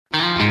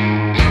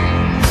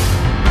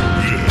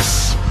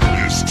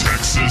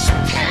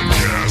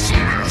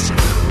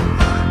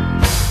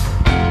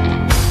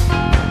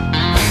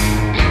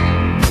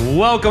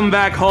Welcome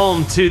back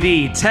home to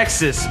the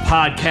Texas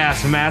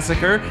Podcast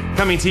Massacre,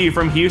 coming to you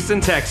from Houston,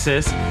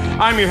 Texas.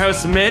 I'm your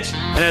host, Mitch,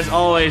 and as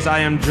always, I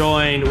am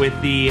joined with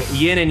the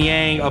yin and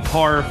yang of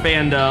horror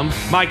fandom,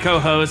 my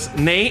co-host,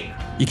 Nate.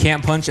 You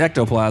can't punch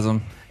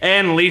ectoplasm.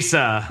 And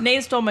Lisa.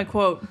 Nate stole my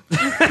quote.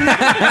 That's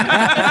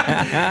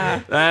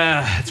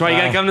why you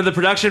gotta come to the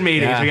production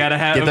meetings. Yeah. We gotta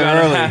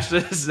hash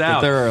this out.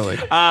 Get there early.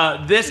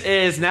 This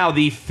is now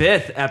the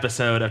 5th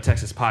episode of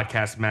Texas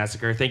Podcast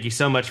Massacre. Thank you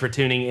so much for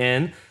tuning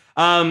in.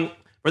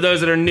 For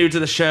those that are new to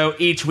the show,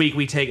 each week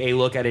we take a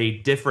look at a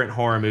different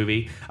horror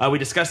movie. We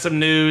discuss some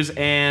news,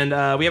 and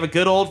we have a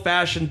good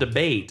old-fashioned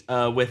debate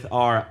with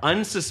our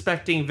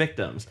unsuspecting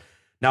victims.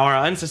 Now, our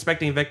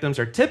unsuspecting victims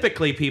are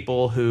typically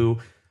people who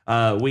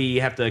we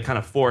have to kind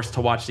of force to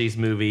watch these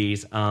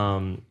movies.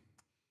 But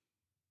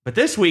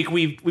this week,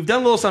 we've done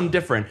a little something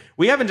different.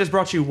 We haven't just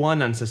brought you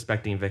one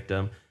unsuspecting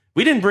victim.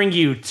 We didn't bring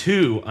you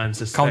two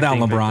unsuspecting Calm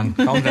down, LeBron.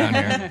 victims. Calm down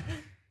here.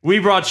 We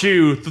brought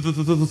you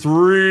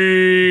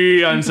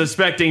 3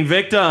 unsuspecting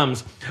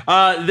victims.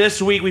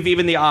 This week, we've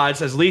evened the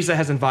odds as Lisa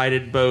has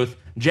invited both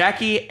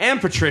Jacqui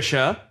and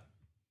Patricia.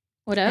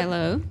 What up?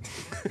 Hello.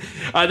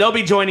 They'll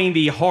be joining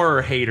the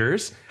horror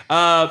haters.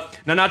 Now,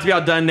 not to be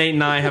outdone, Nate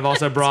and I have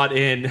also brought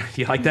in,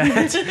 you like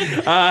that?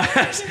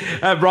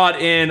 Have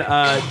brought in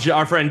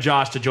our friend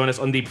Josh to join us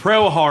on the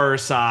pro-horror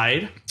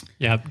side.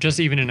 Yeah, just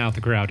evening out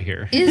the crowd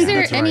here. Is there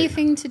That's right.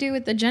 anything to do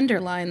with the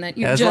gender line that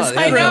you Yeah, just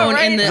I know, thrown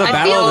right? in the? There's a I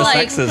battle feel of the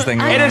like sexes thing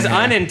going It is on here.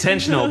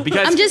 unintentional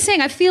because I'm just saying.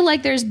 I feel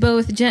like there's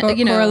both.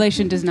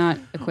 Correlation does not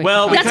equate.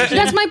 Well, to we causation.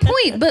 That's my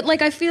point. But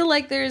like, I feel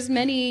like there's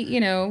many,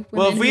 women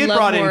well, if we who had love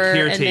brought in horror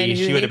and men Kirti, who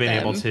she would have hate been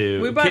able them.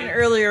 to. We brought an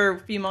earlier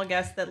female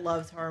guest that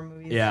loves horror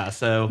movies. Yeah,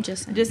 so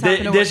Just saying. Just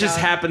happened to work this just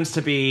out. happens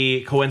to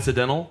be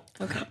coincidental.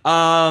 Okay.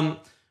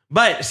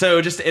 But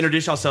so just to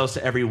introduce ourselves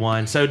to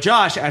everyone. So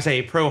Josh, as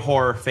a pro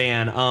horror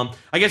fan,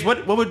 I guess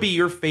what would be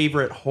your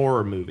favorite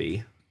horror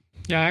movie?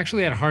 Yeah, I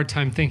actually had a hard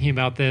time thinking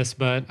about this,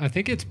 but I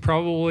think it's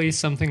probably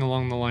something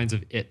along the lines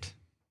of It,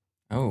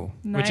 Oh.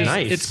 which is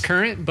Nice. it's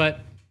current,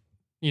 but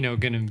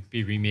going to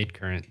be remade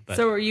current. But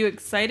So are you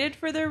excited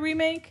for their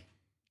remake?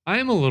 I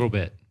am a little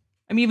bit.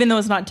 I mean, even though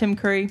it's not Tim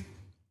Curry.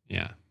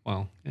 Yeah.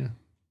 Well, yeah.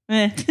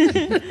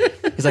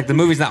 He's like, the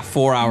movie's not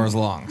 4 hours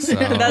long, so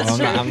That's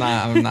true. I'm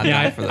not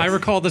Yeah, down for this. I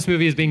recall this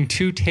movie as being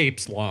 2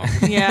 tapes long.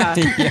 Yeah.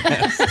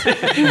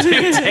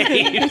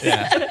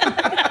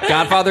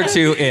 Godfather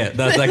 2, It.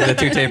 That's like the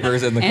 2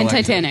 tapers in the And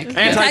collection. Titanic.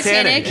 And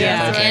Titanic,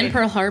 Yeah. and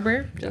Pearl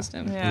Harbor. Just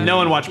Yeah. No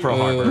one watched Pearl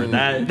Harbor.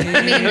 That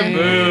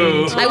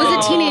boo. I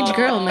was a teenage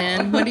girl,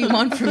 man. What do you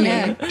want from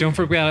me? Don't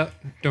forget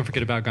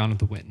about Gone with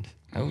the Wind.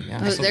 Oh, yeah.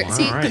 Oh,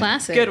 see, All right.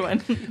 classic. Good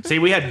one. See,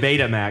 we had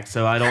Betamax,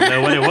 so I don't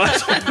know what it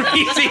was with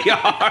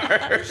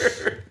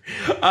VCR.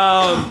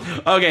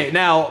 Okay,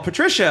 now,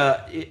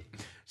 Patricia,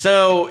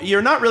 so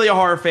you're not really a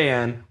horror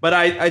fan, but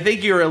I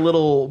think you're a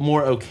little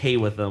more okay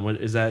with them.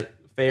 Is that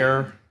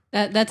fair?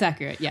 That's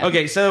accurate. Yeah.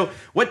 Okay, so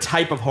what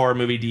type of horror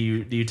movie do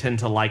you tend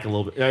to like a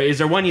little bit? Is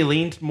there one you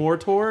leaned more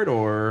toward,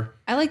 or?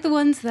 I like the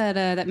ones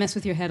that mess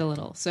with your head a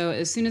little. So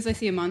as soon as I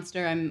see a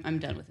monster, I'm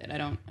done with it. I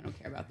don't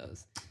care about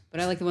those. But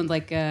I like the ones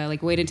like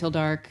Wait Until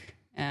Dark.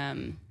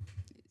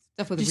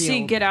 Stuff with Did you real.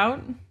 see Get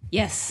Out?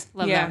 Yes,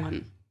 love Yeah. that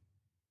one.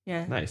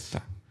 Yeah. Nice.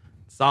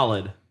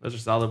 Solid. Those are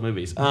solid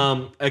movies.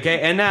 Okay,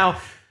 and now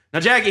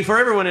Jacqui, for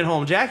everyone at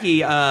home,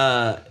 Jacqui,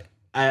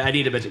 I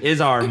need to mention,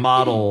 is our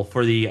model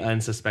for the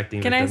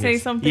unsuspecting Can I victim. say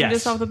Yes. something Yes.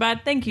 just off the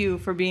bat? Thank you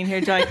for being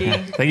here, Jacqui.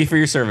 Thank you for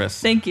your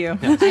service. Thank you.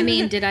 I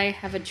mean, did I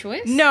have a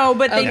choice? No,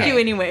 but thank Okay. you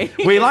anyway.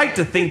 We like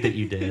to think that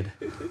you did.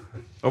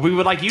 Or we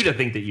would like you to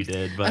think that you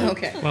did, but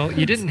Okay. Well,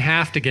 you didn't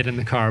have to get in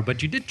the car,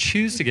 but you did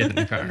choose to get in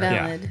the car.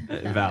 Valid.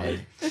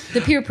 valid.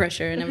 The peer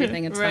pressure and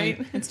everything. It's Right.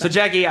 fine. It's So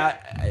fine. Jacqui,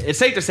 it's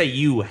safe to say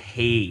you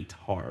hate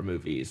horror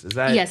movies. Is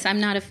that? Yes, I'm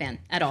not a fan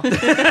at all. Not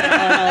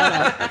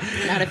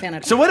a fan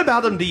at all. So what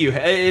about them do you?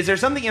 Is there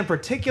something in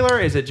particular?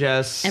 Is it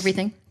just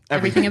Everything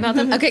about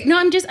them. Okay, no,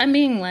 I'm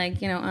being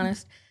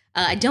honest.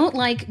 I don't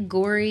like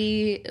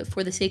gory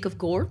for the sake of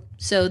gore.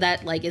 So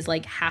that is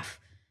half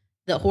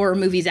the horror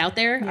movies out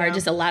there are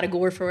just a lot of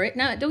gore for it.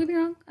 Now, don't get me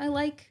wrong. I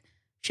like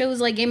shows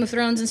like Game of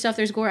Thrones and stuff.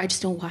 There's gore. I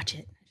just don't watch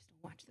it.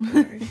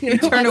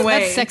 Turn away.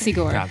 That's sexy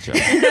gore. Gotcha.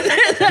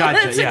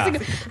 Gotcha. Yeah.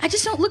 I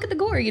just don't look at the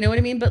gore. You know what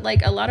I mean? But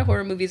a lot of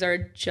horror movies are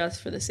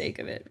just for the sake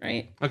of it,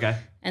 right? Okay.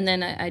 And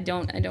then I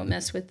don't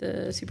mess with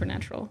the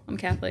supernatural. I'm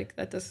Catholic.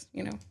 That does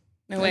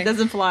no way. It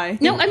doesn't fly.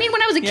 No, I mean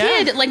when I was a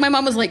Yeah. kid, my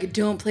mom was like,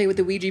 "Don't play with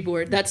the Ouija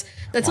board." That's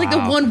the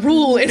one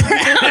rule in our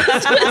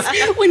house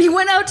was when you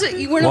went out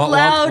you weren't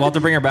allowed. We'll have to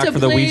bring her back to for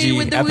the play Ouija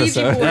with the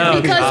episode. Ouija board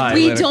Oh, because God.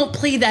 we Later. don't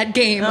play that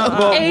game.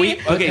 Well,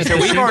 Okay. so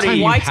we've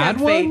already. Why had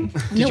tempt fate? one?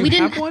 No, we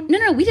didn't. have one?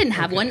 No, we didn't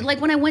have one. Like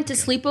when I went to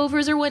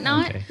sleepovers or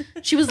whatnot,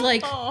 She was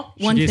like,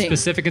 She one gave thing.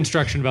 specific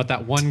instruction about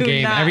that one Do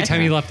game not. every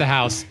time you left the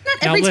house.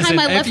 Not Now every listen, time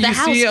I left if the you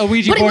house, see a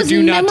Ouija but it board, was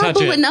do not touch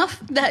memorable it. enough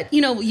that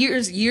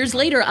years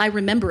later I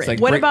remember it. It's like,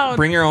 What bring, about-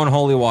 bring your own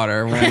holy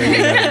water whenever you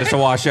go, just to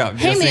wash up,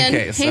 Hey just man, in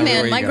case. hey everywhere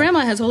man, you my go. grandma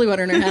has holy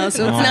water in her house,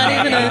 so it's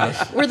not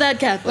even we're that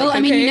Catholic. Well, I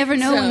mean, okay? you never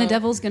know when the So-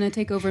 devil's going to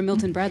take over a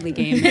Milton Bradley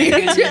game. You're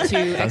going to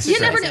exercise You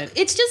never know. it.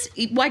 It's just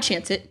why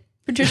chance it,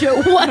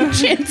 Patricia? Why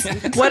chance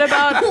it? What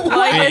about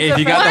light If as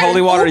you a got the feather?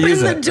 holy water, open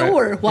use the it.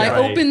 door? Why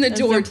Right. open the That's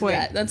door the to point.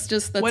 that?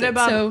 That's What it.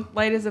 about So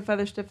light as a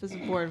feather, stiff as a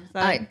board? Is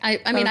that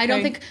I mean, I don't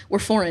okay? think we're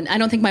foreign. I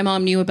don't think my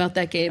mom knew about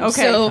that game.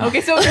 Okay. So,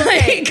 Okay, so it's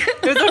okay. like,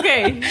 It was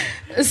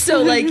okay.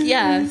 so like,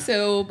 yeah.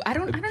 So I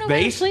don't know if I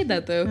Base- played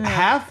that though.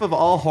 Half of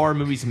all horror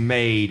movies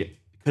made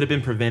could have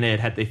been prevented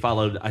had they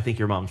followed, I think,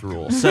 your mom's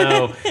rules.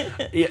 So,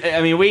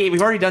 I mean,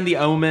 we've already done The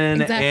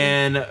Omen, Exactly.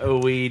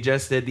 and we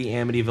just did the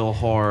Amityville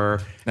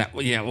Horror.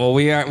 Yeah, well,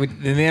 we in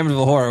the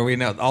Amityville Horror, we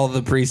know all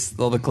the priests,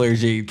 all the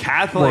clergy,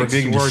 Catholics were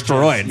being were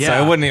destroyed. just- So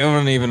yeah. it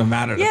wouldn't even have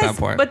mattered at Yes, that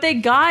point. but they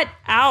got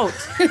out.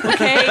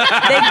 Okay,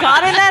 they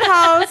got in that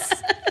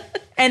house,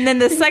 and then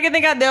the second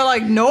they got, they're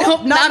like,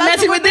 nope, Not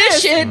messing with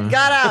this shit.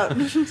 Got out.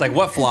 It's like,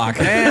 what flock?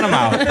 And I'm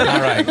out.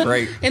 All right,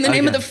 great. In the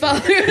name of the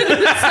Father,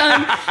 the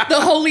Son,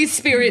 the Holy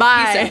Spirit.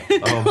 Bye.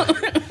 Peace out.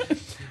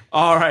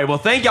 All right. Well,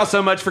 thank y'all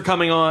so much for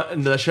coming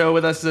on the show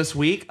with us this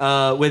week.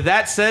 With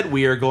that said,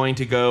 we are going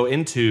to go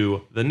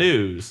into the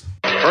news.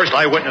 First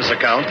eyewitness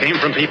account came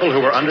from people who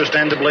were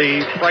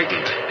understandably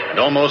frightened and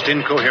almost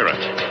incoherent.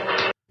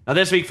 Now,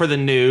 this week for the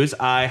news,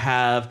 I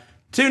have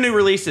 2 new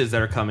releases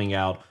that are coming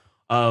out.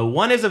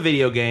 One is a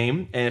video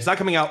game, and it's not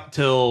coming out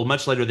till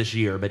much later this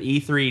year, but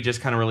E3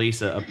 just kind of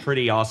released a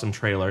pretty awesome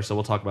trailer, so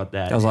we'll talk about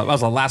that. That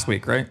was last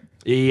week, right?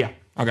 Yeah.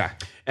 Okay.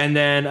 And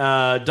then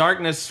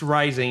Darkness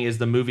Rising is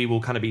the movie we'll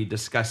kind of be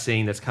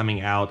discussing that's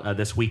coming out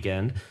this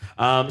weekend.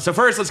 So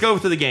first, let's go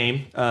through the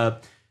game.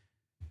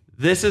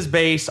 This is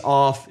based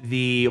off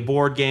the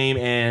board game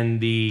and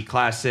the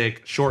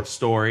classic short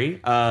story,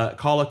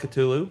 Call of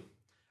Cthulhu.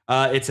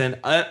 It's an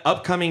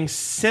upcoming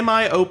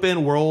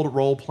semi-open world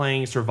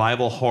role-playing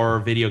survival horror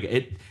video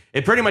game.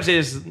 It pretty much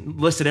is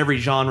listed every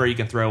genre you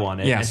can throw on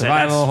it. Yeah, And so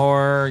survival that's-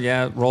 horror,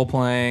 yeah, role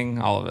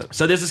playing, all of it.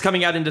 So this is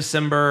coming out in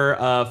December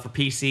for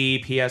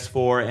PC,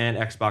 PS4, and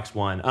Xbox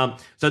One.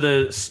 So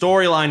the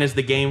storyline is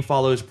the game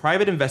follows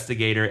private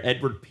investigator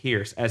Edward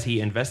Pierce as he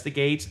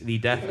investigates the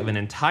death of an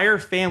entire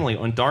family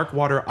on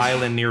Darkwater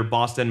Island near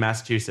Boston,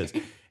 Massachusetts,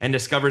 and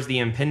discovers the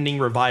impending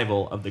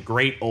revival of the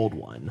Great Old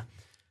One.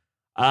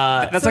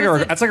 That's like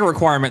a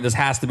requirement. This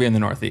has to be in the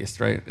Northeast,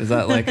 right? Is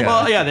that like?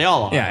 Well, yeah, they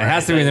all are. yeah, it right?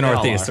 has to be in the They all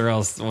Northeast, are. or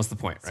else what's the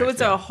point? So right?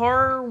 it's a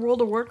horror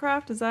World of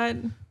Warcraft? Is that?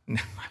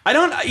 I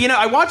don't,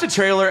 I watched a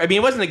trailer. I mean,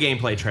 it wasn't a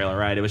gameplay trailer,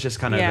 right? It was just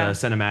kind of Yeah. the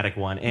cinematic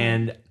one.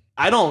 And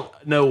I don't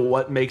know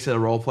what makes it a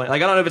role play.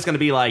 Like, I don't know if it's going to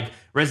be like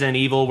Resident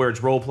Evil where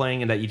it's role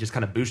playing and that you just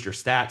kind of boost your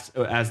stats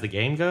as the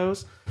game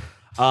goes.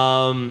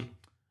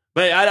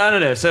 But I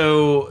don't know.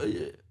 So,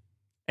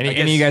 Any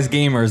guess- of you guys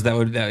gamers that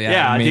would?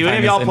 yeah, may do any find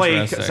of y'all this play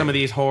interesting. some of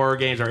these horror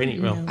games or any?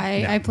 Well,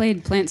 I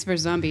played Plants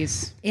vs.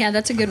 Zombies. Yeah,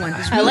 that's a good one.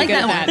 I like good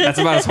that at one. That's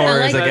about as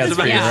horror I as like it that. gets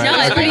for you, Yeah. right?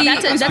 No, It's pretty-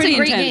 that's it's a pretty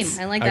great intense.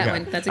 game. I like that Okay.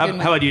 one. That's a how good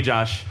one. about you,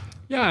 Josh?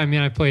 Yeah, I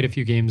mean, I played a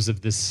few games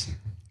of this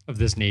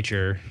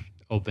nature,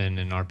 open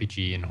and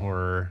RPG and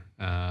horror.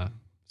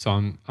 So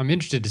I'm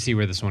interested to see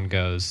where this one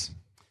goes.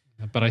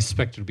 But I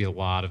suspect it'll be a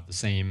lot of the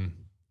same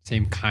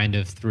kind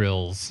of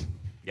thrills.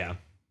 Yeah,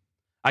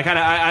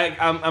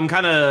 I'm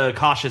kind of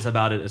cautious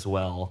about it as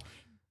well.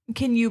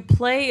 Can you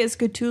play as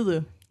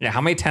Cthulhu? Yeah,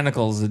 how many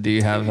tentacles do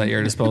you have at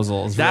your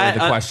disposal? Is That, really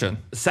the question.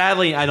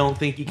 Sadly, I don't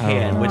think you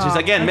can, which is Oh,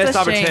 again that's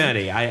missed a shame.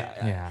 opportunity.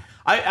 Yeah.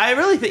 I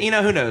really think,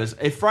 who knows?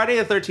 If Friday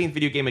the 13th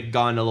video game had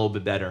gone a little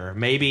bit better,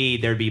 maybe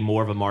there'd be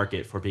more of a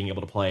market for being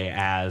able to play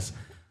as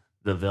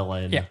the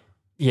villain. Yeah.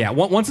 Yeah.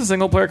 Once a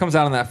single player comes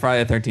out on that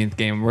Friday the 13th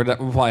game, we'll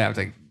probably have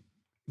to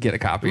get a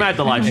copy. We might have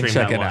to live and stream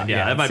check that it one. out.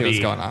 Yeah, that might see be what's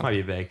going on. might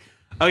be big.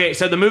 Okay,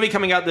 so the movie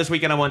coming out this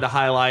weekend I wanted to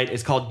highlight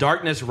is called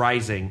Darkness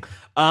Rising.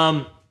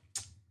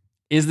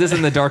 Is this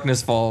in the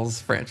Darkness Falls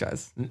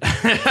franchise?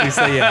 Please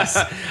say yes.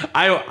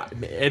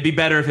 It'd be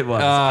better if it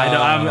was.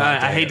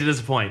 I hate to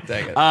disappoint.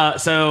 Dang it.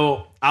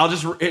 So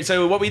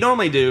what we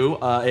normally do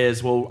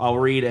is I'll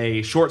read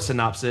a short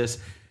synopsis.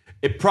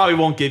 It probably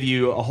won't give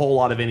you a whole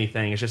lot of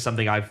anything. It's just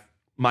something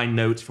my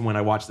notes from when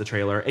I watched the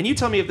trailer. And you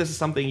tell me if this is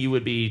something you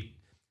would be.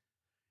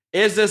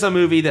 Is this a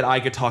movie that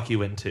I could talk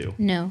you into?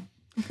 No.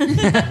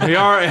 We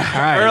are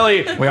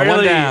early We are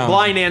one down.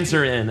 blind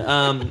answer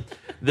in.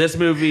 This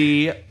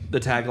movie, the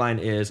tagline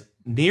is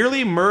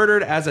nearly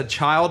murdered as a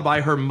child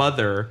by her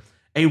mother.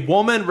 A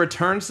woman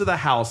returns to the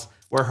house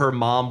where her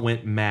mom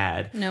went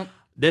mad. Nope.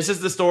 This is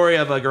the story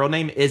of a girl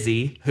named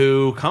Izzy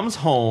who comes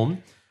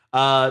home,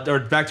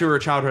 or back to her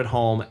childhood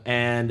home,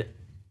 and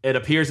it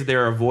appears that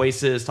there are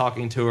voices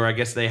talking to her. I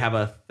guess they have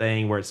a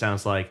thing where it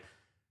sounds like,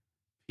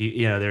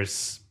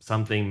 there's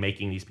something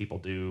making these people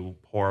do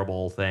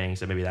horrible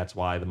things, and maybe that's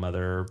why the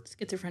mother.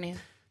 Schizophrenia.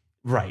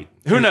 Right.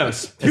 Who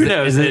knows? Who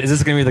knows? Is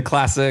this going to be the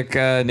classic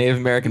Native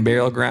American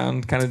burial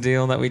ground kind of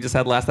deal that we just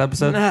had last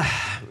episode? No,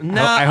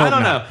 I I hope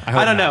don't not. know.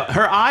 I don't know.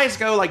 Her eyes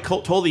go like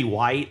totally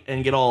white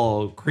and get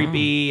all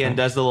creepy and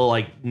does the little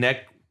like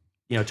neck,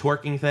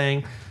 twerking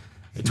thing.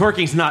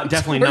 Twerking's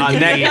definitely not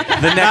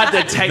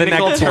the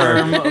technical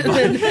term.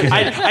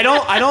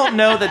 I don't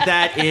know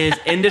that is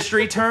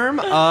industry term.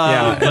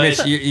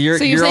 Mitch,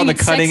 you're you're on the saying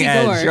it's cutting sexy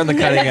edge. gore. You're on the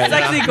cutting edge.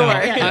 Sexy gore.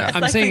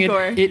 I'm saying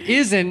it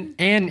isn't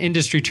an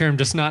industry term,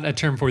 just not a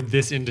term for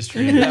this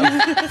industry.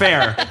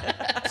 Fair.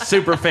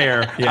 Super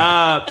fair.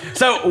 Yeah.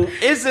 So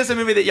is this a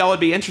movie that y'all would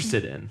be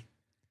interested in?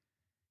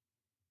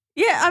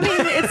 Yeah, I mean,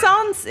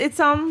 it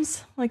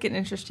sounds like an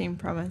interesting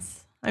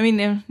premise. I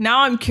mean,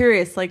 now I'm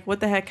curious, like, what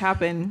the heck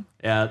happened?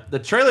 Yeah, the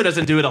trailer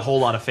doesn't do it a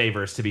whole lot of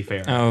favors, to be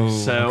fair. Oh,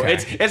 so okay.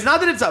 it's not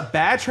that it's a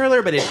bad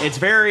trailer, but it's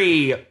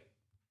very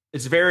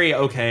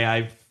okay.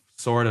 I've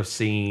sort of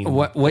seen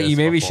What this you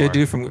maybe before. should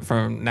do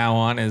from now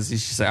on is you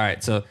should say, all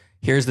right, so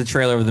here's the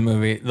trailer of the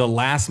movie. The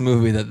last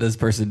movie that this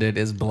person did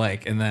is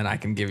blank, and then I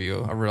can give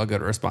you a real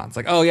good response.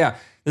 Like, oh yeah,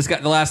 the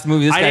last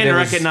movie this guy I didn't did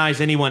was- recognize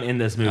anyone in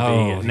this movie,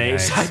 Oh, Nate.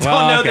 So I yikes. don't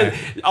Well, know okay.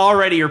 that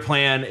already your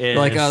plan is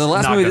Like the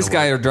last not movie gonna this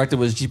guy work. directed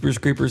was Jeepers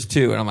Creepers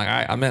 2, and I'm like, all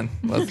right, I'm in.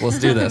 Let's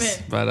do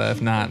this. But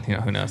if not,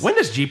 who knows? When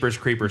does Jeepers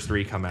Creepers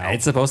 3 come out?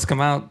 It's supposed to come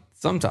out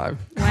sometime.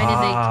 Why did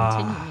they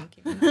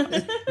continue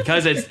making it?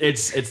 Because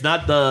it's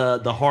not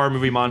the horror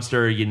movie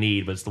monster you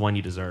need, but it's the one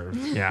you deserve.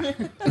 Yeah,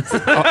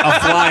 a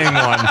flying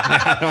one.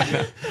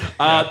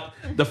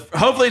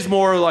 Hopefully it's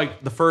more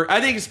like the first.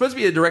 I think it's supposed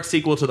to be a direct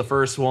sequel to the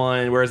first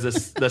one, whereas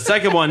the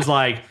second one's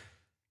like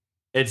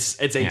it's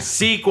a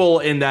sequel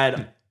in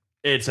that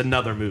it's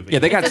another movie. Yeah,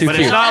 they got too but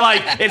cute. it's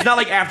not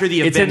like after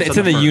the events. It's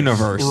in the first.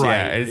 universe.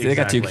 Right, Yeah, they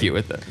got too exactly. cute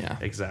with it. Yeah.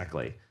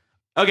 Exactly.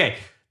 Okay,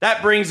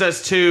 that brings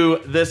us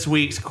to this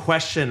week's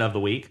question of the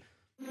week.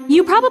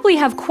 You probably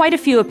have quite a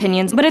few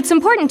opinions, but it's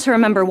important to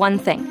remember one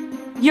thing.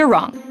 You're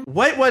wrong.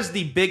 What was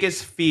the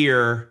biggest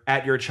fear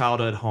at your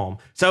childhood home?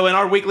 So in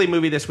our weekly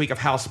movie this week of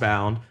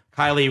Housebound,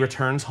 Kylie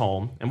returns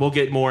home, and we'll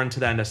get more into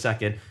that in a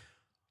second.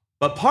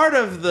 But part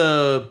of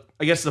the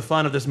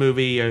fun of this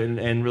movie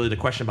and really the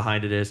question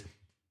behind it is,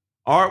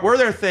 were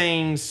there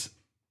things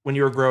when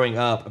you were growing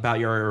up about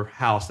your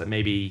house that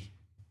maybe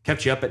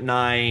kept you up at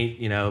night,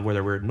 were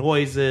there weird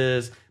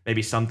noises,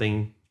 maybe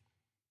something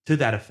to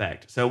that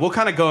effect? So we'll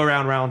kind of go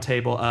around round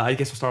table. I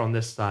guess we'll start on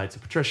this side. So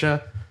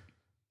Patricia,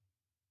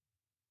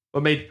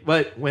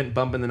 what went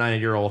bump in the night at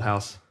your old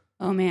house?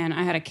 Oh man,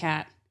 I had a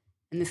cat,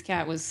 and this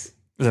cat was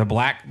Was it a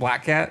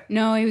black cat?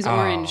 no, he was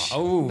orange,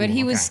 Oh, but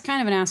he was okay.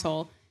 kind of an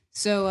asshole.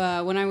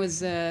 So when I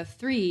was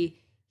 3,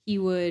 he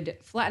would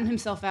flatten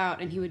himself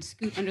out and he would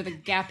scoot under the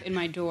gap in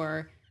my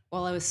door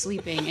while I was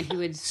sleeping, and he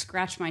would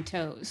scratch my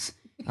toes,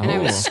 and I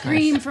Oh, would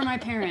scream for my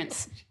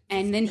parents.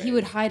 And then he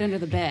would hide under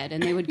the bed,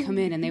 and they would come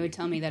in and they would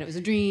tell me that it was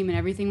a dream and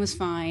everything was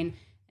fine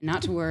and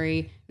not to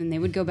worry. Then they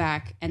would go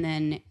back, and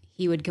then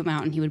he would come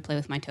out and he would play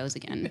with my toes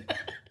again.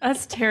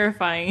 That's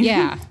terrifying.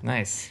 Yeah.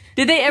 Nice.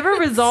 Did they ever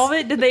resolve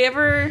it? Did they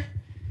ever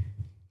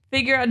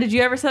figure out? Did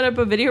you ever set up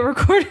a video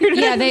recorder?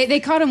 Yeah, they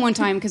caught him one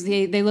time because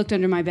they looked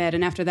under my bed,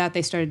 and after that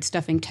they started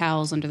stuffing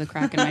towels under the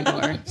crack in my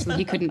door, so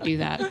he couldn't do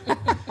that.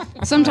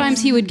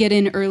 Sometimes he would get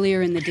in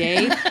earlier in the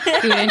day.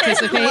 He would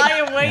anticipate.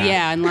 Lie in wait.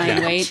 Yeah, and lie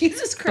in wait.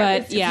 Jesus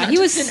Christ! But yeah, He's he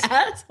not was just an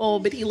asshole,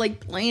 but he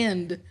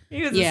planned.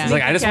 He was Yeah. a It's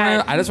like sneaky I just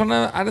cat.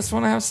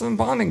 want to have some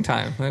bonding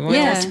time. Like,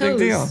 Yeah. what's the big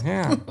deal?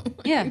 Yeah.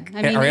 Yeah,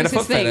 I mean, or he it had was a his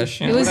foot thing.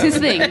 fetish, It was his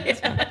thing.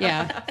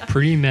 Yeah,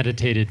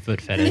 Premeditated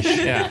foot fetish.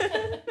 Yeah.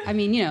 I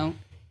mean, you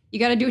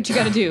got to do what you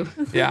got to do.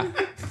 Yeah.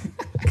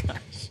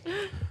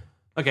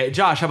 Okay,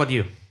 Josh, how about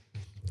you?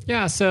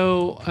 Yeah,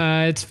 so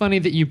it's funny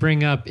that you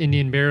bring up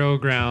Indian burial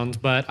grounds,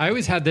 but I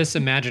always had this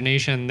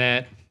imagination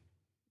that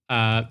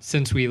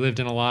since we lived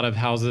in a lot of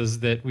houses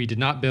that we did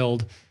not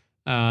build,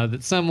 that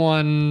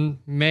someone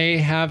may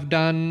have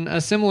done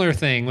a similar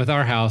thing with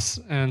our house.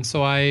 And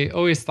so I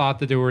always thought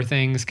that there were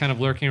things kind of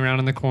lurking around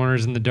in the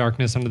corners, in the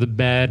darkness, under the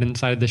bed,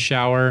 inside the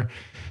shower,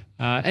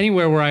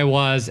 anywhere where I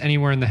was,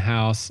 anywhere in the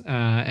house,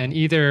 and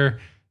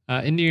either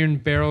Indian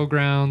burial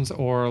grounds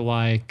or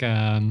like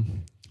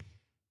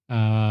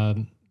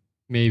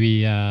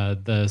maybe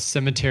the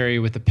cemetery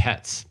with the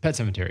pet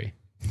cemetery.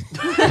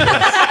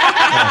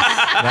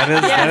 That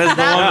is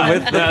the one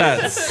with the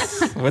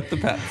pets. With the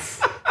pets.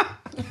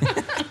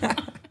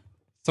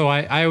 So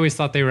I always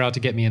thought they were out to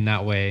get me in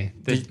that way.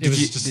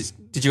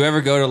 Did you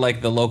ever go to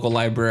like the local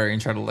library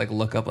and try to like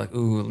look up like,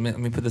 ooh, let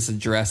me put this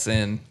address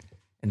in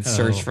and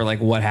search for like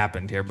what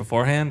happened here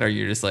beforehand? Or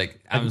you're just like,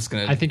 I'm just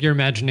gonna. I think you're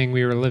imagining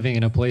we were living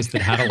in a place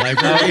that had a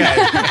library.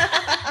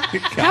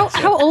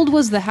 How old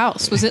was the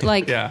house? Was it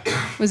like Yeah.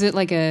 was it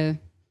like a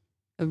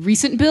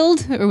recent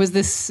build, or was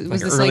this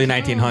early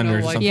 1900s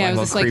or something, yeah, like a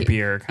was little this like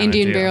creepier kind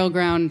Indian of deal. burial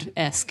ground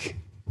esque?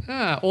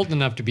 Old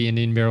enough to be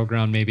Indian burial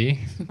ground, maybe.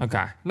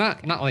 Okay.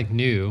 Not like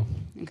new.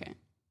 Okay.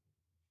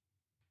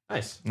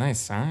 Nice.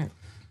 Nice. All right.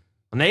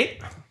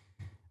 Nate?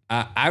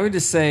 I would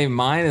just say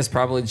mine is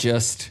probably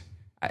just,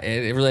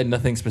 it really had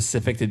nothing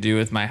specific to do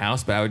with my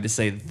house, but I would just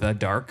say the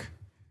dark.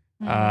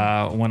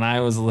 When I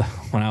was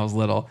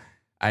little,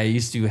 I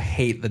used to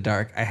hate the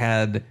dark. I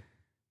had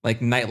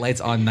like night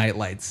lights on night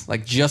lights,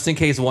 like just in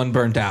case one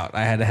burnt out.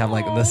 I had to have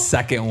like the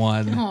second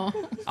one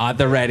at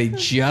the ready,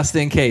 just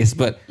in case.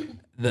 But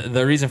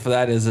the reason for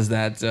that is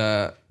that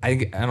I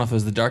don't know if it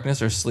was the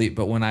darkness or sleep,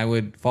 but when I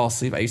would fall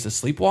asleep, I used to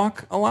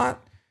sleepwalk a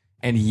lot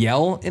and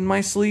yell in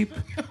my sleep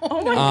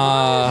when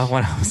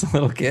I was a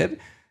little kid,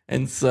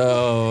 and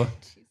so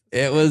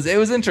it was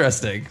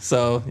interesting.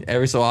 So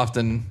every so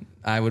often,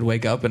 I would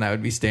wake up and I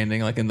would be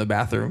standing like in the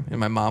bathroom, and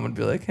my mom would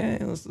be like, "Hey,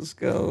 let's just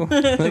go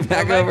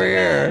back over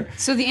here."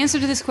 So the answer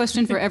to this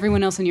question for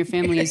everyone else in your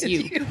family is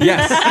you.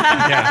 Yes,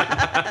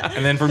 yeah.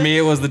 And then for me,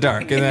 it was the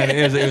dark, and then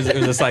it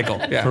was a cycle.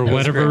 Yeah, For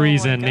whatever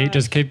reason, Nate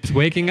just keeps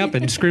waking up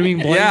and screaming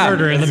bloody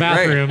murder in the it's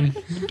great.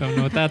 bathroom. Don't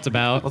know what that's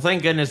about. Well,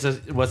 thank goodness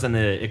it wasn't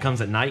the It Comes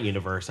at Night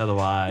universe.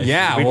 Otherwise,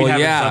 Yeah, we'd be well,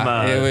 having yeah,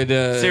 some it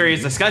would,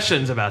 serious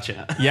discussions about you.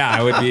 yeah,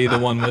 I would be the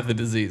one with the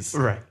disease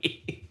Right.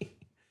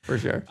 for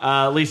sure.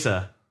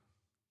 Lisa.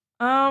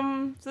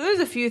 So there's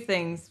a few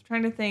things. I'm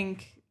trying to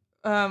think.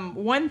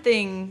 One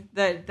thing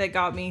that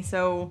got me.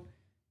 So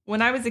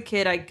when I was a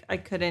kid, I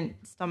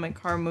couldn't stomach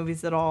horror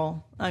movies at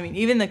all. I mean,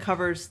 even the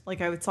covers. Like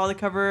saw the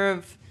cover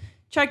of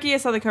Jacqui, I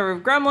saw the cover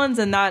of Gremlins,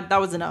 and that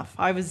was enough.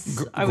 I was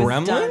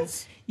Gremlins? done.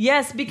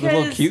 Yes, because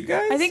little cute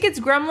guys? I think it's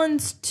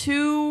Gremlins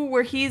 2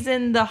 where he's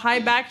in the high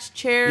backed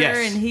chair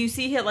Yes. and you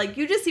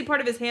just see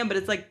part of his hand, but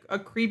it's like a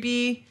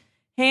creepy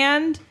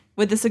hand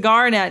with the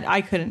cigar, and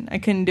I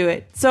couldn't do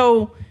it.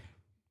 So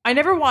I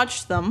never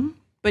watched them,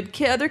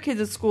 but other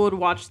kids at school would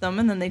watch them,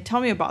 and then they'd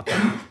tell me about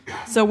them.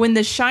 So when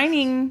The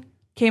Shining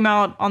came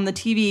out on the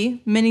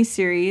TV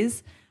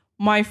miniseries,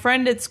 my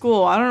friend at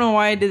school, I don't know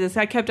why I did this,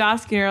 I kept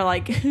asking her,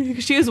 like,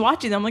 she was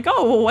watching them, I'm like,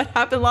 oh, well, what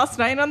happened last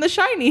night on The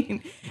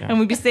Shining? Yeah. And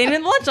we'd be staying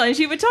in the lunch line, and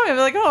she would tell me, I'd be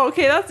like, oh,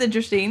 okay, that's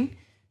interesting.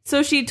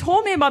 So she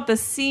told me about the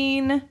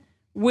scene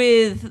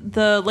with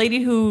the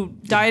lady who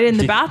died in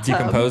the bathtub.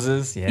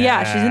 Decomposes?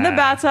 Yeah, she's in the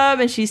bathtub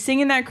and she's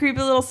singing that creepy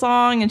little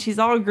song and she's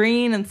all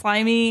green and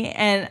slimy,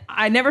 and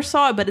I never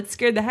saw it, but it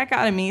scared the heck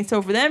out of me.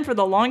 So for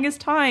the longest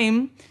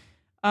time,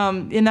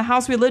 in the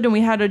house we lived in,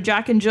 we had a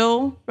Jack and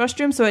Jill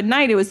restroom. So at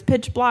night it was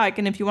pitch black,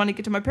 and if you wanted to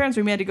get to my parents'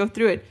 room, you had to go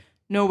through it.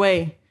 No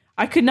way.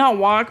 I could not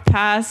walk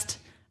past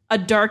a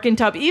darkened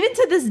tub. Even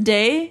to this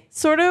day,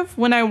 sort of,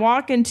 when I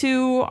walk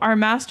into our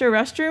master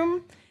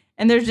restroom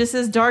and there's just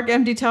this dark,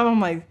 empty tub, I'm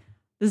like,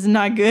 this is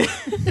not good.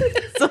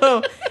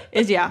 So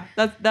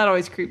that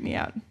always creeped me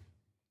out.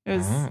 It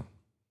was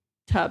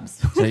tubs.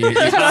 So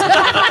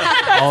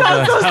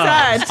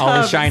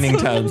all the shining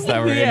tubs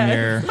that were in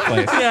your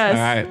place.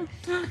 Yes.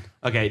 All right.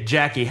 Okay,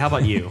 Jacqui, how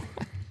about you?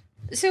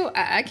 So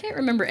I can't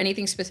remember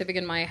anything specific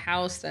in my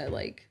house that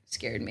like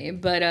scared me,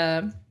 but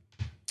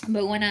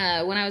when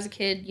I was a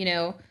kid,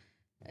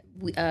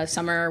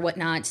 summer or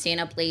whatnot, staying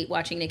up late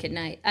watching Nick at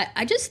Night,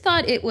 I just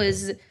thought it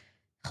was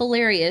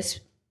hilarious.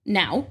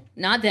 Now,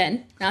 not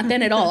then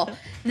at all.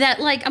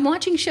 That like I'm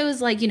watching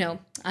shows like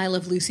I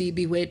Love Lucy,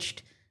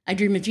 Bewitched, I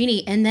Dream of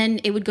Jeannie, and then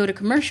it would go to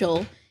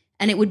commercial,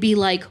 and it would be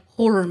like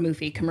horror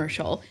movie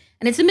commercial,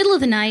 and it's the middle of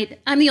the night.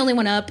 I'm the only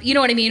one up, you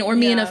know what I mean, or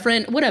me and a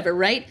friend, whatever,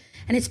 right?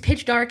 And it's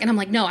pitch dark, and I'm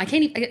like, no, I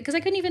can't even, because I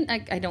couldn't even.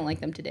 I don't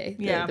like them today.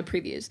 The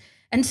previews.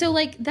 And so,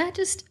 like, that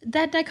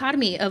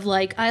dichotomy of,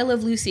 like, I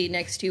Love Lucy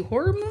next to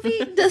horror movie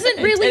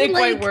doesn't really, didn't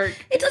quite work.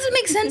 It doesn't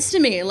make sense to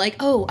me. Like,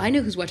 oh, I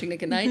know who's watching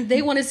Nick at Night.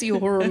 They want to see a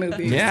horror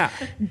movie. Yeah.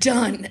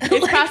 Done.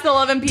 It's past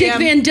 11 p.m. Dick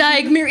Van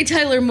Dyke, Mary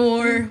Tyler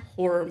Moore,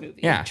 horror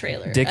movie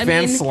trailer. Dick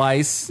Van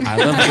Slice, I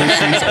Love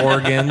Lucy's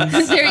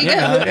organs. There you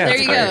go. There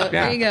you go. Yeah.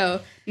 There you go.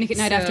 Nick at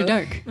Night After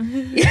Dark.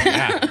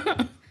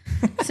 Yeah.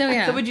 So,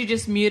 yeah. So would you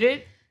just mute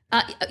it?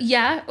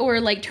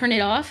 Or like turn it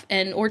off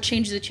or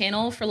change the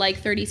channel for like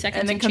 30 seconds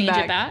And then and come change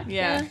back. it back.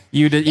 Yeah.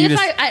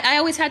 I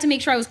always had to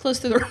make sure I was close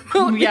to the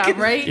remote. Yeah, because-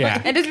 right?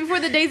 Yeah. And it's before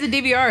the days of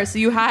DVR, so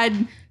you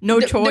had no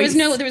choice.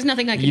 There was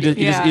nothing I could You do.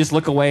 just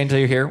look away until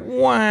you hear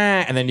wah,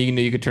 and then you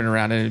knew you could turn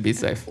around and it'd be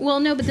safe.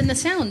 Well, no, but then the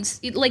sounds,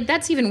 like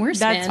that's even worse,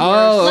 That's man.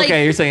 Oh, Like,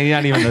 okay. You're saying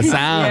not even the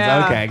sounds.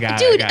 Yeah. Okay, got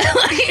dude, it.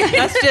 Got it.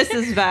 That's just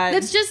as bad.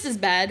 that's just as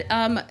bad.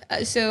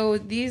 So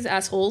these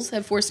assholes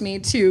have forced me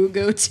to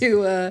go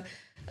to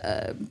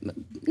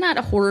not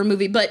a horror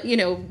movie, but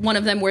one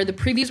of them where the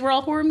previews were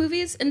all horror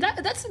movies, and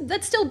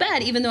that's still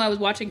bad. Even though I was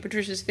watching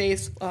Patricia's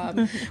face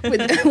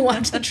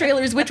watch the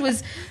trailers, which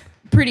was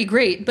pretty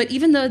great, but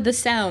even though the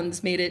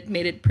sounds made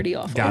it pretty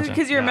awful. Gotcha.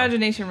 Because your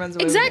imagination runs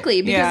away.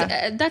 Exactly, with it.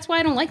 because that's why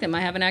I don't like them.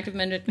 I have an active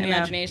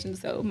imagination,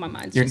 so my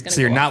mind's just going to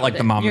So you're not like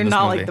the mom. You're in this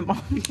not movie. like the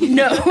mom.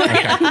 No,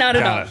 not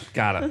at all.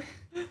 Got it.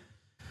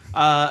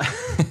 All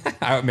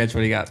right, Mitch, what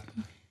do you got?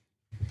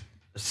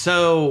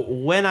 So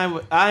when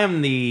I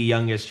am the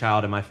youngest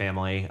child in my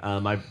family.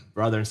 My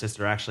brother and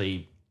sister are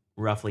actually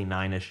roughly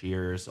 9-ish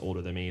years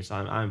older than me, so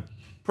I'm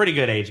pretty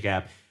good age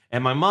gap.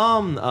 And my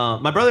mom,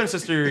 my brother and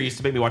sister used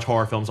to make me watch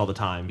horror films all the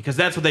time because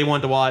that's what they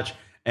wanted to watch,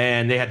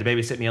 and they had to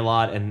babysit me a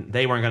lot, and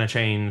they weren't going to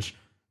change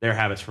their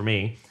habits for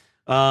me.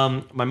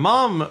 My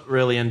mom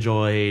really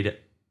enjoyed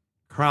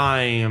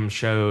crime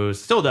shows,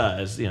 still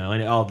does,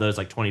 and all those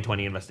like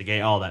 2020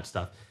 Investigate, all that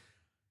stuff.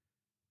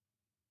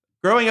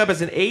 growing up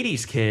as an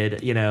 80s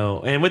kid,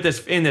 and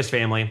in this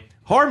family,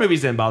 horror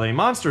movies didn't bother me.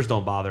 Monsters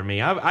don't bother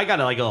me. I got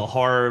a little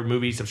horror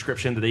movie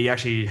subscription that they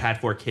actually had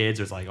for kids.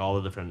 There's like all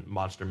the different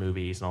monster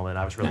movies and all that.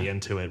 I was really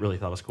into it. Really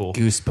thought it was cool.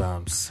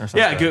 Goosebumps or something.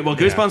 Yeah,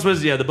 Goosebumps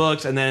was the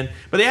books, and then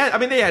they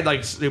had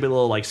like stupid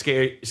little like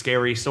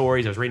scary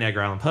stories. I was reading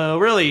Edgar Allan Poe.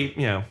 Really,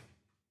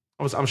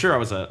 I'm sure I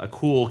was a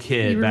cool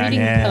kid You were back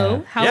reading then.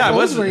 Poe? How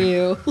old were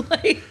you?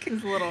 It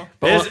was little.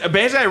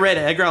 Basically, I read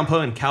Edgar Allan Poe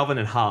and Calvin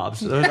and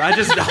Hobbes. I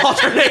just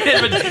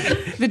alternated.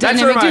 But The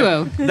dynamic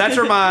duo. That's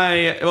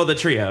where the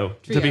trio.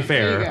 To be There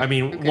fair, you go. I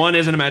mean, Okay. one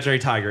is an imaginary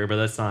tiger, but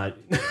that's not.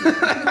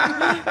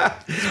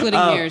 Splitting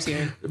hairs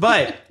here.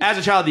 But as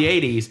a child of the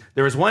 80s,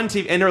 there was one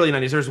TV in early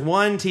 90s. There was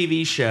one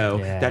TV show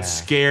Yeah. that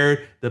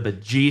scared the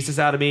bejesus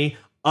out of me.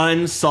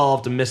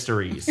 Unsolved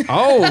Mysteries.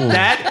 Oh,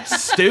 That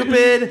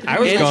stupid. I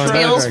was going intro- that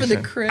Tales for the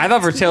direction. Crypt. I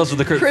thought for Tales for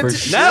the Crypt for Crypt.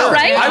 sure. No,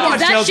 Right? I watched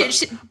That Tales.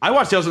 shit- I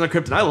watched Tales from the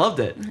Crypt and I loved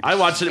it. I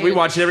watched it. We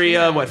watched it every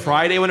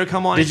Friday when it would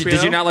come on. Did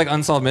HBO. you not like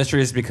Unsolved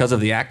Mysteries because of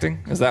the acting?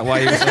 Is that why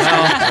you?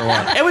 Or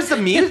what? It was the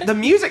music. The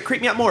music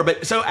creeped me out more.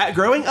 But so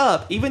growing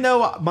up, even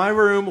though my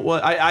room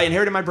was, I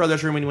inherited my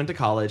brother's room when he went to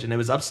college, and it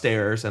was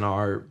upstairs in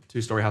our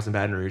 2-story house in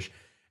Baton Rouge,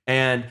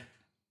 and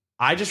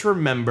I just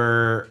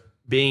remember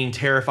being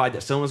terrified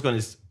that someone was going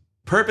to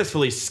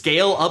purposefully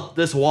scale up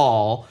this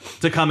wall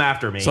to come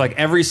after me. So like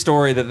every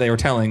story that they were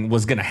telling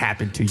was going to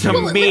happen to you. To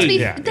Well, me. let's be,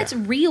 Yeah. that's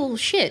real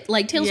shit.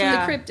 Like Tales from the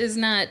Yeah. Crypt is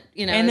not,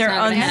 And it's they're not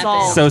gonna happen.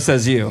 unsolved. So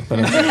says you.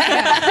 But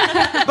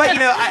But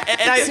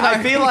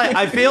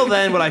I feel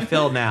then what I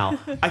feel now.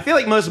 I feel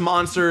like most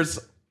monsters.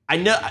 I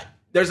know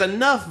there's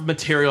enough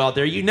material out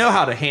there. You know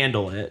how to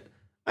handle it.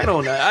 I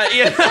don't know.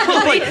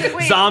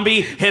 Like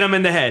zombie, hit him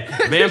in the head.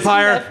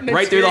 Vampire, enough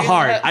right through the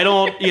heart. material. I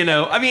don't.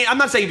 I mean, I'm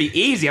not saying it'd be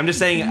easy. I'm just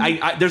saying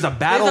there's a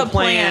battle There's a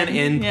plan plan.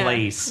 in Yeah.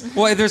 place.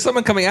 well, if there's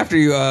someone coming after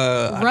you,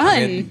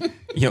 Run.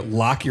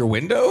 Lock your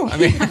window. I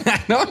mean,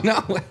 I don't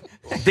know.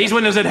 These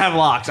windows didn't have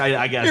locks.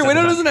 I guess Your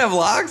window doesn't have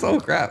locks. Oh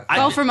crap!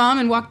 Call for mom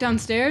and walk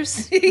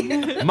downstairs.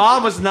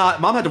 Mom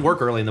had to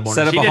work early in the morning.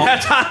 Set up She a didn't home-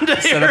 have time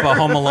to Set up a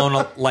Home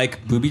Alone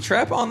like booby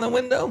trap on the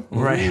window.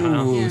 Right.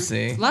 Ooh, Yeah.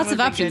 see. Lots of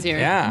options here.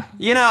 Yeah.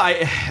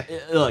 I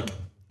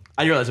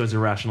realized it was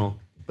irrational,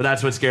 but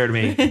that's what scared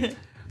me.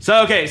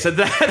 So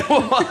that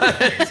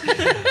was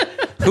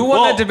Who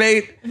won Well- that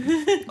debate?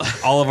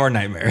 All of our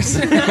nightmares.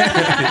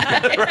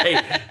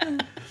 right.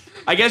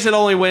 I guess it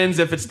only wins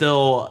if it's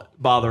still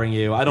bothering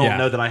you. I don't Yeah.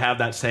 know that I have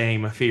that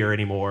same fear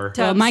anymore.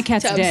 Well, my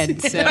cat's Tubs.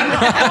 dead, so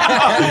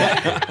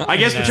I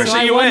guess Patricia, So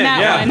I you won win. that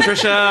Yeah, one.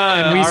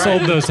 Patricia. We all right.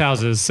 sold those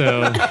houses,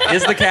 so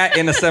Is the cat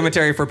in a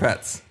cemetery for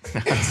pets?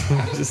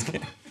 Just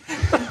kidding.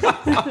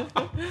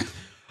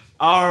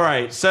 All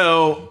right,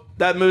 so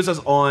that moves us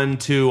on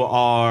to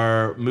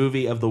our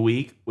movie of the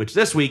week, which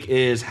this week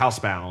is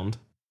Housebound.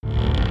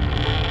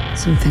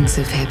 Some things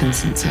have happened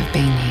since I've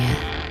been here.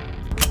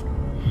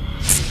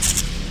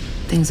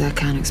 Things I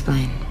can't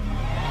explain.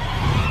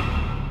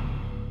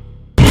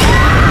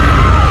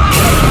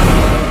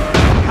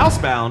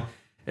 Housebound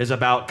is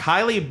about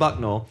Kylie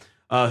Bucknell,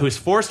 who's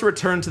forced to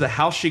return to the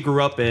house she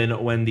grew up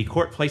in when the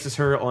court places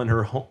her on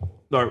her home,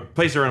 or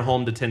places her in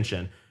home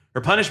detention.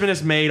 Her punishment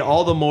is made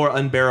all the more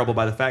unbearable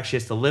by the fact she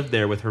has to live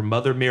there with her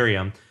mother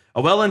Miriam,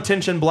 a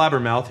well-intentioned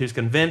blabbermouth who's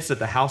convinced that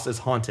the house is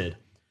haunted.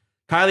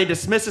 Kylie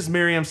dismisses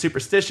Miriam's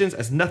superstitions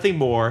as nothing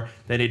more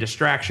than a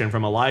distraction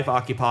from a life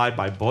occupied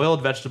by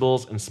boiled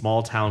vegetables and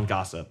small-town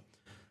gossip.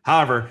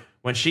 However,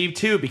 when she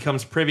too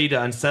becomes privy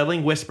to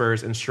unsettling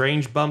whispers and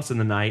strange bumps in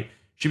the night,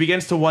 she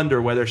begins to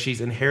wonder whether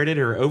she's inherited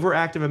her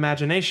overactive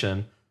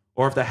imagination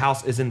or if the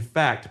house is in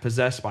fact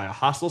possessed by a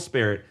hostile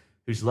spirit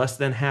who's less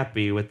than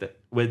happy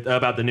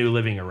about the new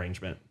living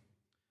arrangement.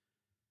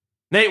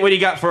 Nate, what do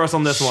you got for us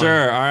on this one?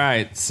 Sure. All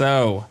right.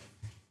 So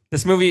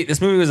this movie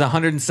was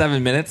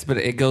 107 minutes, but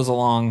it goes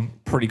along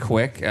pretty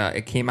quick.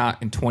 It came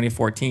out in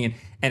 2014,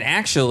 and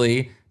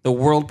actually, the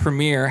world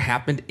premiere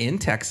happened in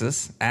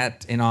Texas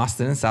in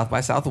Austin in South by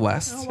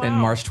Southwest in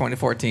March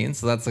 2014.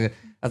 So that's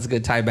a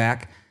good tie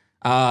back.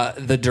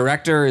 The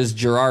director is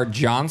Gerard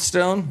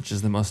Johnstone, which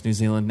is the most New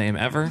Zealand name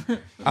ever.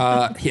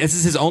 This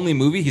is his only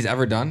movie he's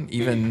ever done,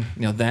 even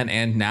then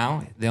and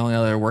now. The only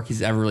other work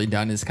he's ever really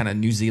done is kind of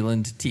New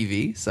Zealand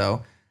TV.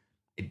 So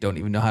I don't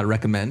even know how to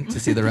recommend to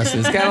see the rest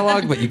of his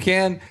catalog, but you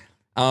can.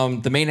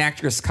 The main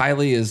actress,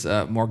 Kylie, is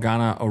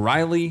Morgana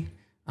O'Reilly.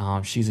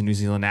 She's a New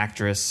Zealand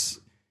actress.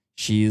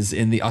 She's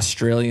in the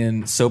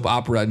Australian soap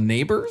opera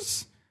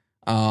Neighbours.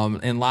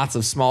 And lots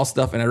of small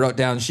stuff. And I wrote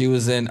down she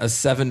was in a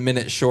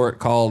 7-minute short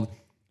called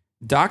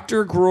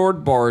Dr.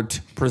 Groardbart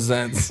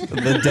Presents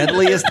The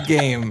Deadliest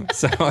Game.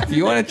 So if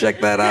you want to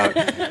check that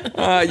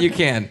out, you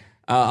can.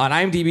 On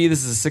IMDb,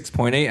 this is a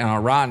 6.8, and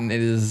on Rotten,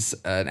 it is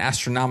an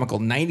astronomical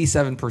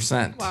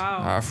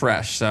 97%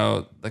 fresh.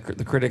 So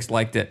the critics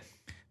liked it.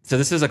 So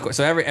this is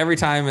every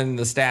time in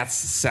the stats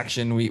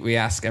section, we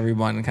ask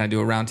everyone and kind of do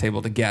a round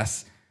table to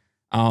guess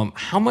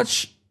how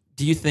much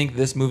do you think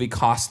this movie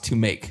cost to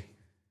make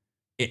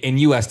in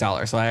U.S.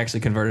 dollars? So I actually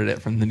converted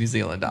it from the New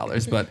Zealand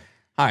dollars, but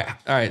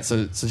All right.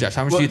 So Josh,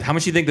 how much do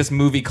you think this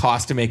movie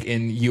cost to make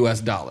in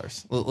U.S.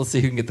 dollars? Let's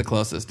see who can get the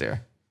closest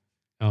here.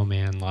 Oh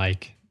man,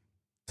 like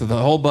So the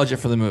whole budget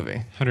for the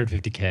movie,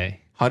 $150K.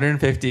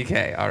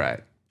 $150K. All right.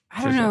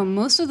 I don't know.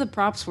 Most of the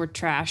props were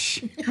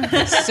trash.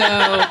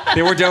 So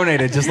They were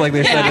donated, just like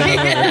they said in the movie.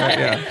 Right?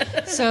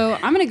 Yeah. so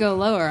I'm going to go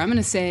lower. I'm going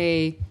to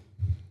say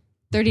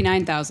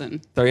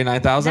 39,000.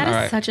 39,000. That All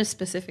is right. such a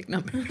specific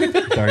number.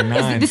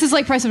 39. This is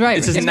like Price is Right.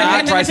 This is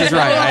not Price is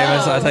Right.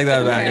 I take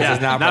that back. This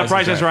is not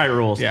Price is Right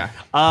rules. Yeah.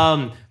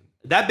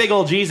 That big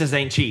old Jesus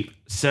ain't cheap.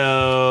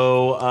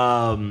 So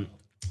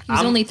He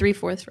was only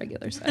 3/4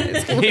 regular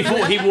size.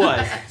 he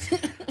was.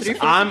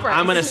 I'm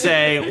gonna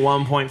say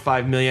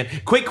 1.5 million.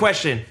 Quick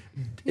question: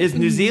 is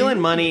New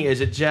Zealand money?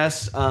 Is it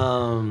just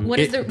What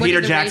is the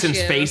Peter Jackson's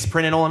ratio? face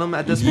printed on him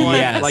at this point?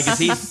 Yes. Like is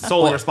he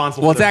solely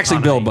responsible? Well, for it's the actually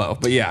economy? Bilbo,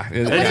 but yeah.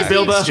 It's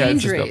Bilbo?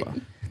 Exchange it's rate.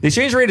 Bilbo. The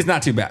exchange rate is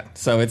not too bad,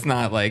 so it's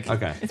not like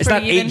Okay. It's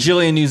not pretty 8 even.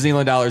 jillion New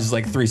Zealand dollars. It's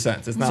like 3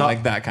 cents. It's not So,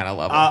 like that kind of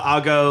level.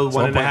 I'll go So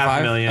 1.5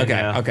 1.5? million. Okay,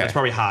 yeah. okay. That's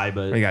probably high,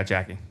 but what do you got,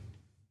 Jacqui?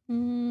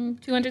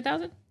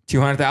 200,000?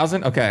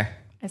 200,000. Okay,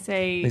 I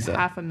say Lisa.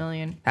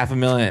 $500,000.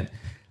 $500,000,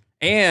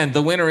 and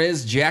the winner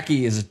is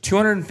Jacqui. Is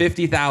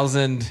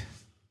 $250,000.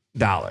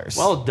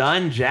 well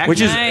done, Jack.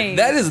 which is Nice.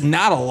 that is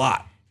not a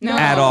lot No,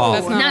 at all.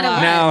 that's not a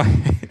lot. Now,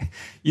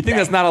 you think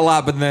that's not a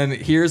lot, but then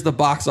here's the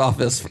box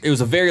office. It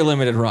was a very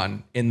limited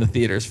run in the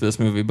theaters for this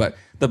movie, but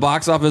the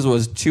box office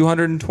was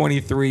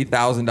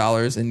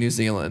 $223,000 in New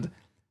Zealand,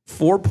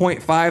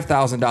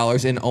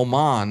 $4,500 in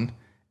Oman,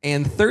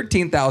 and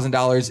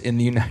 $13,000 in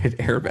the United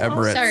Arab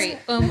Emirates. Sorry.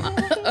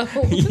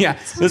 Yeah,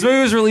 this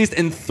movie was released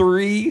in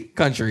 3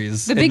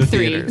 countries. The in big the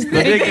three. theaters. The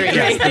The big three.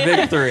 Yes, the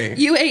big 3.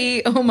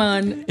 UAE,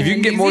 Oman. If you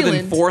can get New more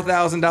Zealand. than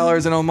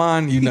 $4,000 in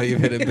Oman, you know you've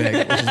hit it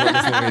big, which is what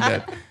this movie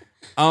did.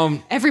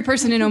 Every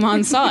person in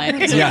Oman saw it.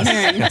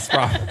 Yes,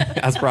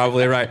 that's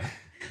probably right.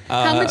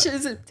 How much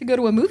is it to go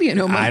to a movie in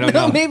Oman? I don't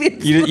know. Maybe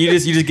it's you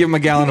just give them a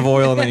gallon of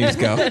oil and then you just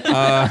go.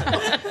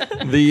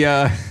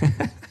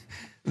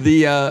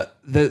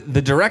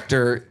 The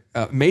director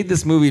made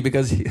this movie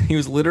because he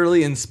was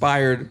literally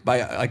inspired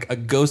by like a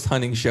ghost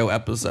hunting show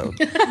episode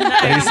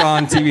that he saw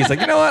on TV. He's like,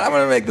 you know what? I'm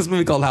gonna make this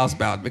movie called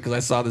Housebound because I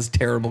saw this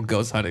terrible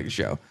ghost hunting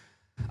show.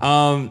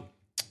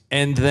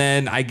 And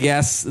then I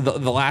guess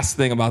the last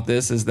thing about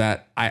this is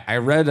that I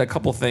read a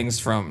couple things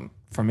from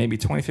maybe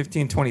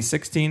 2015,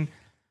 2016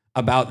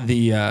 about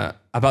the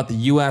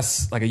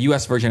US, like a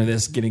US version of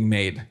this getting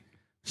made,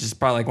 which is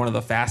probably like one of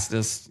the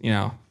fastest,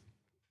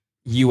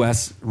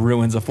 US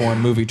ruins a foreign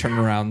movie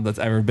turnaround that's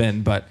ever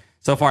been. But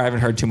so far I haven't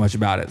heard too much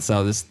about it.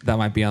 So that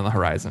might be on the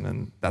horizon,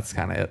 and that's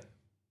kind of it.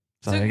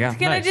 So there you go.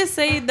 Can I just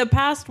say the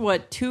past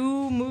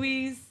 2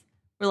 movies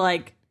were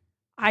like,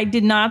 I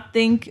did not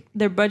think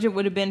their budget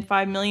would have been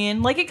 $5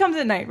 million. Like It Comes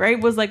at Night, right?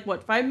 Was like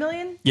what, $5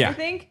 million? Yeah. I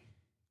think.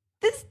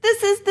 This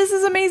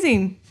is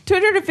amazing.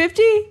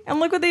 250, and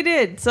look what they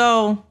did.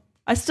 So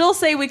I still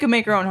say we could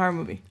make our own horror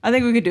movie. I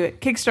think we could do it.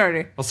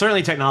 Kickstarter. Well,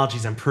 certainly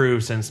technology's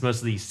improved since most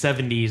of the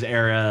 70s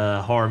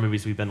era horror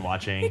movies we've been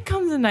watching. It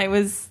Comes at Night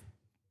was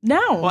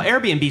now. Well,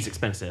 Airbnb's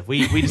expensive.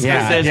 We discussed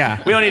Yeah, this.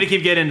 yeah. We don't need to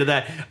keep getting into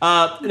that.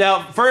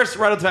 Now, first,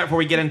 right off the bat, before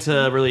we get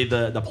into really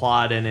the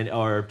plot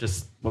or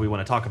just what we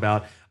want to talk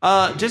about,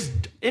 just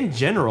in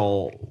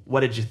general,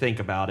 what did you think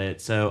about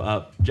it?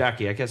 So,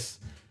 Jacqui, I guess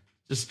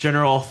just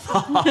general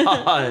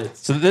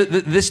thoughts. So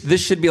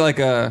this should be like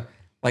a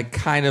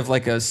kind of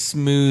like a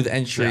smooth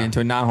entry into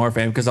a non-horror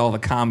fan because all the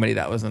comedy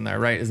that was in there,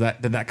 right?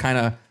 Did that kind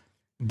of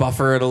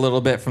buffer it a little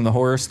bit from the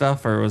horror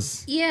stuff, or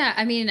was? Yeah,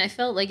 I mean, I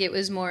felt like it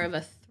was more of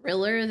a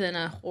thriller than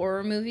a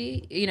horror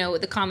movie.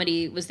 The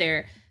comedy was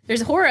there.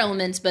 There's horror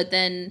elements, but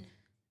then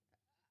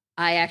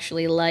I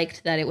actually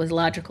liked that it was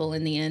logical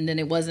in the end, and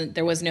there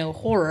was no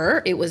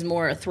horror. It was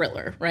more a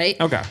thriller, right?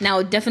 Okay.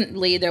 Now,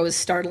 definitely there was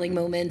startling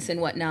moments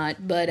and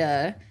whatnot, but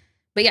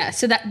yeah,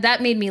 so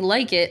that made me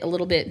like it a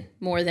little bit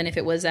more than if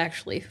it was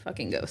actually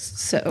fucking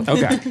ghosts. So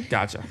Okay,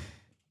 gotcha.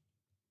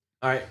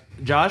 All right,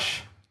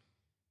 Josh?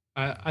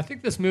 I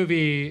think this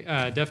movie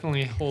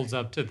definitely holds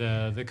up to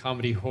the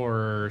comedy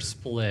horror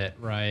split,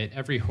 right?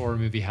 Every horror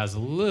movie has a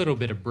little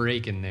bit of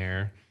break in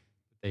there.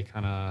 They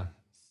kind of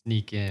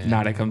sneak in.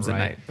 Not It Comes at right?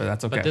 Night, but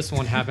that's okay. But this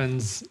one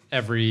happens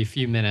every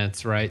few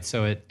minutes, right?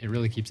 So it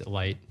really keeps it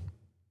light.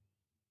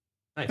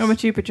 Nice. How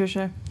about you,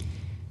 Patricia?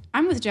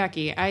 I'm with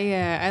Jacqui.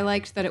 I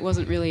liked that it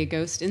wasn't really a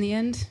ghost in the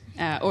end.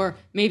 Or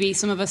maybe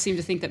some of us seem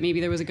to think that maybe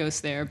there was a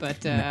ghost there,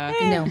 but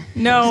no.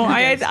 No,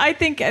 I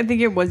think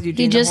it was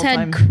Eugene. He just the whole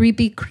had time.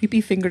 creepy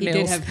he fingernails.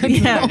 did have creepy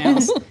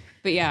fingernails.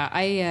 But yeah,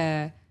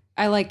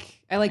 I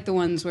like the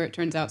ones where it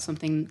turns out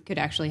something could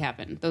actually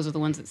happen. Those are the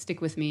ones that stick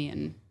with me,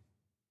 and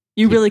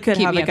You really could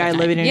keep have me a up guy at night.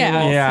 living in your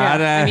walls.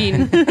 Yeah, I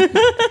mean,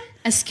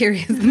 As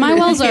scary as my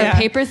walls are Yeah.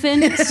 paper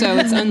thin, so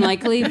it's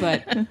unlikely,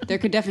 but there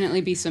could definitely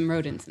be some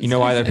rodents. And You know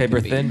why they're stuff that paper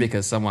could be. thin?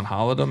 Because someone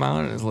hollowed them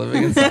out and is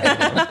living inside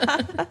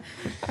them.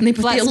 And they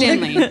put Flat the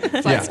Stanley.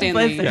 Flat Yeah.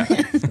 Stanley. Yeah.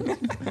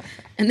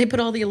 and they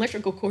put all the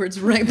electrical cords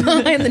right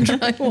behind the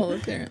drywall.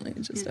 Apparently,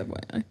 just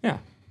FYI. Yeah.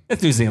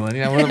 It's New Zealand.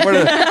 You know, what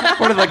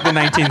are like the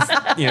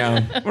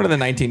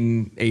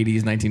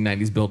 1980s,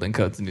 1990s building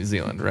codes in New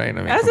Zealand, right? I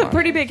mean, That's a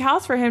pretty big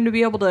house for him to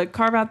be able to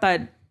carve out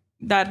that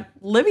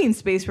living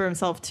space for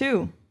himself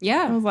too.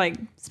 Yeah. It was like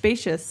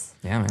spacious.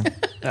 Yeah, man.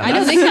 I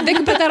know they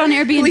could put that on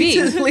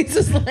Airbnb.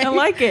 Lisa's like, I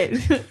like it.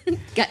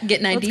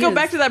 getting ideas. Let's go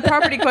back to that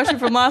property question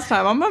from last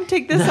time. I'm going to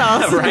take this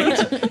house.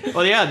 Right?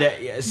 Well,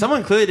 yeah.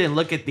 Someone clearly didn't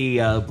look at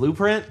the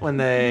blueprint when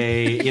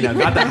they,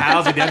 got the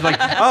house. And they're like,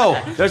 oh,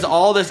 there's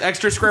all this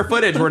extra square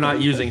footage we're not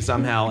using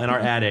somehow in our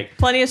attic.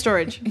 Plenty of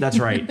storage. That's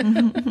right.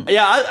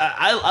 Yeah,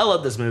 I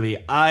love this movie.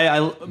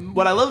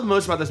 What I love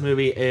most about this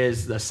movie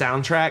is the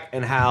soundtrack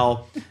and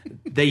how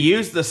they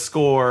use the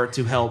score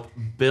to help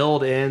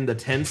build in the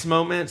tense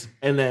moments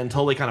and then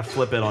totally kind of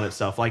flip it on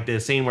itself. Like the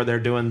scene where they're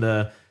doing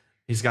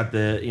he's got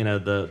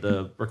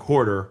the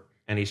recorder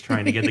and he's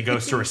trying to get the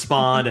ghost to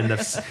respond, and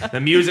the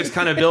music's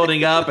kind of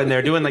building up, and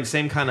they're doing like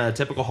same kind of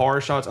typical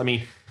horror shots. I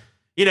mean,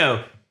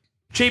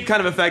 cheap kind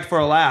of effect for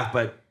a laugh,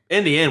 but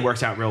in the end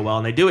works out real well.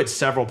 And they do it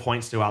several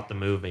points throughout the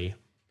movie.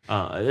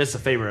 It's a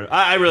favorite.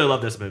 I really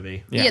love this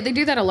movie. Yeah, they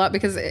do that a lot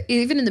because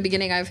even in the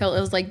beginning, I felt it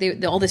was like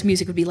all this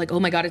music would be like, oh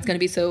my God, it's going to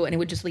be so, and it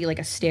would just be like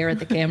a stare at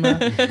the camera.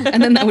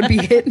 And then that would be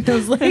it. And I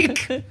was like,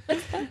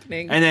 what's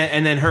happening?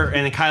 And then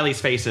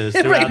Kylie's faces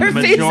throughout the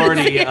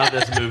majority of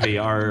this movie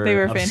are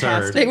absurd.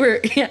 Fantastic. They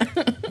were,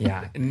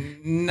 Yeah.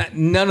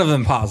 None of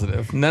them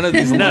positive. None of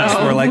these looks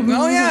were like,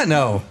 oh yeah,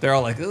 no. They're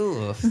all like,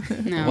 ooh,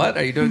 what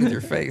are you doing with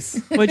your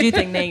face? What do you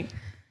think, Nate?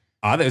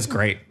 Oh, that was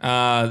great.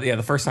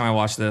 The first time I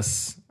watched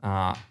this,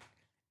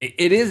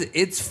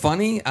 it's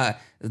funny.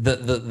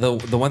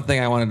 The one thing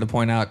I wanted to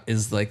point out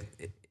is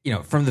like,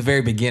 from the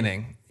very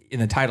beginning in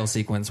the title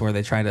sequence where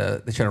they try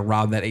to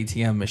rob that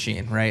ATM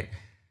machine, right?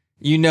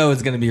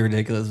 It's going to be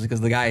ridiculous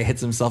because the guy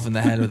hits himself in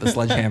the head with a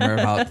sledgehammer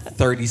about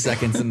 30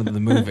 seconds into the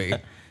movie.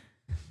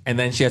 And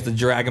then she has to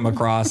drag him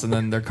across, and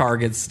then their car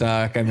gets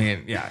stuck. I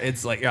mean, yeah,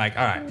 it's like, you're like,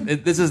 all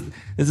right, this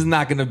is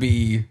not going to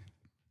be,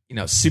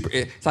 super.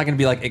 It's not going to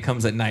be like It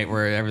Comes at Night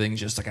where everything's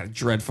just like kind of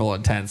dreadful,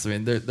 intense. I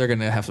mean, they're going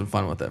to have some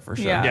fun with it for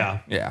sure.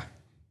 Yeah.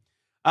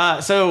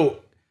 So,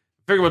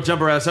 figure we'll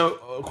jump around. So,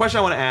 a question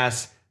I want to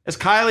ask: is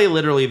Kylie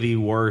literally the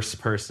worst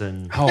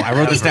person? Oh, I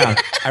wrote this down.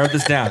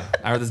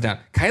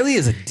 Kylie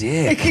is a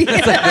dick.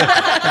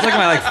 That's like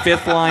my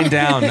fifth line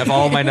down of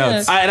all of my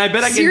notes. And I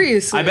bet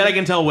Seriously. I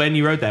can tell when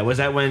you wrote that. Was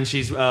that when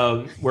she's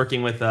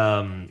working with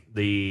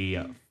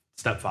the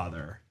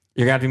stepfather?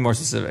 You're gonna have to be more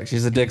specific.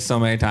 She's a dick so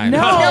many times. No,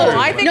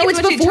 I think it's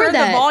it's when she before turned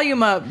that. the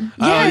volume up.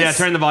 Oh yeah,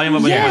 turn the volume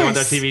up when you're with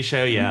their Yes. TV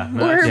show. Yeah,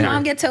 Or her Yeah.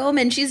 mom gets home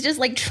and she's just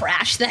like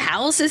trashed the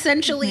house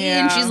essentially,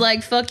 Yeah. and she's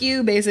like, "Fuck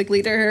you,"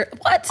 basically to her.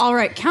 What? All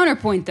right,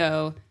 counterpoint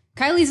though.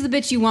 Kylie's the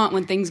bitch you want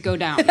when things go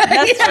down.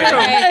 That's true.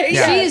 Okay?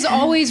 Yeah. She is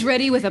always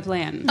ready with a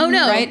plan. Oh,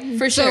 no, right?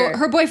 for sure. So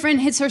her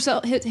boyfriend hits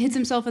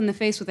himself in the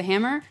face with a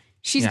hammer.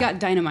 She's got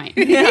dynamite.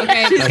 Yeah.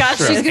 Okay? She's got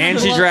True. She's gonna And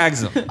she blow-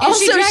 drags him.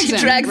 Also, she him,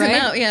 drags him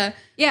right? out. Yeah.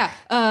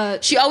 Yeah.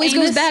 She always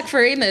Amos- goes back for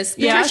Amos.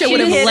 Yeah, Patricia she would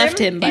have hit left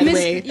him. him, by Amos- the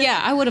way.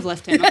 Yeah, I would have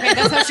left him. Okay,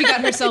 that's how she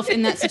got herself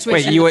in that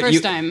situation Wait, the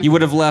first time. you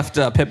would have left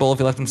Pitbull if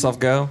he let himself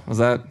go? Was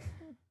that?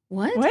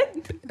 What? What?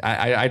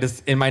 I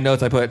just in my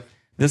notes I put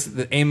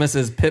Amos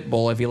is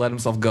Pitbull if he let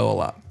himself go a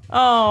lot.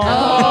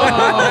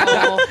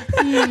 Oh.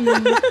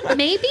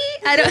 Maybe?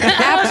 I don't know.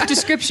 Apt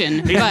description.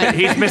 But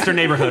He's Mr.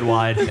 Neighborhood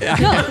wide.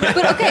 no,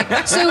 but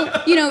okay.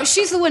 So,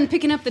 she's the one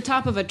picking up the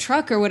top of a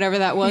truck or whatever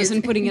that was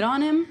and putting it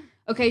on him.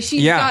 Okay,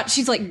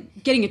 she's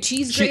like getting a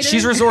cheese grater.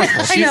 She's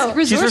resourceful. I know. She's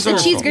Resourceful. resourceful. The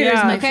cheese grater is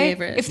Yeah. my Okay,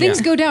 favorite. if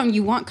things go down,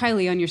 you want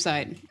Kylie on your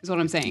side, is what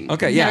I'm saying.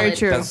 Okay, yeah, Very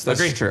true. That's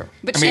true.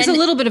 But I mean, she's a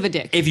little bit of a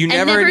dick. if you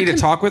never never need to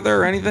talk with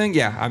her or anything,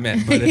 yeah, I'm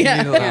in. But if you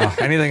need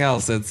anything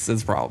else,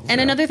 it's problems. And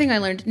another thing I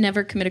learned: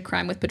 never commit a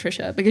crime with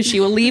Patricia because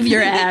she will leave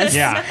your ass.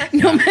 Yeah.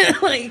 No matter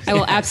like. I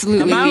will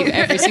absolutely leave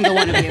every single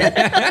one of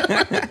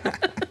you.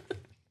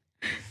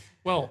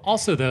 Well,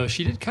 also though,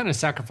 she did kind of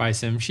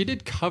sacrifice him. She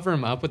did cover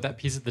him up with that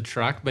piece of the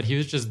truck, but he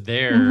was just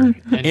there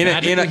Mm-hmm. and in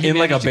magically he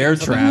like a managed to bear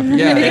get trap. something-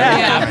 Yeah.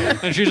 Yeah.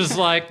 And she was just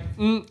like,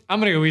 I'm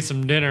gonna go eat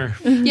some dinner.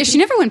 Yeah, she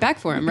never went back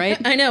for him, right?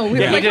 I know. We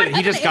Yeah, were like,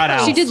 he just got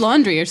out. She did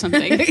laundry or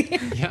something.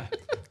 Yeah,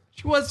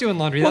 she was doing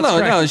laundry. Well,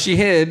 That's no, correct. she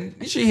hid.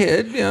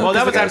 Well,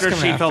 that 'cause was the guy after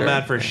coming she felt her.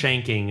 bad for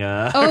shanking.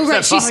 Oh,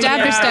 right. She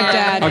stabbed her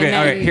stepdad. Okay, and all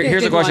then right.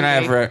 Here's did a question I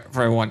have laundry.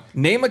 for everyone.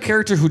 Name a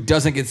character who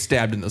doesn't get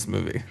stabbed in this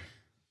movie,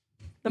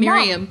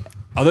 Miriam.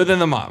 other than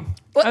the mom.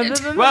 Other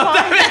than Well,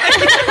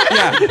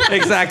 Yeah,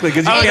 exactly.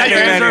 Because you Oh, can't that's name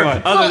your answer?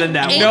 anyone. Other than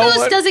that, Amos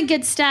one. doesn't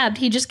get stabbed.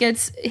 He just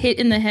gets hit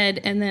in the head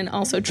and then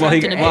also Well,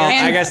 trapped in a bear.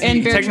 And- I guess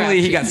and bear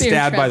technically he got trapped. Bear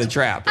stabbed by trapped. the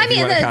trap. I if you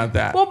mean, want to the- count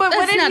that. Well, but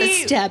That's what not if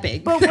a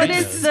stabbing. But what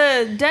if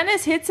the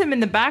dentist hits him in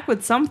the back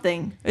with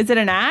something? Is it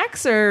an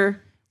axe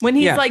or when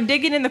he's Yeah. like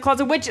digging in the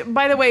closet? Which,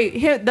 by the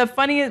way, the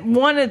funniest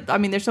one. I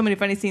mean, there's so many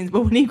funny scenes,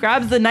 but when he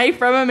grabs the knife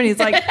from him and he's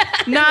like,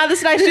 "Nah,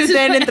 this knife's too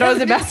thin," and throws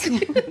it back.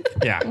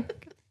 Yeah.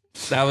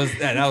 That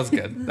was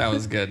good. That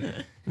was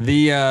good.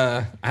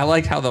 I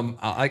liked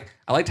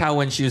how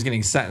when she was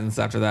getting sentenced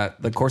after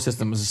that, the court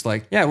system was just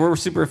like, yeah, we're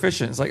super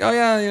efficient. It's like, oh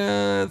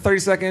yeah, 30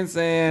 seconds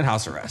and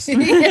house arrest. Like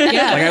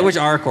I wish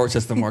our court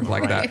system worked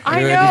like that.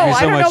 I know.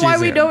 I don't know why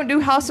we don't do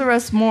house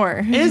arrest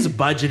more. Is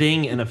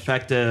budgeting an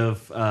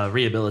effective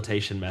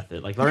rehabilitation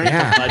method? Like learning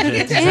to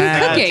budget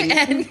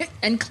And cooking.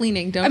 and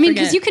cleaning. Don't I mean,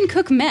 forget. because you can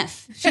cook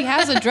meth. She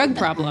has a drug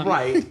problem.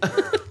 Right.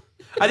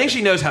 I think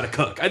she knows how to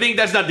cook. I think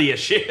that's not the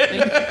issue.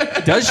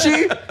 Does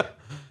she?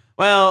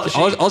 Well,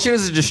 All she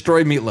does is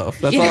destroy meatloaf.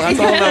 That's all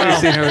that we've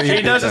seen her eat.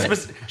 she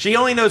knows she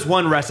only knows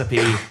one recipe,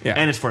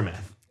 and it's for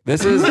meth.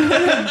 This is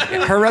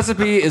her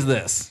recipe is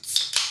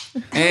this,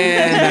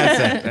 and that's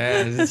it.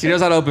 And she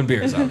knows how to open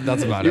beers. So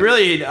that's about it.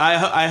 Really,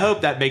 I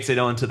hope that makes it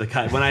onto the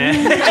cut when I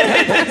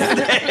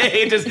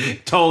it just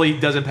totally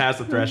doesn't pass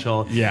the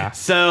threshold. Yeah.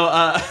 So,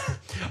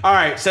 all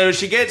right. So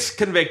she gets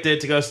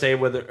convicted to go stay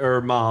with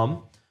her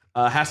mom.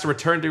 Has to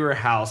return to her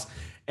house,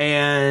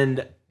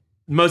 and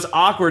most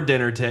awkward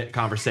dinner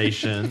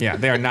conversation. Yeah,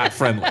 they are not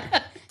friendly.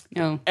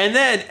 No. And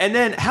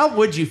then, how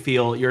would you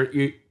feel?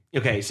 You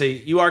okay? So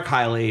you are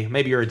Kylie.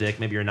 Maybe you're a dick.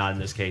 Maybe you're not. In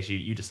this case,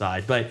 you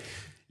decide. But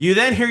you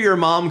then hear your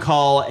mom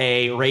call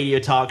a radio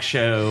talk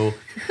show,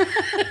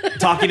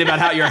 talking about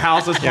how your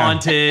house is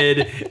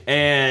haunted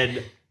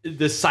and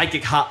the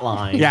psychic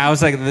hotline. Yeah, I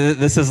was like,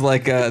 this is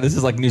like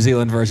New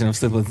Zealand version of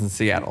Sleepless in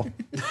Seattle.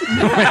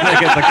 I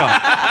get the call.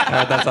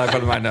 That's how I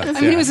put in my notes.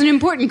 I mean, it was an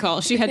important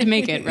call. She had to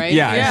make it, right?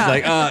 Yeah,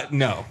 she's like,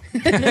 no.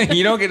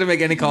 You don't get to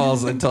make any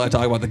calls until I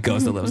talk about the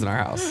ghost that lives in our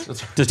house.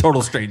 To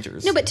total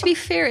strangers. No, but to be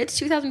fair, it's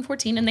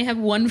 2014 and they have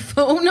one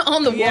phone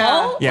on the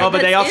wall. Yeah. Oh,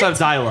 but they also it? have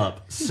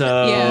dial-up.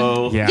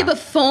 So Yeah. Yeah, but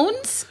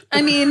phones?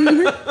 I mean,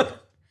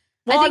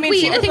 I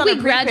think we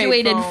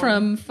graduated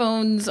from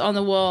phones on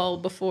the wall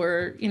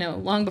before,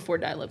 long before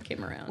dial-up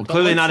came around. Well,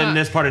 clearly not in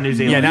this part of New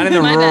Zealand. Yeah, not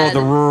in My bad.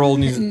 the rural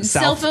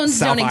Cell phones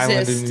South don't Island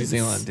exist. of New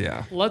Zealand.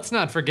 Yeah. Let's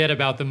not forget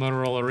about the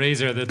Motorola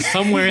Razr that's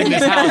somewhere in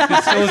this house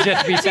that still is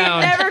yet to be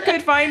found. Never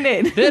could find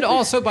it. That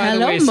also, by the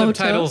Hello, way, Moto.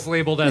 subtitles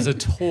labeled as a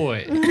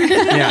toy.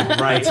 Yeah,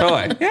 right.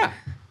 Toy. Yeah.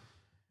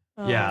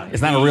 Yeah.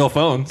 It's not a real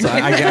phone, so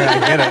I get it.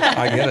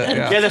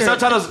 Yeah. Yeah, the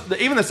subtitles.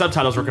 Even the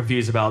subtitles were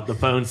confused about the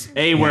phone's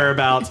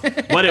whereabouts,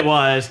 what it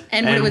was,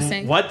 And what it was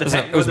saying. What the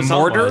It was the song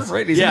Mortar, was.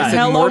 right? Yeah,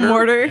 Hello,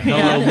 Mortar.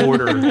 Hello,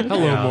 Mortar. Hello,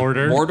 Yeah.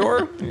 Mortar.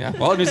 Mordor? Yeah.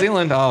 Well, New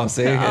Zealand. Oh,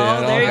 see.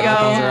 Yeah, there you it all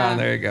go. comes around.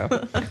 There you go.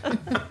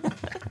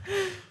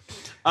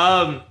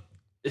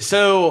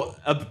 So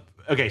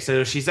okay,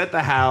 so she's at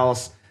the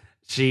house.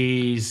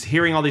 She's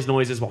hearing all these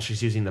noises while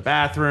she's using the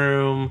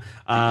bathroom.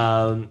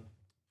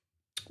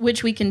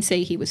 Which we can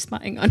say he was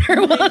spying on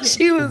her while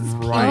she was.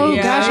 Oh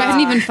gosh, I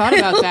hadn't even thought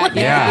about that.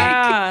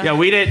 Yeah,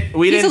 we didn't a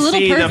little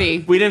see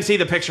pervy. we didn't see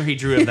the picture he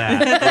drew of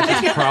that,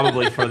 which is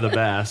probably for the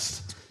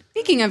best.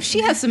 Speaking of,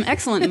 she has some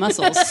excellent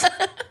muscles.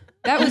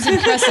 That was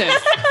impressive.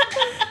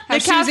 How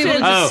she was able to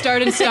just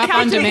start and stop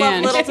on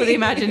demand. Little to the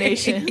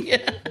imagination.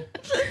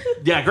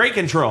 Yeah, great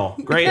control.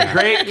 Great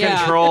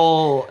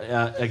control.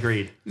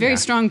 Agreed. Very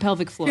strong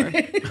pelvic floor.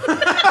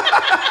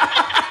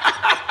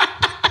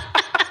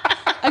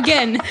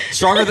 Again,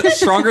 Stronger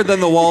than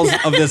the walls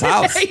of this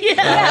house. In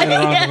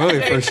the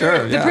movie, for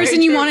sure. the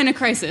person you want in a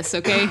crisis,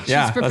 okay? She's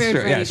Yeah, prepared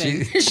that's true. for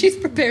anything. She's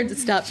prepared to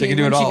stop She me can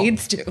do when it she all.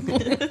 needs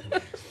to.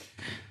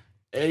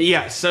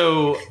 Yeah.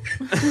 So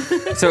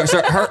So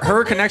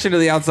her connection to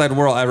the outside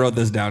world, I wrote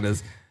this down,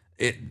 is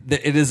it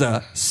is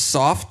a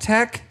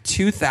SoftTech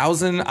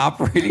 2000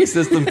 operating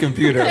system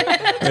computer,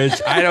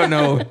 which I don't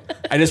know.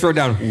 I just wrote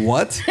down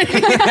what?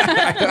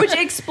 Which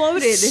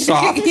exploded.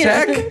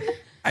 SoftTech?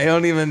 I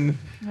don't even.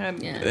 that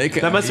must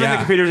have been the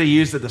computers they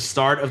used at the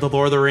start of the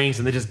Lord of the Rings,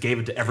 and they just gave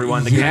it to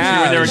everyone. When they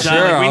were done. sure.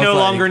 Like, we I no was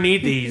longer like-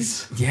 need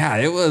these. Yeah,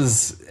 it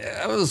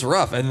was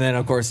rough. And then,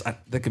 of course,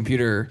 the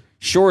computer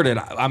shorted.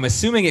 I'm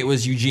assuming it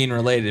was Eugene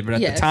related, but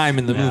at Yes. the time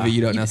in the movie,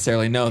 you don't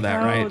necessarily know that,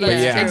 right? But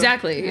Yes, yeah,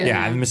 exactly.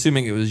 Yeah, I'm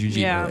assuming it was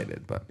Eugene Yeah.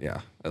 related, but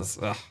yeah,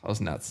 that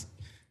was nuts.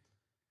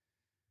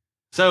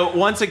 So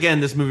once again,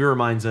 this movie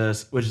reminds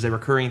us, which is a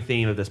recurring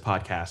theme of this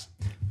podcast,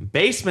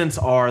 basements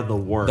are the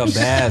worst. The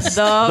best.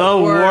 The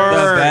worst.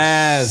 The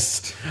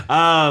best.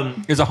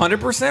 It was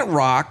 100%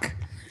 rock.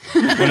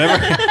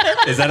 Whatever.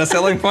 Is that a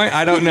selling point?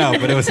 I don't know,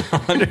 but it was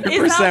 100%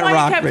 Is that why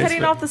rock it kept basement.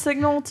 cutting off the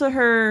signal to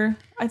her?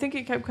 I think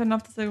it kept cutting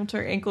off the signal to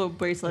her ankle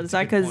bracelet. Is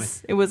that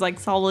because it was like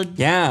solid?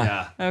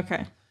 Yeah.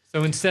 Okay.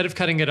 So instead of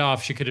cutting it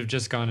off, she could have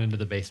just gone into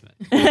the basement.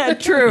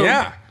 True.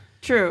 Yeah.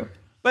 True.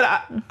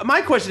 But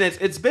my question is,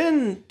 it's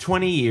been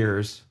 20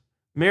 years.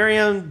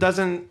 Miriam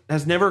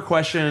has never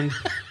questioned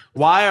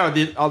why are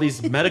all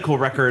these medical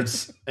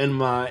records in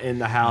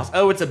the house?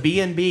 Oh, it's a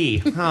B&B.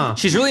 Huh.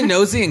 She's really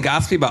nosy and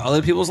gossipy about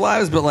other people's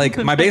lives, but like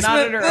my basement,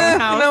 Not in her own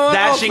house. no,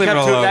 That I'll she leave it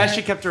kept alone. that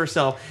she kept to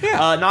herself.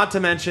 Yeah. Not to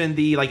mention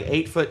the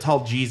 8-foot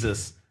tall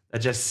Jesus that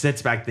just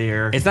sits back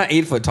there. It's not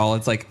 8 foot tall.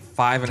 It's like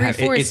 5.5.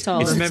 3/4 It's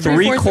tall. It's Remember-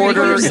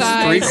 3/4. It's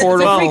size. 3/4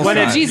 Well, full when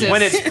size. Jesus.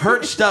 it's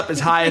perched up as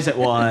high as it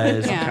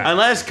was, Yeah.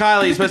 unless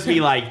Kylie is supposed to be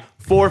like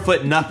 4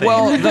 foot nothing.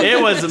 Well,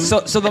 it was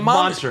so the mom,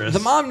 monstrous. The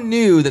mom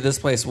knew that this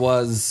place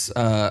was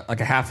like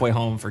a halfway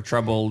home for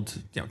troubled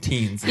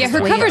teens. Yeah,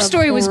 her Way cover of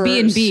story was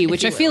horrors, B&B, if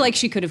which you I feel will. like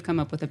she could have come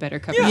up with a better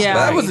cover Yeah. story.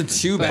 That wasn't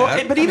too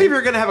bad. But even if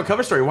you're going to have a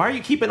cover story, why are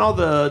you keeping all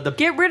the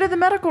Get rid of the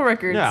medical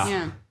records. Yeah.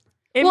 Yeah.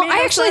 It Well, made I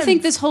no actually sense.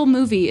 think this whole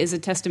movie is a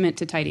testament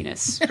to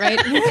tidiness, right?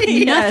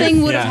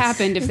 Nothing would have Yes.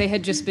 happened if they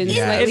had just been If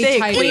slightly they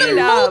tidy. cleaned In it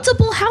the up.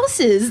 multiple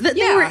houses that they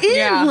Yeah, were in.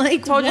 Yeah.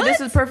 Like, told you what?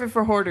 this is perfect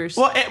for hoarders.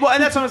 Well,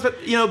 and that's almost,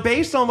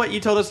 based on what you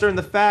told us during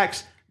the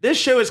facts, this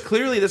show is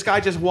clearly this guy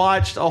just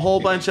watched a whole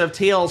bunch of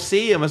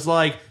TLC and was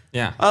like,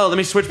 Yeah. oh, let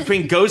me switch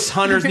between Ghost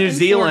Hunters New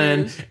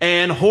Zealand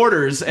and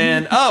Hoarders.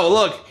 And oh,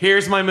 look,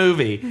 here's my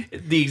movie.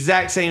 The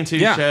exact same two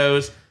Yeah.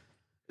 shows.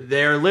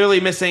 They're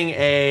literally missing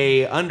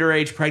a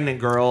underage pregnant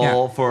girl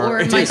Yeah. for.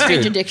 Or My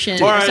Strange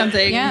Addiction Or- or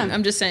something. Yeah.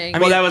 I'm just saying.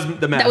 well, that was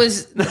the mess. that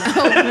was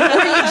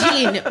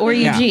or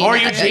Eugene. Or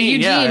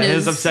Eugene, yeah,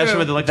 his is obsession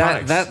with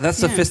electronics. That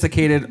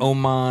sophisticated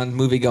Oman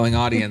movie going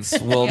audience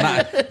will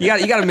not.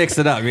 You got to mix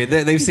it up. I mean,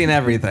 they've seen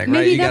everything, right?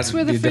 Maybe You that's gotta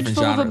where the do fridge different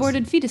full of genres.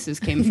 aborted fetuses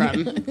came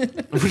from.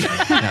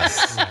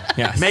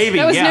 Yes. Maybe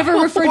That was yeah. never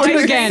referred to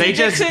again. They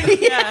just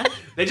yeah.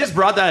 they just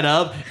brought that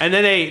up, and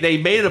then they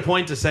made it a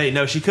point to say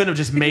no, she couldn't have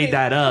just made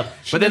that up.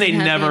 But then they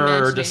doesn't have the never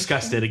imagination.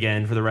 discussed it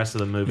again for the rest of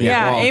the movie.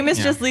 Yeah, well, Amos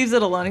yeah. just leaves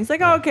it alone. He's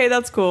like, oh, okay,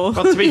 that's cool.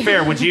 Well, to be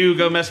fair, would you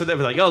go mess with it?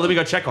 Be like, oh, let me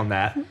go check on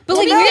that. But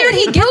like, Where where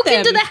did he get broke them?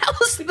 into the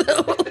house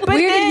though? But Where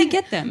did he then-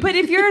 get them? But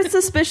if you're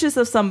suspicious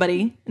of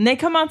somebody and they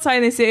come outside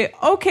and they say,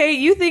 okay,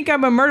 you think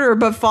I'm a murderer,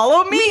 but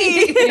follow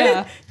me.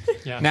 Yeah.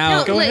 Yeah. Now-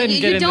 No, go like, ahead and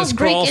you get in don't this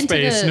break crawl into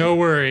space. the- No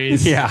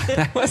worries. Yeah,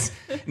 that was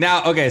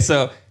now okay.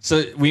 So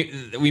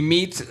we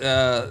meet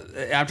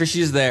after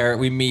she's there.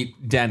 We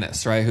meet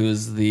Dennis, right?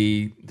 Who's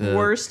the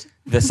Worst.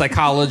 the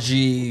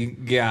psychology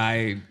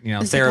guy,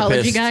 The therapist.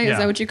 psychology guy? Yeah. Is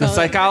that what you The call it?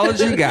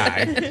 psychology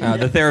guy,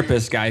 the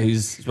therapist guy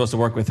who's supposed to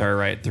work with her,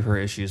 right, through her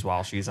issues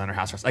while she's under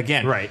house arrest.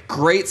 Again, Right.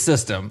 great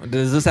system.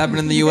 Does this happen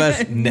in the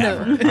U.S.?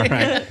 Never. All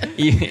right.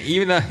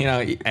 Even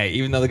though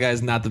even though the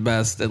guy's not the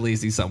best, at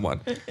least he's someone.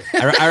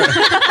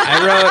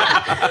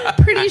 I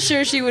Pretty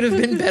sure she would have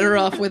been better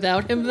off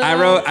without him though.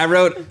 I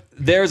wrote.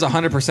 There's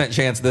 100%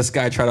 chance this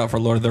guy tried out for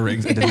Lord of the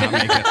Rings and did not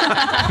make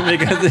it.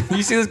 Because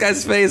you see this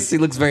guy's face, he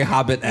looks very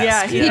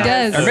Hobbit-esque. Yeah, He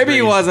does. Or maybe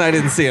he was and I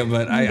didn't see him,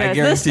 but I The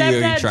guarantee you he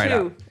stepdad, tried too.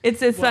 out. It's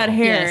that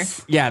hair.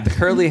 Yes. Yeah, the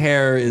curly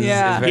hair is,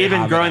 Yeah. is very He had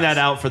been growing Hobbit-esque.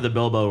 that out for the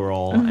Bilbo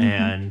role,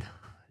 and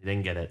he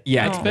didn't get it.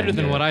 Yeah, It's better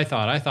than what I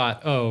thought. I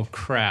thought, oh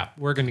crap,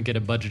 we're going to get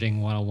a budgeting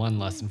 101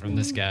 lesson from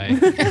this guy.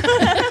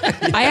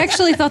 I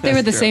actually thought they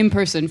were the same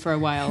person for a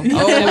while.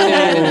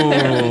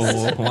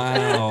 Oh,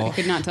 wow.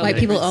 Could not tell Why the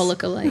people difference. all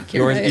look alike.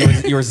 You're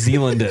right. You're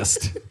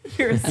Zealandist.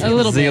 a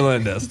little bit.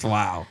 Zealandist.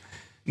 Wow.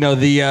 No,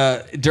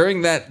 the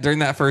during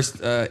that first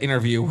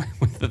interview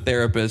with the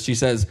therapist, she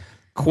says,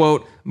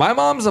 "quote My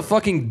mom's a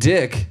fucking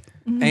dick."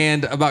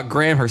 And about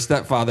Graham, her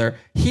stepfather,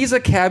 he's a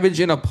cabbage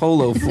in a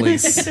polo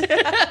fleece.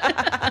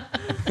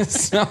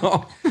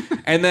 So,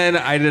 and then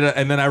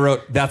I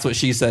wrote, "That's what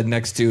she said"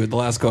 next to the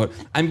last quote.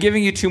 I'm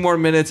giving you 2 more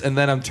minutes, and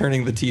then I'm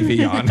turning the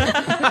TV on.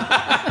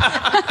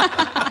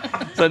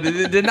 So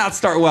it did not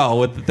start well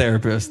with the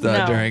therapist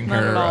No, during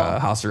not her at all.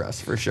 house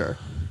arrest for sure.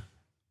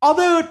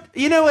 Although,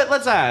 you know what?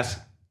 Let's ask.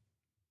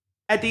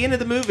 At the end of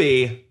the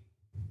movie,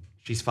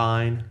 she's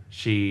fine.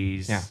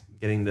 She's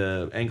getting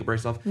the ankle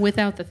brace off.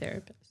 Without the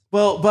therapist.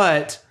 Well,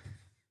 but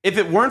if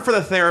it weren't for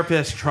the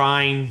therapist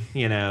trying,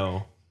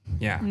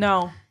 Yeah.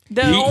 No.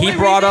 He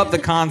brought up the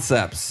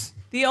concepts.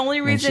 The only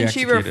she reason she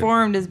executed.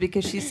 reformed is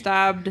because she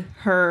stabbed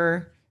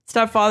her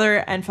stepfather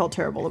and felt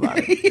terrible about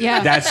it. Yeah.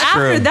 That's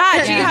After true.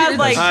 that, she had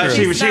like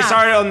she snapped.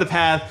 started on the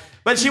path,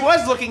 but she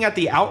was looking at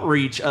the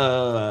outreach,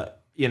 the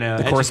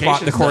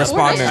education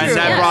correspondence. and true.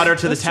 that Yes, broued her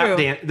to the that's tap true.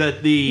 dance,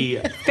 the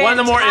one of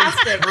the more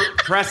Fantastic.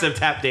 impressive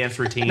tap dance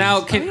routines.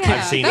 Now, can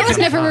I've seen. That in was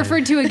some never time.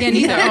 referred to again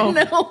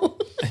either. No.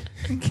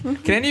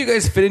 any of you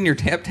guys fit in your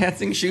tap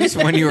dancing shoes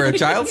from when you were a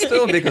child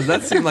still? Because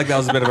that seemed like that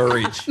was a bit of a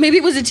reach. Maybe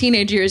it was a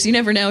teenage years. You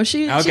never know.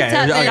 She Okay,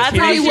 tap okay, danced That's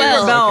how pretty she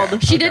well.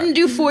 rebelled. She didn't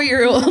do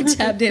 4-year-old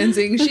tap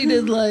dancing. She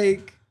did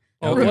like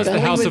Oh, it was the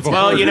House of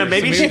Well, Horrors.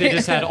 maybe so she- they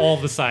just had all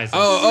the sizes.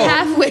 Oh,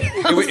 halfway.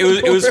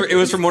 it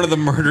was from one of the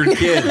murdered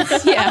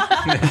kids. Yeah.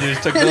 They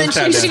just took And then those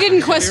tap She dances.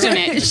 didn't question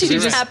it. She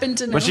just happened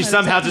to know. But she how to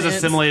somehow tap just dance.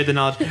 assimilated the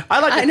knowledge. I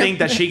like I to know. think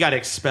that she got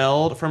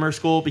expelled from her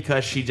school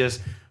because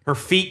her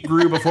feet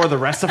grew before the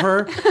rest of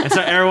her, and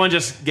so everyone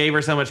just gave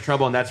her so much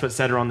trouble, and that's what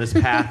set her on this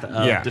path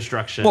of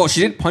destruction. Well,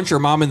 she did punch her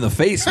mom in the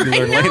face. We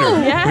learned later,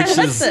 Yeah, which is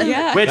listen.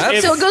 Yeah. Which that's-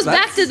 if- So it goes back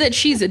that's- to that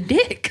she's a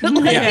dick.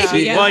 Like,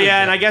 Yeah. Well,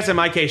 yeah, and I guess in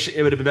my case,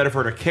 it would have been better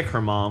for her to kick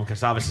her mom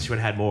because obviously she would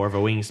have had more of a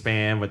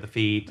wingspan with the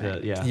feet.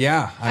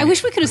 Yeah, I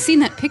wish we could have seen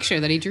that picture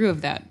that he drew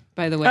of that,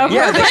 by the way.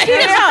 Yeah,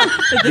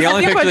 The the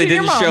only picture they punching your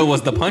didn't mom. show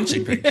was the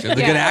punching picture, the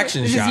good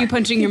action This is shot. you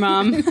punching your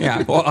mom.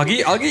 Yeah, well, I'll get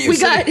you. We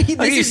got- Sitting,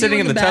 I'll this get you is sitting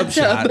you in the tub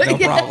shot, no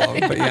Yeah. problem.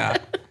 But yeah,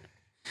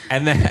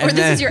 and then Or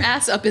this is your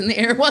ass up in the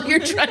air while you're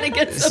trying to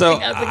get So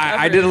something out the cover.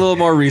 I did a little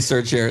more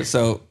research here.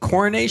 So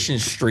Coronation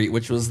Street,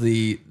 which was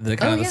the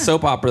kind of the yeah.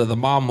 soap opera that the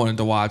mom wanted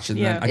to watch, and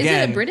Yeah. then Is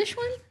again, it a British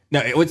one? No,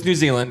 it's New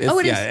Zealand. It's, Oh,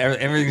 it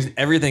is.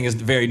 everything is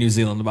very New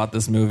Zealand about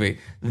this movie.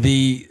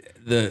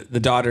 The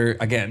daughter,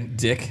 again,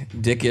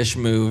 dickish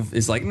move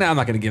is like, no, I'm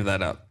not going to give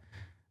that up.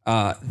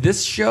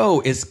 This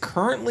show is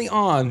currently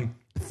on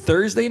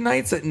Thursday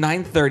nights at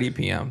 9:30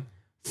 p.m.,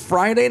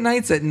 Friday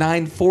nights at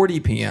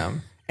 9:40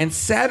 p.m., and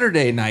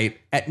Saturday night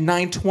at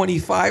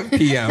 9:25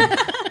 p.m.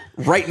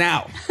 right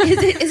now.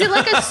 Is it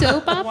like a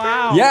soap opera?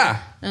 Wow.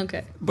 Yeah.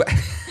 Okay. But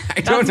I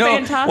don't That's know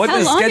fantastic. what the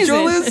How long is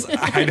schedule it? is.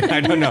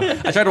 I don't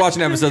know. I tried to watch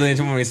an episode, then they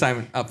told me to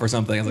sign up for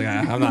something. I was like,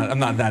 I'm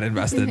not that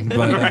invested.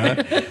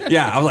 But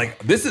yeah, I was like,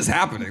 this is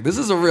happening. This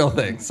is a real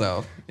thing.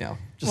 So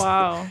just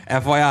Wow.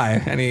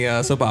 FYI,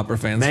 any soap opera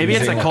fans? Maybe it's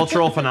a New Zealand.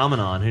 cultural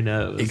phenomenon. Who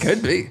knows? It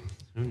could be.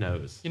 Who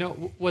knows? You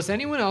know, was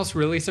anyone else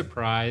really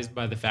surprised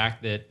by the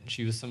fact that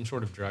she was some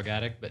sort of drug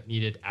addict but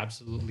needed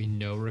absolutely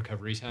no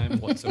recovery time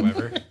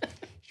whatsoever?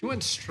 She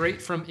went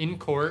straight from in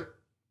court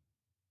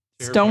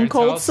to her Stone parents'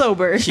 cold house.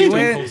 sober. She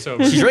Stone cold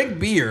sober. She drank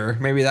beer.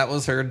 Maybe that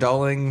was her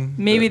dulling.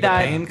 Maybe the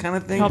that pain kind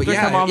of thing. helped But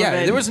her come off of yeah,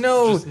 it. there was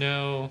no Just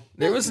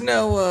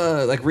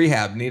no. like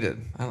rehab needed.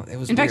 It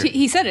was In fact, weird.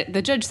 he said it.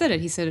 The judge said it.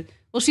 He said,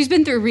 well, she's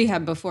been through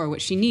rehab before.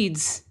 What she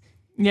needs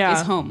Yeah.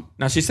 is home.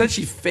 Now she said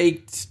she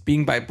faked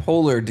being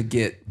bipolar to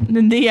get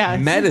Yeah.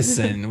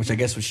 medicine, which I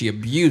guess was she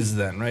abused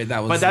then, right?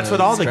 That was. But that's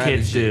what all the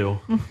kids strategy.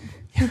 do.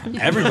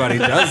 Everybody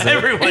does it.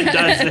 Everyone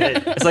does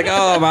it. It's like,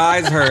 oh, my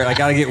eyes hurt. I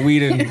got to get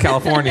weed in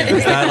California.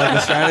 Is that like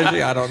the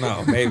strategy? I don't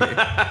know. Maybe.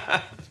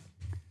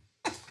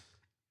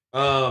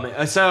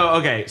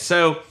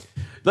 So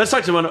let's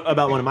talk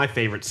about one of my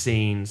favorite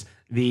scenes,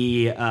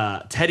 the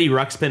Teddy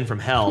Ruxpin from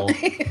Hell.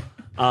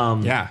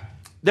 Yeah.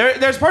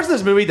 There's parts of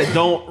this movie that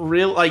don't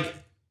really like.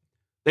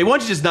 They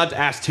want you just not to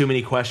ask too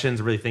many questions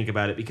and really think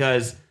about it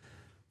because,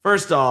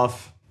 first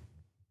off,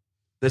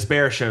 this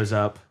bear shows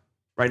up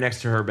right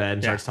next to her bed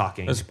and starts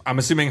talking. I'm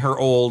assuming her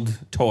old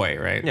toy,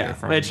 right? Yeah,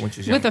 From which- when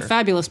she's With a younger.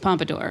 fabulous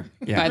pompadour,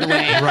 Yeah. by the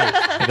way. Right.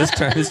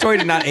 Yeah, this toy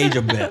did not age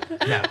a bit.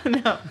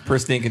 No.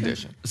 Pristine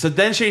condition. So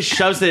then she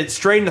shoves it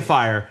straight in the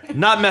fire,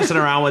 not messing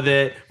around with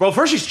it. Well,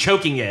 first she's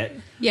choking it.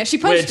 Yeah, she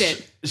punched which-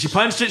 it. She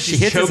punched it. She's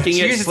She hits choking she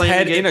it, hits his slamming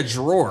head it in a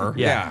drawer.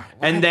 Yeah.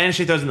 And then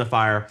she throws it in the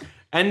fire.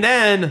 And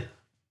then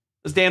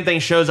this damn thing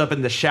shows up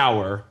in the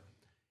shower.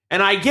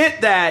 And I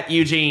get that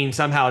Eugene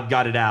somehow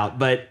got it out,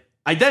 but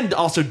I then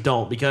also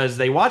don't because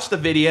they watched the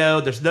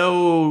video. There's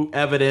no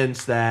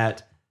evidence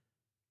that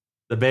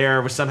the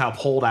bear was somehow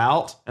pulled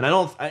out. And I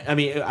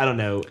don't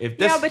know if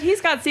this. Yeah, but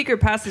he's got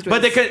secret passageways.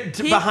 But they could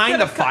He behind the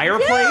could've cut-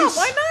 fireplace. Yeah,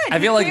 why not? I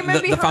feel like He came in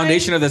the behind-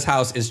 foundation of this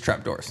house is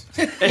trapdoors.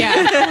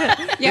 Yeah.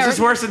 This is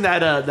worse than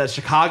that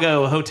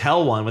Chicago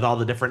hotel one with all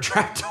the different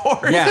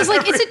trapdoors. Yeah. Because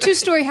like it's a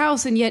 2-story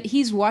house, and yet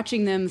he's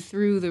watching them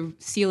through the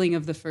ceiling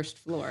of the first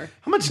floor.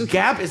 How much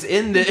gap is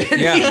in the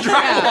Yeah.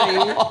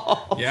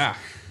 drywall? Yeah.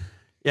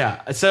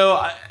 Yeah. So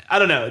I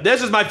don't know.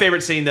 This is my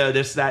favorite scene though.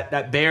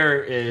 That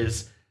bear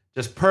is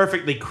just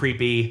perfectly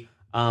creepy.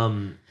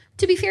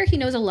 To be fair, he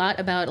knows a lot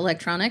about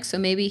electronics, so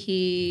maybe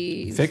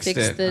he Fixed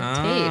fixed it. the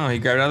tape. He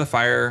grabbed it out of the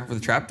fire with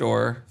a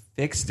trapdoor,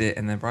 fixed it,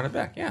 and then brought it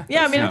back. Yeah.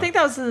 Yeah, I mean, I think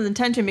that was his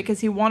intention because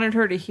he wanted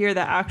her to hear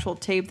the actual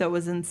tape that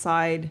was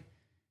inside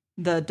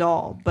the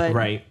doll. But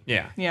Right.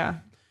 Yeah. yeah,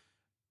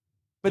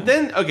 But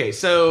then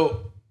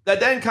so that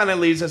then kind of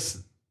leads us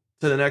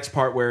to the next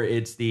part where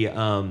it's the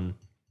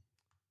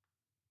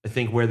I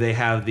think where they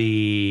have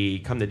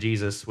the come to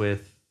Jesus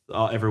with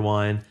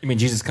everyone. You mean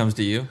Jesus comes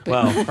to you?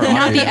 Well,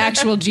 Not the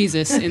actual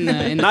Jesus in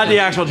the not the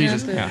actual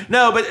Jesus. Yeah.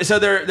 No, but so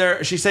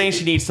they're she's saying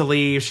she needs to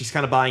leave. She's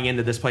kind of buying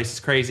into this place is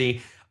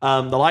crazy.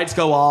 The lights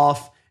go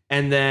off,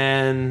 and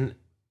then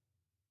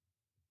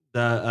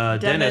the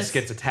dentist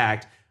gets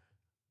attacked.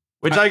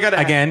 Which I got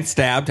Again,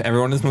 stabbed.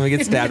 Everyone in this movie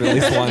gets stabbed at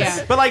least once.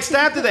 Yeah. but like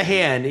stabbed to the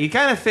hand. You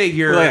kind of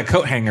figure Like a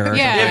coat hanger. Or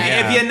Yeah.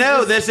 something. if you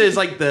know this is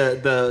like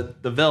the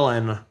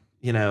villain,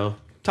 you know,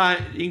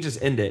 time you can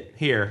just end it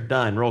here,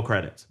 done, roll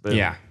credits. Boom.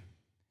 Yeah.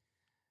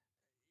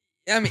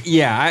 I mean,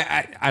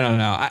 yeah. I don't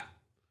know.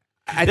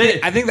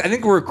 I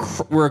think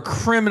we're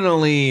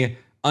criminally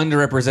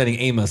underrepresenting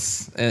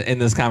Amos in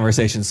this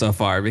conversation so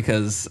far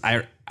because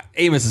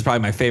Amos is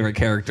probably my favorite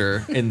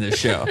character in this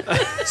show.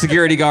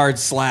 Security guard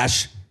 /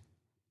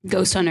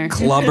 Ghost Hunter.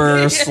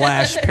 clubber /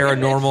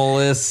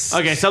 paranormalist.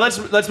 Okay, so let's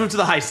move to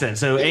the heist then.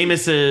 So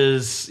Amos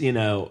is,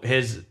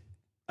 his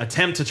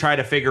attempt to try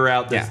to figure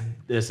out this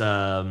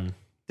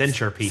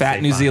denture piece. Fat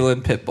they New find.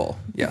 Zealand Pitbull.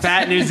 Yes.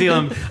 Fat New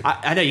Zealand.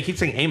 I know you keep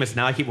saying Amos.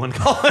 Now I keep one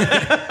calling.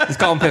 Just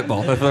call him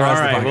Pitbull for the All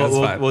rest right, of the podcast. It's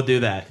fine. we'll do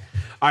that.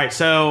 All right,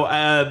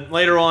 so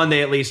later on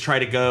they at least try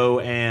to go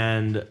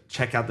and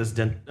check out this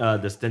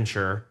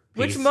denture.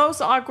 which piece.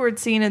 most awkward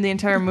scene in the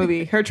entire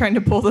movie? Her trying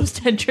to pull those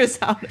dentures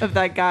out of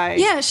that guy.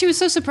 Yeah, she was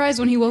so surprised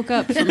when he woke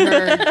up from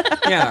her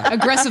Yeah.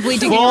 aggressively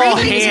digging full right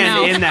in his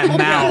hand mouth. in that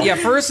mouth. Yeah,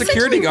 for a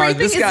security Essentially guard, raping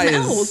this his guy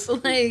mouth. is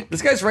Like,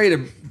 this guy's ready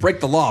to break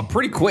the law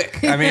pretty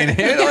quick. I mean,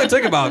 it only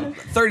took about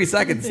 30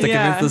 seconds to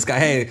Yeah. convince this guy,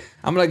 hey,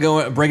 I'm going to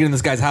go break into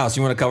this guy's house.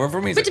 You want to cover for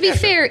me? He's but to like, be "Yeah,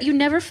 sure." fair, you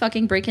never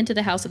fucking break into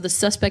the house of the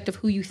suspect of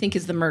who you think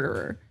is the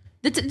murderer.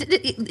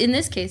 In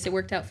this case, it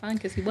worked out fine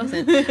because he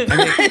wasn't.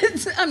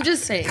 I'm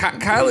just saying.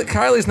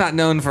 Kylie's not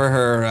known for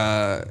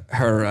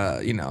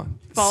her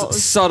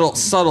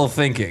subtle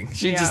thinking.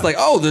 She's just like,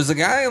 oh, there's a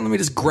guy. Let me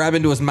just grab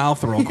into his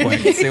mouth real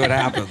quick and see what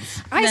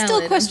happens. I still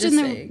Valid, question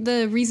I'm just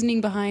the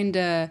reasoning behind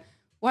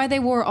why they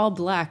wore all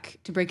black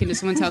to break into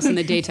someone's house in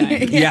the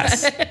daytime.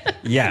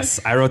 Yes,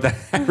 I wrote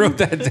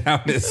that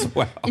down as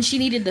well. And she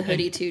needed the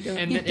hoodie too.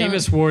 And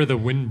Amos wore the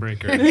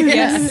windbreaker.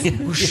 Yes.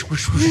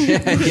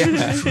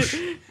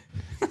 Yeah.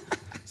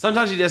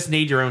 Sometimes you just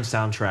need your own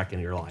soundtrack in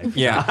your life.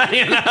 Yeah.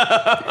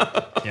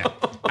 Yeah.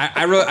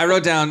 I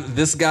wrote down,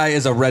 this guy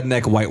is a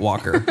redneck White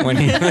Walker when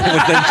he was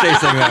then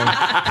chasing them,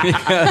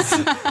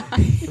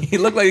 because he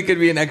looked like he could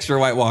be an extra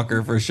White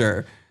Walker for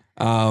sure.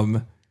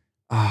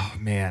 Oh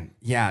man,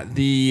 yeah.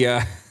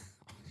 The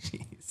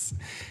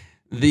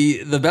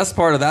best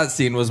part of that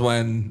scene was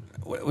when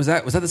was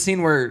that the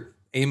scene where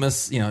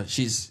Amos,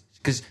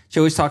 because she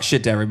always talks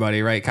shit to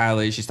everybody, right?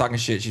 Kylie, she's talking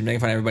shit, she's making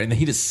fun of everybody, and then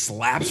he just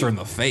slaps her in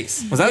the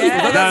face. Was that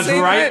That was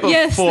scene, right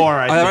before.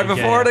 I think, right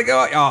before they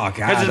go. Oh god,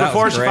 because that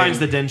before was she great. finds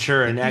the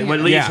denture and what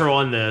leads her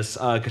on this,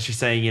 because she's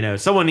saying,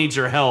 someone needs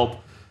your help.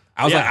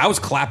 I was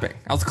clapping.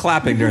 I was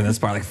clapping during this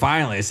part. Like,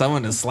 finally,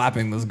 someone is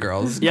slapping this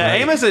girl. This is Yeah,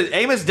 great.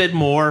 Amos did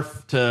more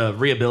to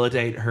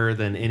rehabilitate her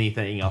than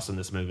anything else in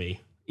this movie.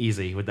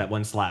 Easy with that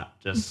one slap.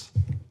 Just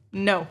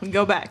No,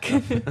 go back.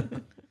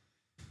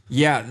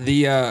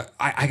 Yeah,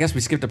 I guess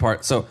we skipped a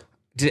part. So,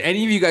 did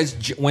any of you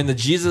guys, when the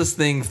Jesus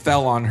thing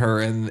fell on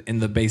her in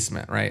the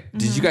basement, right?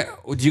 Did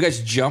you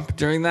guys jump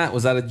during that?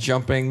 Was that a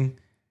jumping?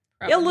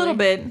 A little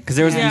bit. Because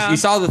there was Yeah. you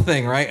saw the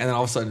thing, right? And then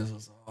all of a sudden it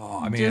was,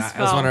 I was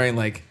fell. wondering,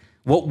 like,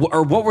 what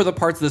were the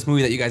parts of this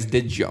movie that you guys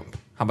did jump?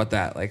 How about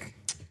that? Like,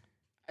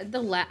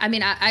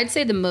 I'd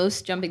say the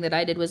most jumping that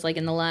I did was like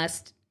in the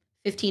last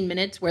 15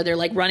 minutes where they're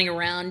like running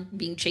around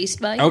being chased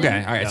by him.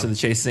 okay, all right. So the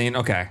chase scene.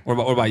 Okay, what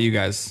about you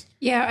guys?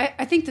 Yeah,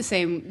 I think the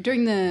same.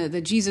 During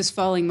the Jesus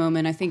falling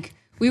moment, I think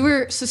we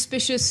were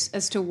suspicious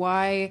as to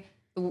why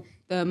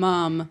the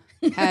mom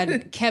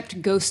had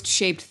kept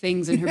ghost-shaped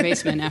things in her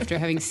basement after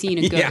having seen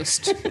a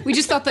ghost. We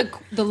just thought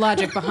the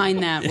logic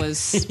behind that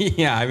was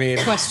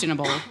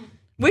questionable.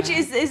 Which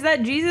is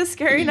that Jesus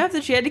scary enough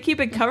that she had to keep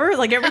it covered?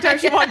 Like every time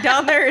she walked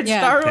down there, it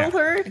startled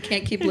her. I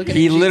can't keep looking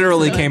He at Jesus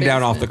literally in my came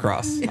down off basement. the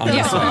cross. On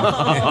this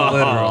one.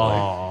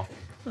 Literally.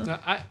 No,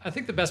 I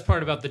think the best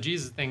part about the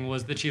Jesus thing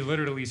was that she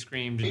literally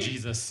screamed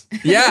Jesus.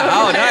 Yeah.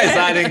 Oh, nice.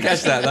 I didn't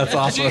catch that. That's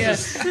awesome.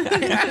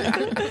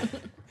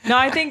 No,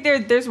 I think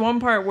there's one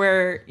part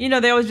where,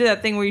 they always do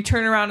that thing where you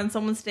turn around and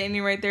someone's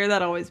standing right there.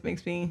 That always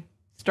makes me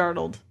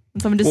startled.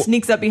 When someone just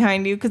sneaks up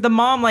behind you. Because the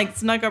mom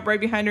snuck up right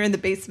behind her in the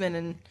basement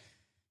and...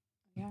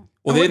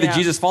 Well, they had the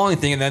Jesus falling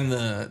thing, and then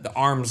the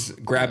arms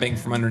grabbing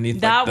from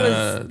underneath.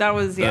 That that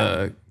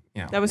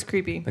was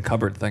creepy. The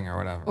cupboard thing or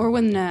whatever. Or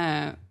when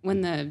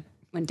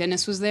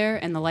Dennis was there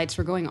and the lights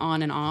were going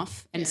on and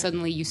off, and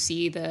suddenly you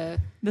see the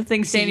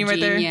thing standing right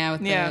there. Yeah,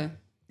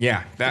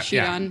 with the sheet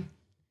on.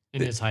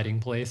 In his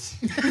hiding place.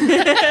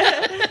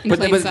 In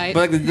plain sight.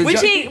 But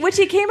Which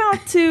he came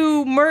out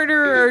to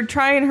murder or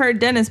try and hurt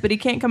Dennis, but he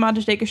can't come out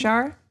to take a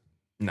shower?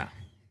 No.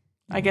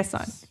 I guess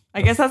not.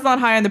 I guess that's not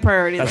high on the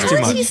priority list. That's too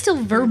How is much. he still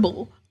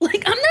verbal?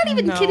 Like, I'm not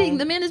even kidding.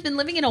 The man has been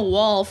living in a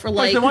wall for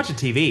He's been watching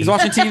TV. He's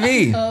watching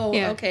TV. Oh,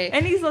 Yeah. okay.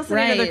 And he's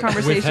listening to their Right.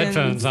 conversations. With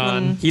headphones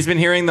on. He's been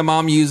hearing the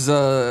mom use,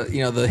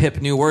 the hip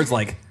new words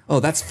like, "Oh,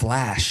 that's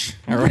Flash."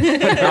 Or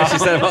whatever she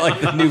said about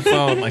the new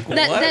phone. Like, what?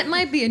 That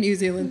might be a New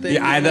Zealand thing.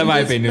 Yeah, that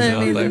might be a New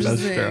Zealand thing. I'm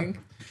just That's saying.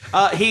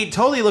 true. He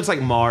totally looks like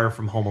Mar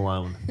from Home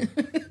Alone.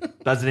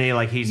 Doesn't he?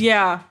 Like he's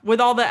Yeah,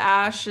 with all the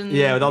ash and...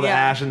 with all the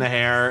ash and the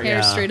hair. Hair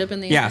yeah. straight up in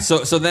the Yeah. air.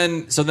 So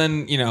then,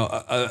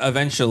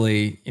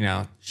 eventually,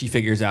 she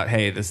figures out,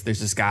 hey, there's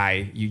this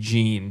guy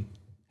Eugene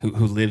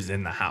who lives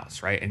in the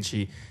house, right? And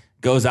she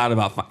goes out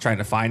about trying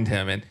to find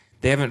him, and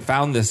they haven't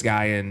found this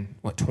guy in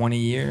 20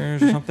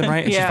 years or something,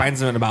 right? And she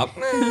finds him in about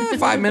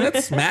 5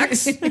 minutes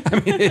max.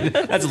 I mean,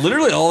 that's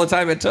literally all the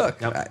time it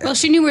took. Well,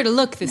 she knew where to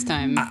look this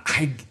time.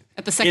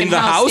 At the second in the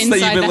house house that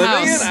inside you've been the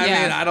living house. in. I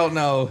Yeah. mean, I don't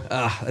know.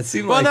 It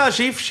seemed Well, like no,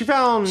 she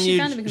found She you.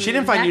 found it because She of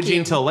didn't the find Eugene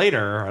vacuum. till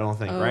later. I don't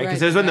think, right? Because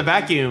right, it was when the the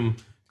vacuum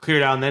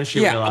cleared out, and then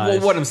she yeah. realized.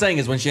 Well, what I'm saying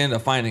is when she ended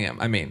up finding him.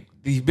 I mean,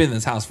 he's been in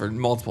this house for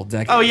multiple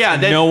decades. Oh, yeah,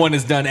 and then- no one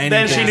has done anything.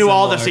 then she knew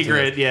all the similar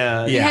to secret. this.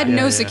 Yeah, He Yeah. had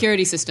no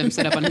security system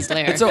set up on his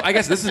lair. And so I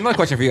guess this is another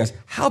question for you guys.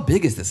 How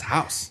big is this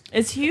house?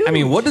 It's huge. I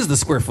mean, what is the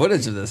square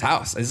footage of this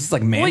house? Is this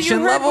like Well, mansion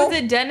you heard, level? was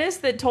it Dennis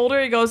that told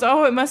her, he goes,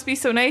 "Oh, it must be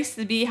so nice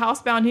to be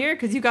housebound here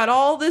because you got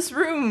all this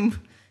room."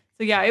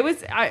 So yeah, it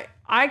was.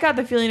 I got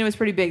the feeling it was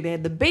pretty big. They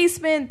had the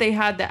basement. They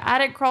had the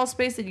attic crawl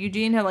space that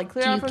Eugene had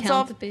cleared Do out you for count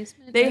himself. the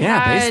basement? They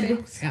had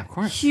Yeah, of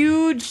course.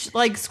 huge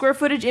square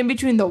footage in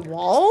between the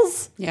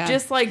walls. Yeah.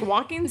 Just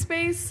walking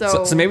space.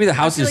 So So maybe the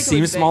house I feel just like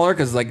it was seems big. smaller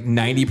because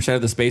 90%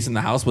 of the space in the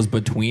house was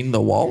between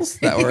the walls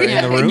that were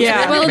in the room.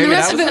 Yeah. Well, and Maybe the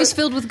rest that of it was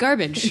filled with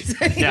garbage.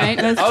 Right?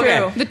 That's Okay.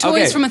 true. The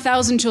toys Okay. from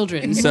 1,000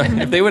 children. So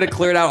if they would have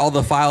cleared out all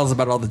the files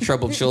about all the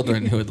troubled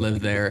children who had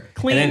lived there,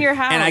 Clean and then- your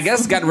house. and I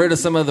guess gotten rid of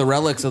some of the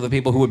relics of the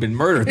people who had been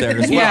murdered there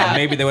as well. Yeah.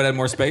 Maybe they would have had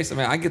more space. I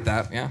mean, I get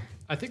that. Yeah.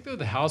 I think though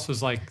the house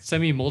was like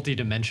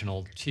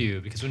multi-dimensional too,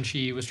 because when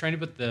she was trying to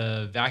put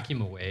the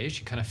vacuum away,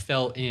 she kind of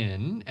fell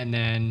in, and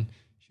then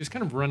she was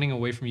kind of running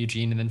away from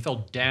Eugene, and then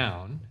fell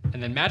down,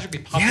 and then magically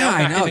popped out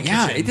back in the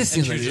kitchen. It just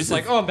seems and she was just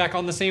like, "Oh, I'm back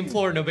on the same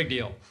floor. No big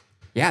deal."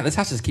 Yeah, this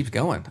house just keeps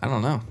going. I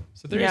don't know.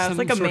 So there's some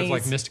like a sort of maze.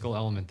 like mystical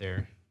element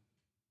there.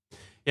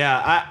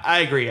 Yeah, I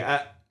agree.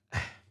 I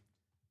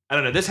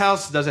don't know. This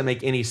house doesn't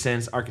make any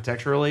sense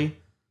architecturally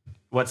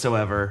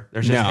whatsoever.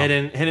 There's just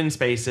hidden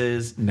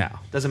spaces. No.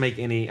 Doesn't make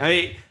any. I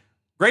mean,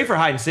 great for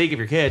hide and seek if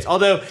you're kids.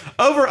 Although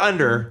over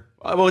under,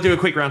 we'll do a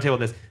quick roundtable on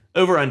this.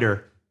 Over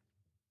under.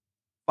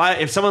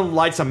 If someone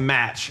lights a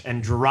match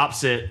and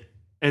drops it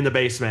in the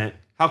basement,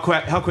 how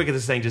quick is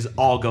this thing just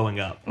all going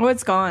up? Oh,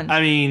 it's gone.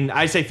 I mean,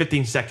 I say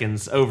 15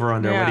 seconds over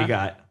under. What do you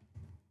got?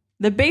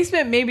 The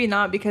basement, maybe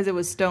not because it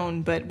was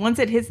stone, but once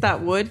it hits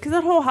that wood, because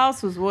that whole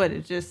house was wood,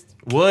 it just...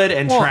 Wood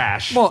and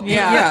trash. Well,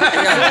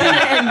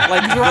 and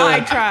like dry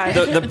trash.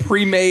 The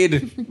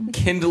pre-made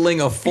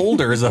kindling of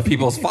folders of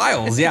people's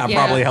files,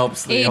 probably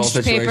helps the whole Aged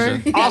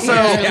situation. paper. Also,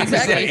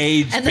 Exactly.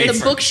 Aged And then paper.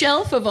 the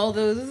bookshelf of all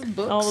those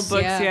books. All the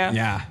books, yeah.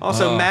 Yeah.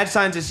 Also, mad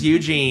scientist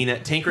Eugene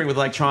tinkering with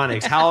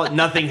electronics. How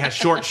nothing has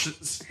short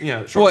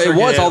Well, it was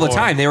circuited all the or-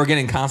 time. They were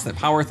getting constant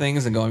power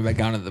things and going back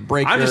down to the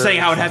breaker. I'm just saying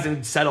how it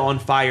hasn't set on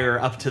fire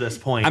up to this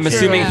point. I'm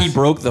assuming he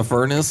broke the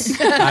furnace.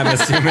 I'm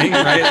assuming,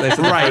 right? They said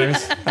the Right.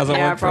 furnace hasn't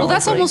Yeah, worked. probably. Well,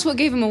 that's almost what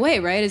gave him away,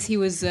 right? Is he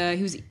was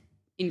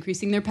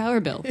increasing their power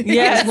bill.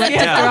 Yes, What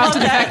yeah. threw off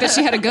the fact that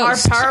she had a Our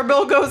ghost. power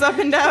bill goes up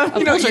and down.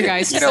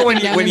 Poltergeist. You know when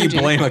down when you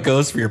imaging. blame a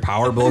ghost for your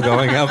power bill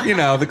going up,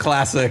 the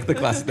classic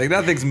thing.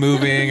 That thing's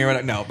moving or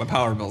whatever. No, my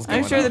power bill's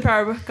going I'm sure up. the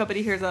power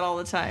company hears that all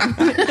the time.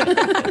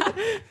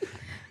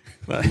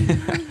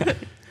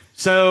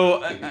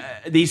 So,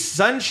 the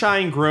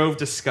Sunshine Grove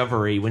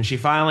discovery, when she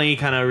finally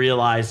kind of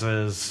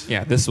realizes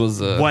Yeah, this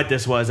was what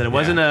this was, and it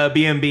wasn't a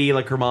B&B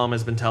like her mom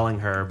has been telling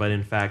her, but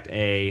in fact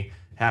a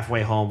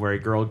halfway home where a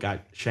girl got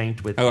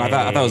shanked with Oh, I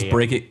thought it was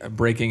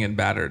breaking and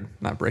battered,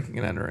 not breaking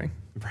and entering.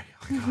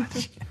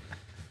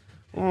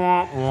 Wah,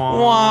 wah.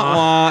 Wah,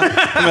 wah.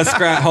 I'm gonna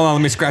scratch. Hold on,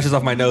 let me scratch this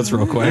off my notes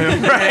real quick.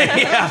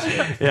 Right,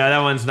 yeah, that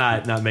one's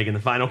not making the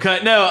final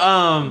cut.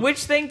 No,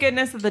 Which, thank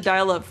goodness that the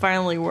dial-up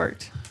finally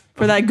worked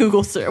for that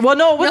Google search. Well,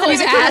 no, it wasn't No, it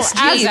was even Google. Ask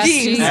Jeeves. Ask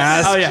Jeeves.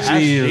 Ask Oh, yeah, Ask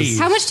Jeeves. Jeeves.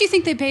 How much do you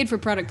think they paid for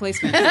product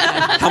placement?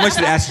 How much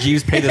did Ask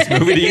Jeeves pay this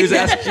movie to use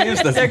Ask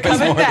Jeeves? That's They're coming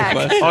more the back.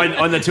 question.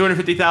 on the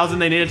 $250,000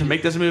 they needed to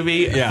make this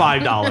movie, Yeah.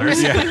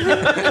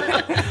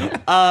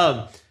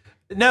 $5.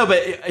 No,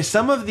 but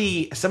some of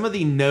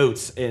the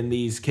notes in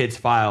these kids'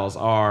 files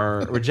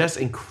were just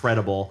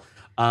incredible.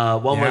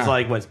 One was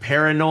like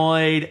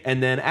paranoid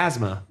and then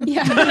asthma.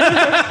 Yeah.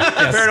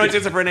 Paranoid,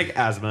 schizophrenic,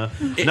 asthma.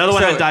 Another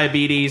one So, had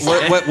diabetes.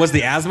 What was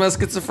the asthma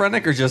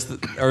schizophrenic or was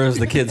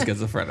the kid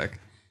schizophrenic?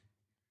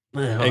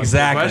 Well,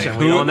 Exactly. good question.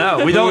 We don't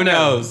know. We don't Who know.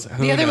 knows?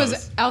 Who The other knows?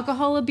 was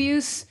alcohol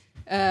abuse,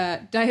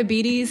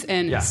 diabetes,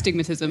 and Yeah.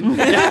 stigmatism.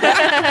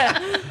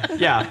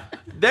 Yeah.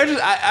 They're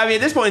just, I mean,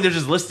 at this point, they're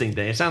just listing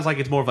things. It sounds like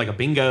it's more of like a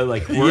bingo,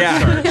 like word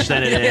search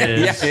than it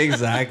is. Yeah,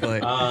 exactly.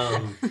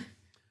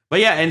 But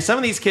yeah, and some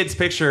of these kids'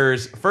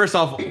 pictures, first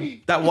off,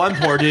 that one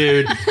poor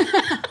dude,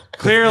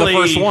 clearly.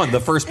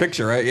 the first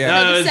picture, right? Yeah.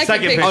 No, the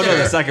second picture. Oh, no,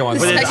 the second one.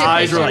 But his second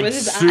eyes were picture like with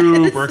his eyes.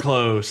 super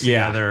close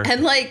Yeah. together.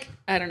 And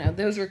I don't know,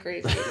 those were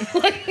crazy.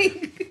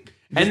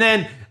 And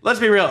then, let's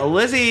be real,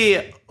 Lizzie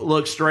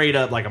looked straight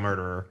up like a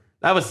murderer.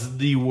 That was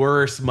the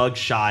worst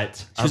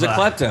mugshot. She was a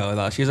klepto,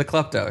 though. She was a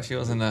klepto. She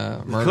wasn't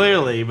a murderer.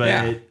 Clearly, but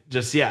Yeah. it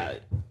just, yeah.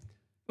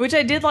 Which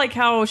I did like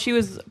how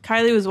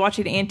Kylie was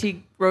watching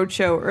Antique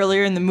Roadshow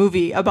earlier in the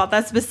movie about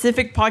that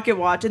specific pocket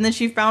watch, and then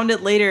she found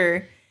it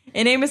later.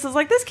 And Amos was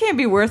like, "This can't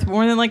be worth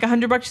more than like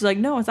 $100." She's like,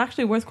 "No, it's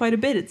actually worth quite a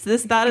bit. It's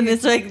this, that, and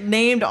this." Like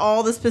named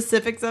all the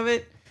specifics of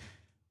it.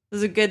 It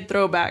was a good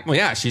throwback. Well,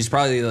 yeah, she's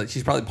probably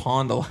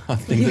pawned a lot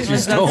of things that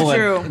she's That's stolen.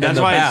 true. in That's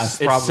the why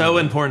past, it's so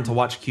probably. important to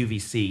watch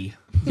QVC.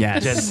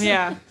 Yes. Just-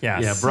 Yeah.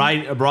 Yes.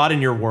 Yeah, abroad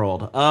in your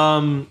world.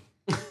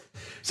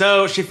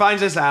 So she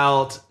finds this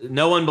out.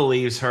 No one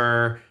believes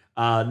her.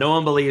 No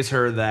one believes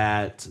her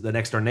that the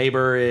next door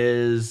neighbor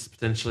is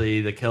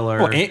potentially the killer.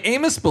 Well,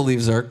 Amos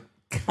believes her.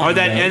 Or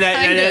that kind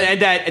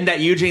of. and that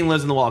Eugene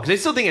lives in the wall, because they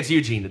still think it's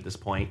Eugene at this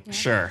point.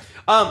 Sure.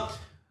 Let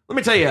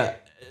me tell you,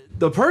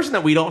 the person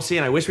that we don't see,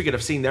 and I wish we could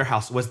have seen their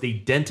house, was the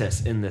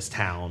dentist in this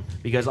town,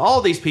 because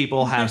all these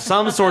people have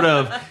some sort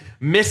of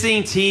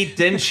missing teeth,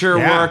 denture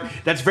work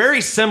that's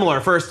very similar.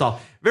 First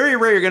off, very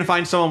rare you're going to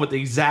find someone with the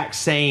exact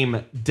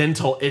same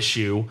dental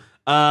issue.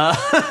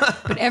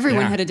 But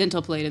everyone had a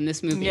dental plate in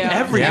this movie. Yeah.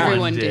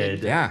 Everyone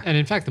did. Yeah. And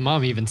in fact, the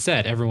mom even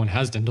said everyone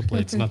has dental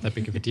plates. Not that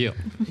big of a deal.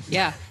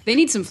 Yeah. They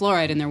need some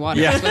fluoride in their water.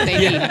 Yeah. That's what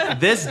they need.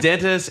 This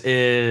dentist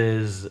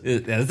is.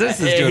 This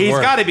is doing He's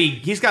work. got to be.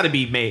 He's got to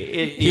be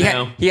made. You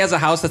know. He has a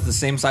house that's the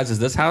same size as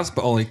this house,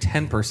 but only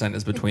 10%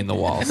 is between the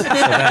walls. So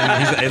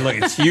then look,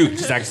 it's huge.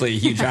 It's actually a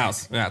huge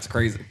house. Yeah, it's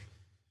crazy.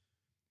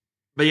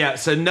 But yeah,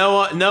 so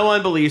no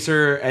one believes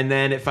her, and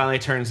then it finally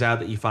turns out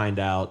that you find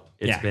out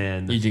it's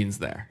been Eugene's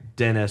there.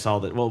 Dennis.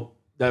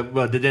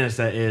 The dentist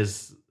that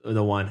is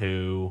the one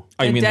who.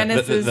 Oh, you mean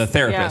Dennis the is-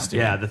 therapist?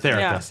 Yeah, the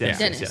therapist. Yeah. Yes,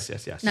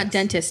 Dennis. yes. Not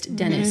dentist,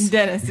 Dennis.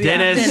 Dennis. Yeah.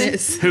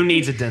 Dennis, who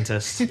needs a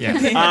dentist.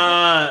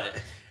 Yeah.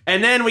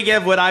 And then we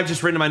give what I've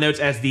just written in my notes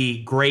as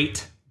the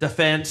great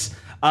defense.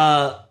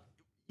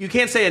 You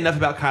can't say enough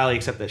about Kylie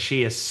except that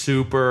she is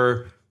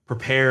super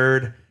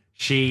prepared.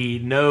 She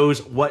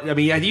knows what, I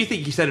mean, you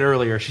think you said it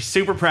earlier. She's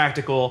super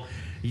practical.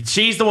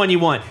 She's the one you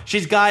want.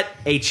 She's got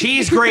a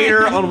cheese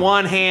grater on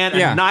one hand,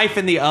 a knife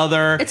in the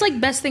other. It's like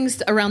best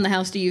things around the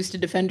house to use to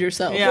defend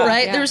yourself, Yeah.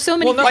 right? Yeah. There's so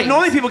many. Like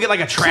normally people get like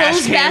a trash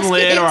Clothes can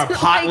lid or a baskets,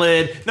 pot like-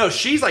 lid. No,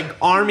 she's like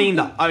arming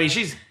the. I mean,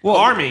 she's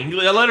arming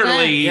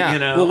literally. Yeah. You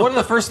know. Well, one of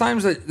the first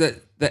times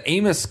that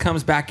Amos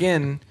comes back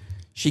in,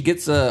 she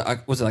gets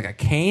was it like a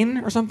cane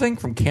or something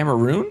from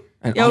Cameroon?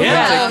 An Oh,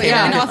 authentic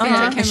yeah. cane. An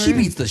authentic And she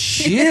Cameroon. beats the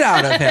shit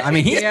out of him. I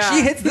mean, Yeah.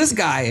 she hits this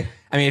guy.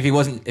 I mean, if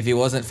he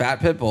wasn't Fat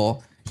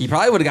Pitbull, he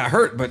probably would have got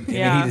hurt. But I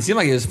mean, he seemed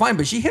like he was fine.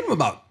 But she hit him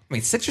about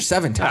 6 or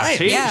 7 times.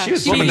 she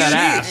was She whooping was- that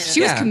ass.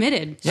 She was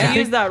committed. She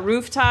used that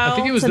roof tile. I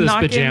think it was to those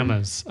knock him.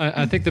 pajamas.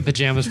 I think the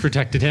pajamas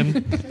protected him.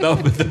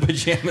 The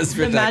pajamas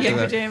The magic protected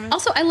her. pajamas.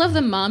 Also, I love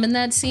the mom in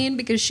that scene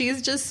because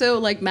she's just so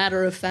like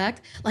matter of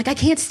fact. Like, I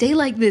can't stay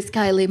like this,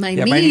 Kylie. My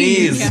Yeah, knees. my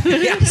knees.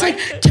 Yeah. It's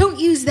like, don't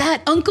use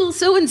that. Uncle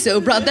so and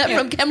so brought that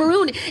from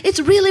Cameroon. It's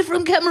really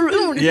from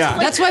Cameroon. It's Yeah. like,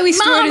 That's why we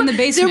store it in the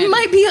basement. There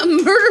might be a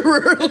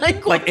murderer.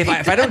 Like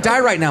if I don't die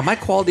right now, my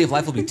quality of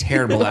life will be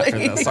terrible after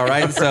this. All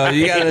right, so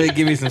you gotta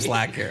give me some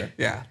slack here.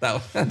 Yeah,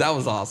 that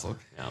was awesome.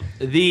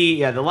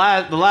 The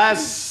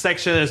last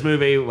section of this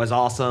movie was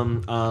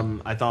awesome.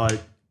 I thought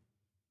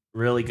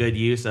really good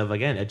use of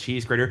again a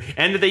cheese grater,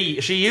 and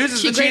she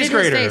uses she the grated cheese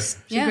grater. his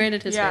face. She Yeah.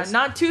 grated his Yeah, face.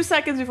 not 2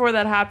 seconds before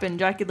that happened,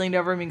 Jacqui leaned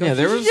over me and goes, Yeah,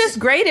 there "You was- should just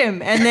grate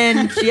him." And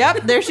then,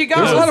 yep, there she goes.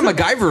 There's a lot of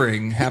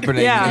MacGyvering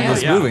happening Yeah. in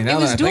this Yeah. movie. Now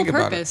It was that I dual think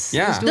about purpose. it,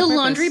 It was yeah. dual The purpose.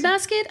 laundry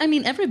basket? I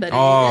mean, everybody.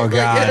 Oh, Like,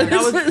 God. that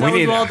was We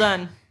need- well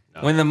done.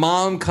 When the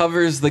mom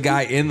covers the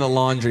guy in the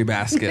laundry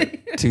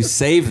basket to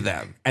save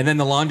them, and then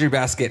the laundry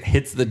basket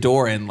hits the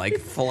door and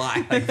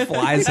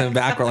flies him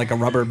backward like a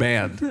rubber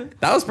band.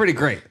 That was pretty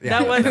great. Yeah.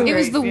 That was It was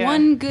great, the yeah.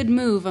 one good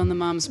move on the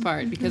mom's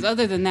part because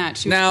other than that,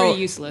 she was Now- pretty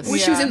useless. When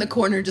she was Yeah. in the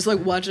corner, just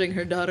like watching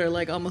her daughter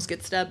like almost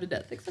get stabbed to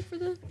death, except for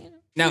the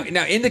Now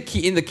in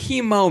the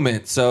key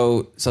moment,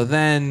 so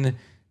then,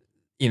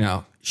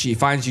 she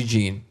finds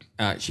Eugene.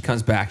 She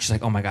comes back. She's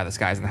like, "Oh my God, this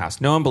guy's in the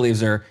house." No one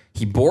believes her.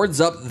 He boards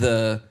up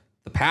the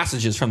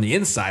passages from the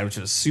inside, which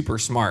was super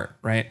smart,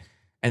 right?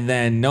 And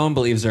then no one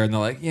believes her, and they're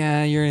like,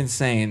 "Yeah, you're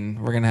insane.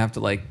 We're gonna have to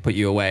like put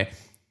you away."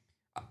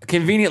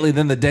 Conveniently,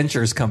 then the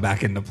dentures come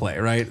back into play,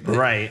 right?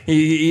 Right.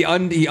 He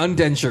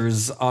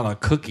undentures on a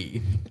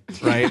cookie,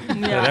 right?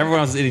 And everyone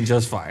else is eating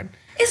just fine.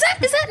 Is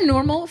that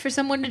normal for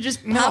someone to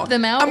just pop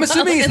them out? I'm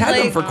assuming he's And, had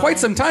them like, for quite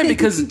some time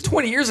because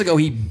 20 years ago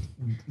he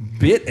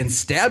bit and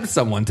stabbed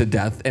someone to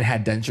death and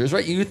had dentures,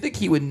 right? You would think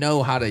he would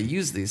know how to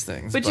use these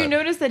things. But you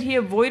noticed that he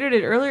avoided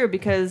it earlier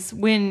because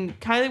when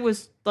Kylie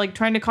was like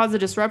trying to cause a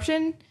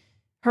disruption,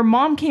 her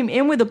mom came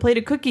in with a plate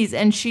of cookies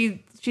and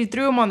she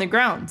threw them on the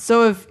ground.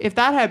 So if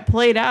that had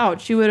played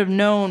out, she would have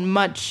known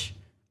much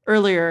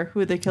earlier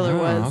who the killer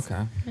was.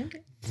 Okay.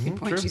 Good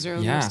point. She's her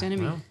Yeah. worst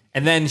enemy.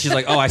 And then she's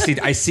like, "Oh, I see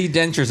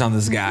dentures on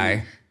this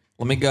guy.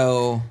 Let me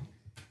go,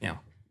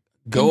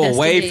 go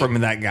away Investigate.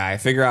 from that guy.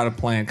 Figure out a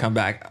plan. Come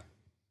back."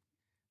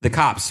 The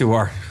cops who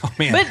are, oh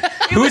man, But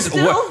it was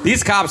still-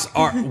 these cops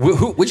are,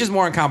 which is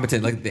more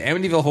incompetent? Like the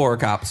Amityville horror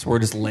cops were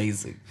just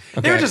lazy.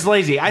 They were just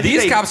lazy. I think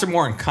These they- cops are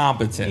more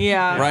incompetent.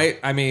 Yeah. Right?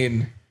 I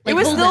mean, It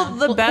was hold still on,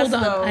 the hold best,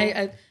 on.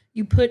 though.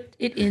 You put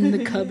it in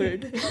the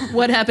cupboard.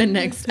 What happened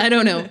next? I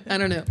don't know.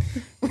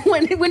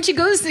 When she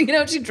goes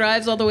to, she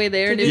drives all the way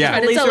there to Yeah. try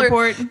to Police tell her,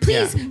 report.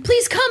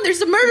 please come.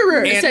 There's a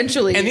murderer,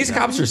 essentially. And these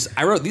cops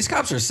are, these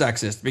cops are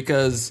sexist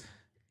because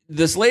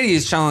this lady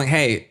is shouting,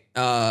 "Hey,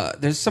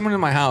 there's someone in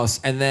my house,"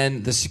 and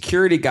then the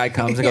security guy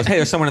comes and goes, "Hey,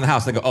 there's someone in the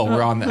house." And they go, "Oh,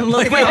 we're on that."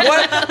 Like, wait,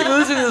 what? Like,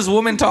 listen to this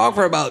woman talk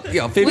for about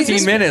 15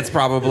 just minutes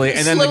probably,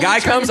 and then the slowly guy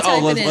trying comes, to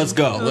 "Oh, type it let's in."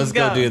 go, let's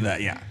go go. do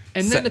that." Yeah.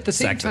 And then at the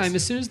same Sexist. time,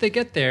 as soon as they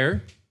get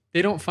there,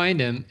 they don't find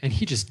him, and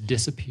he just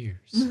disappears.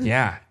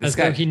 Yeah, As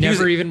though he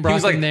never even brought he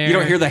was like, them there. You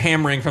don't hear the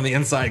hammering from the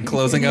inside,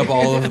 closing up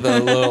all of the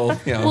little,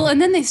 Well, and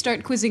then they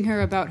start quizzing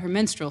her about her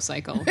menstrual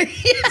cycle.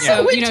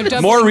 So,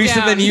 doubling more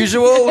recent down, than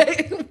usual.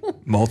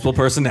 Multiple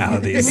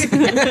personalities.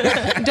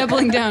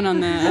 doubling down on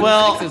the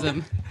Well,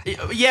 sexism.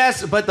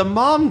 Yes, but the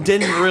mom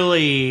didn't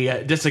really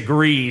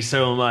disagree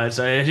so much.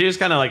 She was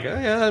kind of like, oh,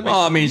 yeah, that makes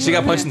Well, I mean, she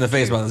got punched in the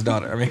face by his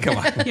daughter. I mean, come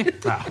on.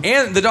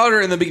 And the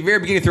daughter in the very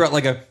beginning threw out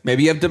like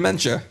maybe you have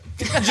dementia.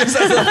 Just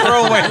as a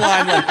throwaway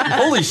line, like,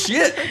 holy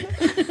shit.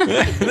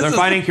 They're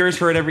finding cures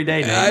for it every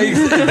day.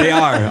 Dave. They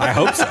are. I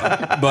hope so.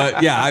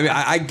 But yeah, I mean,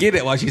 I get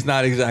it why she's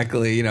not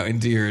exactly,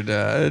 endeared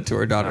to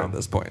her daughter at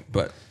this point.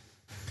 But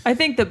I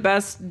think the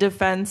best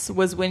defense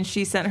was when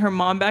she sent her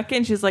mom back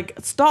in. She's like,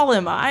 "Stall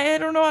him. I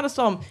don't know how to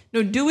stall him."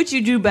 No, do what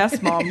you do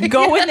best, Mom.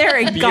 Go in there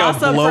and be a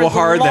gossip for as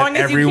blowhard long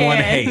that as you everyone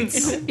can.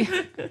 hates.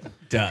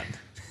 Done.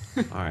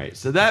 All right,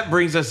 so that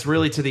brings us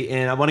really to the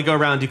end. I want to go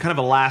around and do kind of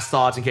a last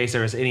thoughts in case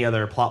there was any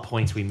other plot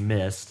points we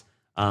missed.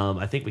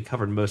 I think we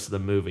covered most of the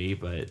movie,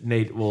 but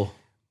Nate will.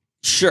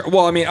 Sure.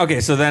 Well, I mean,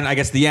 okay. So then I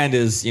guess the end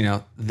is,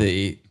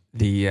 the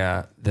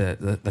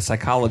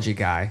psychology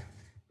guy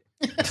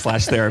 /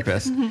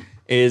 therapist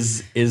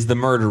is the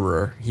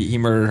murderer. He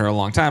murdered her a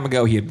long time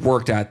ago. He had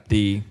worked at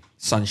the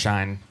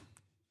Sunshine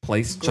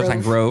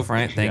Grove,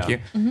 right? Thank you.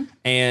 Mm-hmm.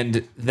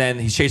 And then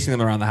he's chasing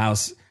them around the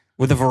house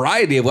with a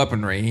variety of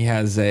weaponry. He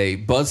has a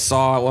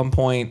buzzsaw at one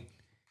point.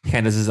 He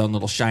kind of does his own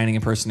little Shining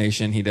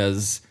impersonation. He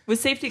does with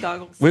safety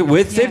goggles.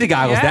 With safety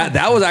goggles. Yeah.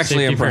 That was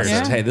actually Safety impressive.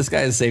 first. Hey, this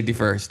guy is safety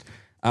first.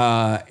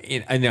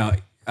 I know.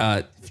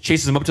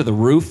 Chases him up to the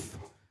roof.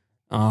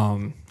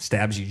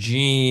 Stabs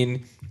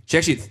Eugene. She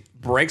actually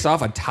breaks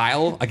off a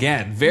tile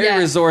again. Very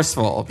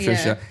resourceful,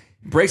 Patricia.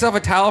 Yeah. Breaks off a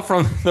tile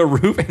from the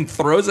roof and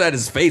throws it at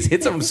his face.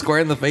 Hits him square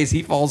in the face.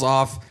 He falls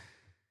off.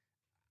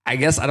 I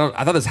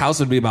thought this house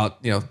would be about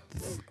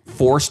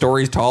 4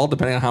 stories tall,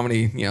 depending on how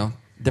many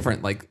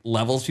different like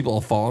levels people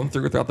have fallen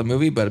through throughout the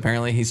movie. But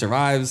apparently he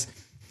survives.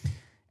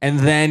 And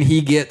then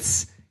he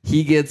gets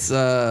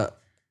what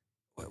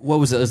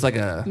was it? It was like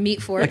a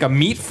Meat fork. Like a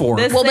meat fork.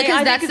 This Well, thing,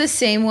 because I that's think the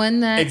same one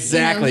that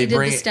Exactly. he did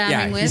Bring the it-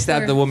 stabbing with. he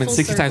stabbed the or woman full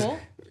 60 times. circle.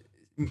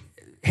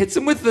 Hits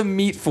him with the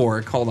meat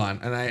fork. Hold on,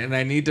 and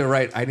I need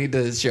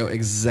to show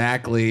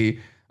exactly.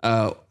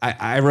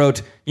 I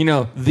wrote,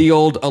 the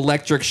old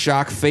electric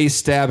shock face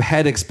stab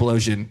head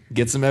explosion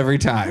gets him every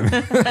time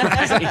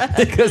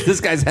because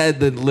this guy's head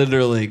then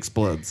literally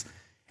explodes.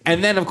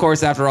 And then, of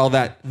course, after all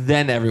that,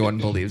 then everyone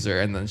believes her,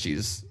 and then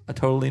she's a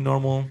totally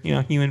normal,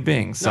 human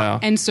being. So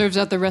And serves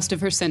out the rest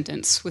of her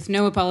sentence with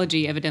no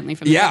apology, evidently,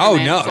 from the yeah, oh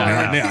government no,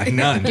 for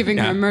none. giving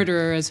Yeah. her a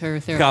murderer as her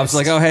therapist. Cops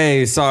like, oh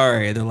hey,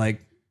 sorry. They're like,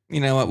 you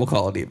know what? We'll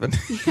call it even.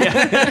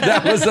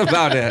 That was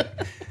about it.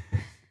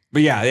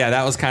 But yeah,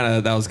 that was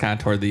kind of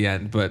toward the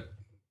end. But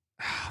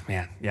oh,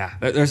 man, yeah,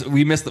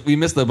 we missed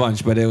the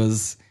bunch. But it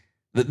was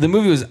the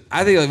movie was.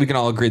 I think we can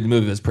all agree the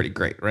movie was pretty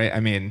great, right? I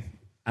mean,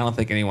 I don't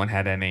think anyone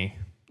had any.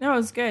 No, it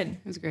was good.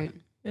 It was great.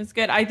 It's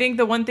good. I think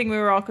the one thing we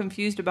were all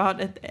confused about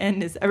at the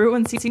end is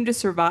everyone seemed to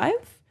survive.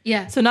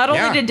 Yeah. So not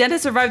only Yeah. did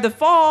Dennis survive the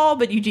fall,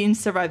 but Eugene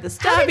survived the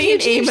How stabbing. did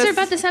Eugene Amos-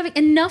 survive this having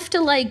enough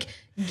to like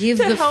give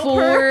To the help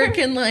fork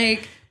her? and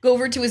like go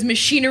over to his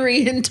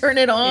machinery and turn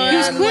it on?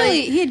 Yeah.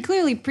 He had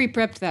clearly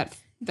pre-prepped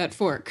that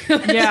fork. Yeah.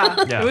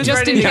 Yeah. It was Just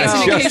ready in to case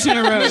go. an occasion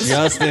arose.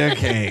 Just in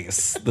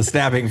case, the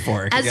stabbing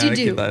fork. As gotta you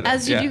keep do, that in.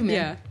 as you Yeah. do,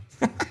 man.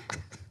 Yeah.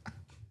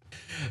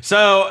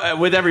 So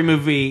with every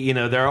movie,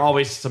 there are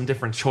always some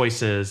different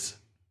choices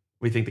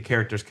we think the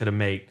characters could have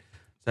made.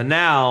 So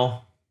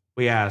now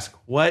we ask,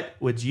 what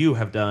would you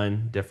have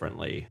done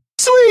differently?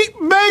 Sweet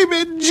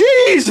baby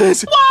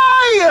Jesus,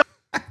 why?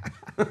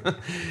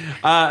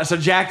 So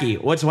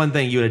Jacqui, what's one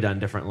thing you would have done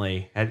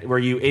differently? Were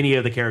you any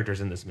of the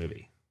characters in this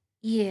movie?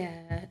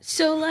 Yeah.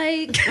 So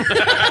like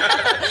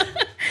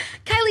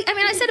Kylie, I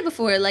mean, I said it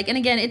before, like, and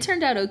again, it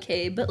turned out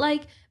okay, but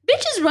like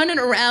bitch is running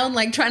around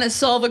like trying to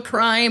solve a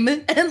crime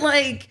and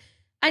like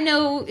I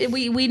know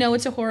we know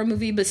it's a horror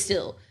movie, but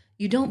still,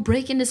 you don't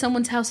break into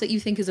someone's house that you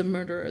think is a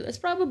murderer. That's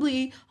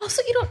probably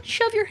also you don't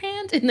shove your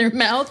hand in their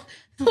mouth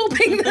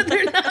hoping that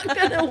they're not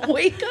gonna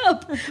wake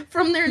up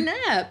from their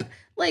nap.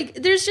 Like,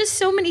 there's just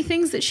so many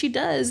things that she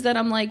does that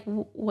I'm like,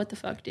 what the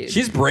fuck, dude?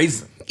 She's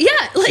brazen. Yeah,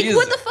 like, She is-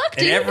 what the fuck,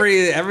 dude? At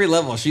every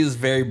level, she is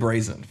very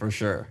brazen for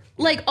sure.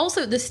 Like,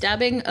 also the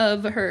stabbing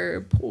of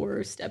her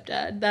poor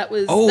stepdad. That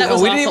was Oh, that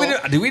was we awful. didn't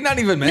even. Did we not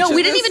even mention? No,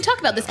 we didn't this? even talk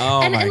about this.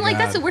 Oh and my like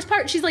God. that's the worst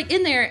part. She's like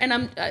in there, and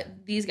I'm.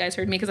 These guys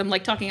heard me because I'm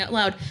like talking out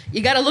loud.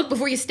 You got to look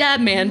before you stab,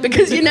 man,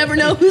 because you never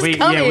know who's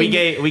coming. we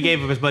gave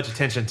him as much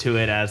attention to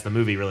it as the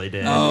movie really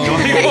did. Oh.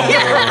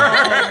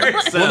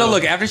 So- Well, no,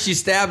 look. After she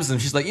stabs him,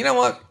 she's like, you know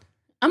what?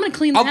 I'm gonna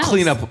clean. The I'll house.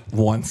 clean up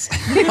once.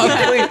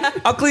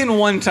 I'll clean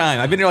one time.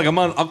 I've been here like a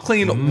month. I'll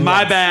clean. My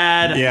once.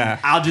 bad. Yeah.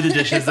 I'll do the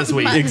dishes this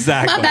week.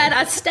 Exactly. My bad.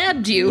 I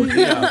stabbed you.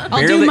 I'll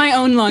Barely- do my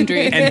own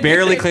laundry. And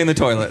barely clean the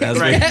toilet. As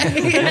Right.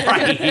 we,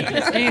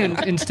 Right.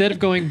 And instead of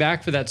going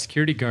back for that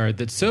security guard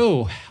that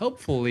so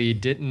helpfully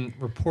didn't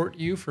report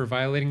you for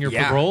violating your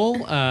Yeah.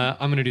 parole, I'm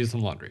going to do some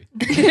laundry.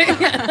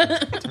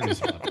 Turn to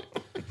some laundry.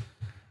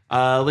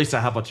 Lisa,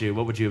 how about you?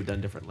 What would you have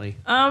done differently?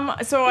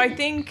 So I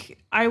think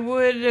I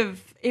would have,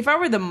 if I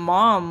were the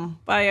mom,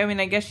 I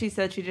guess she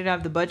said she didn't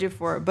have the budget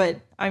for it, but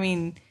I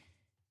mean,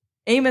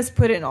 Amos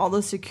put in all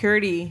those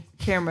security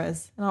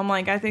cameras. And I'm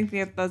like, I think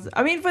that's,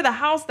 for the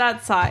house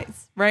that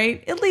size,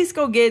 right? At least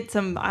go get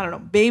some, I don't know,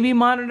 baby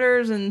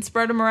monitors and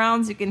spread them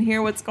around so you can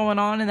hear what's going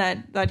on in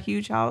that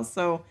huge house.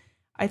 So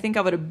I think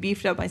I would have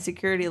beefed up my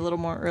security a little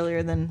more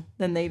earlier than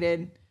they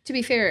did. To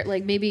be fair,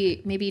 like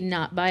maybe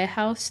not buy a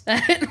house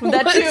that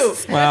That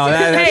was- too. wow,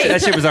 Hey.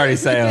 that ship was already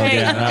sailed. Hey,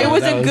 Yeah, it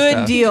was a that good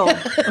tough. deal.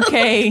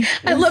 Okay.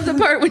 I love the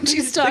part when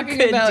she's talking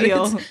good about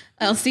deal. it.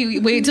 I'll see.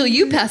 Wait till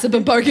you pass up a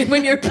bargain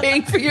when you're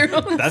paying for your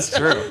own. That's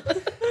true.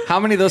 How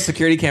many of those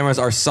security cameras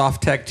are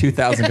Softtech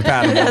 2000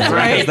 compatible? That's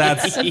right.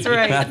 That's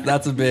right.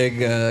 that's a big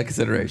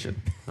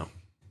consideration.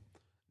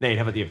 Nate,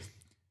 how about you?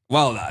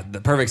 Well, the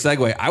perfect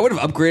segue. I would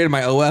have upgraded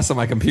my OS on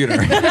my computer.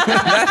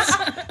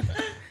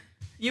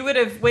 You would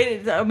have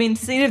waited. I mean,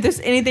 seen if there's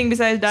anything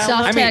besides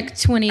dial-up. Softech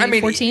 2014. I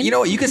mean, you know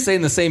what? You could stay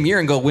in the same year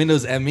and go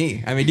Windows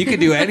ME. I mean, you could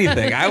do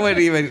anything. I would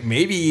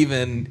maybe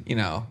even,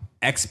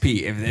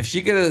 XP. If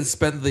she could have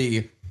spent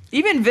the...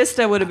 Even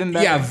Vista would have been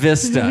better. Yeah,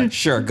 Vista.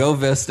 Sure, go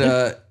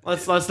Vista.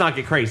 Let's not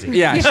get crazy.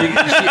 Yeah,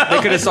 they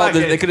could have solved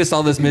this. They could have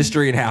solved this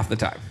mystery in half the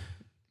time.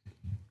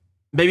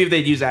 Maybe if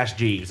they'd use Ask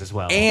Jeeves as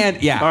well. And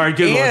or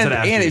Google instead of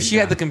Ask and if Jeeves, she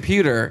had the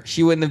computer,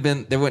 there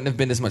wouldn't have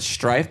been as much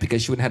strife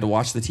because she wouldn't have to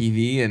watch the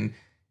TV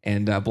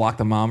and block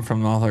the mom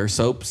from all her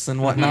soaps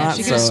and whatnot. Yeah,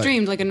 she could have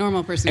streamed like a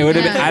normal person. It would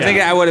have been. I think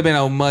I would have been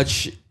a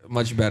much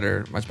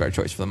better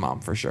choice for the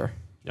mom for sure.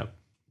 Yep.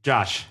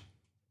 Josh.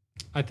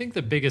 I think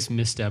the biggest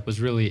misstep was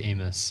really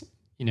Amos.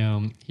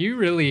 He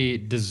really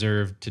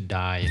deserved to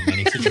die in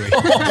many situations.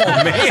 Oh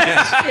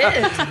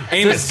man!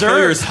 Amos,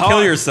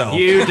 kill yourself.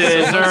 You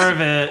deserve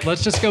it.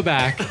 Let's just go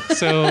back.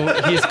 So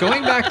he's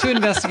going back to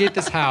investigate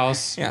this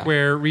house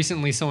where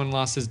recently someone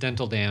lost his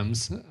dental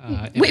dams.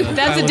 Wait,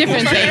 that's a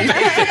different thing.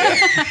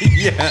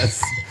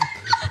 Yes.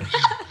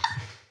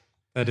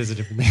 That is a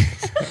different thing.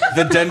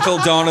 The dental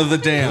dawn of the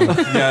dam.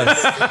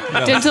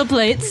 Yes. Dental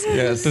plates.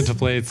 Yes. Dental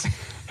plates.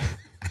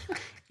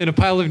 In a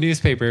pile of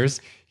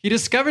newspapers, he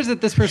discovers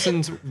that this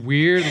person's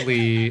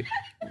weirdly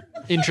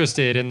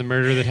interested in the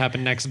murder that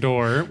happened next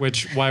door,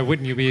 which why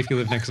wouldn't you be if you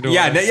live next door?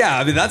 Yeah.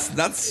 I mean,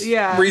 that's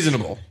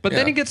reasonable. But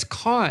then he gets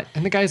caught,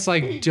 and the guy's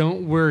like,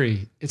 don't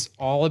worry. It's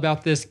all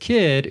about this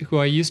kid who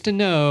I used to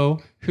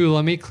know who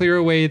let me clear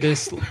away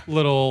this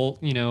little,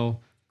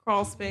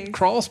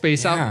 crawl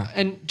space out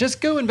and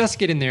just go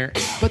investigate in there.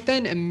 But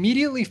then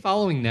immediately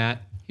following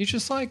that, he's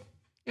just like,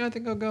 I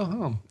think I'll go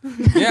home.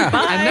 Yeah.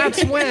 And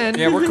that's when...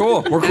 Yeah, we're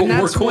cool. We're cool.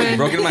 We're cool. You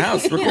broke into my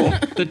house. We're cool.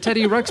 The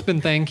Teddy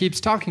Ruxpin thing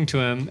keeps talking to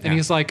him, and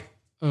he's like,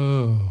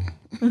 oh.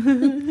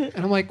 And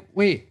I'm like,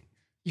 wait,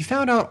 you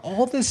found out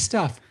all this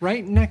stuff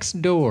right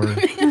next door,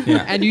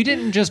 and you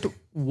didn't just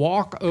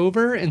walk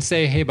over and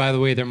say, hey, by the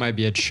way, there might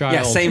be a child.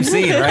 Yeah, same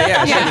scene,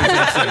 right?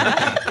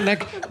 Yeah.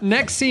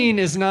 Next scene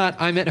is not,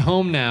 I'm at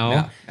home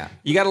now. Yeah.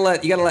 You gotta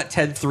let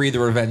Ted 3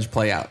 The Revenge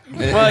play out.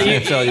 Well, you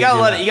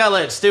gotta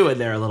let it stew in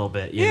there a little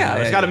bit.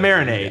 It's gotta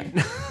marinate.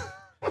 Yeah.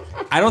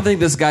 I don't think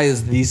this guy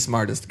is the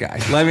smartest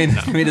guy. Let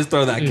me just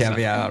throw that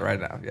caveat out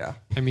right now. Yeah.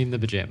 I mean the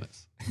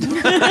pajamas.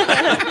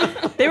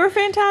 They were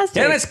fantastic. He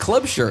had a nice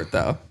club shirt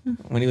though.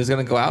 When he was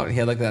gonna go out, he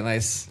had like that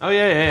nice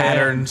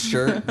patterned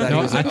shirt.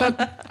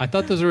 I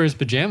thought those were his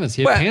pajamas.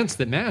 He had pants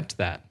that matched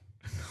that.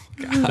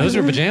 God. Those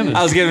are pajamas.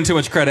 I was giving too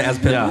much credit as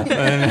Pitbull.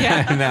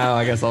 Now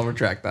I guess I'll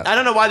retract that. I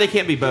don't know why they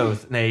can't be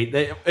both, Nate.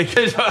 It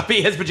could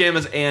be his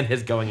pajamas and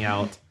his going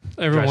out.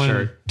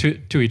 Everyone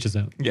to each his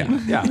own. Yeah.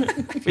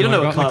 We don't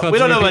know what club. We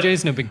don't know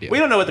PJs, no big deal. We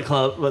don't know what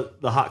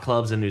the hot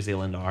clubs in New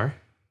Zealand are.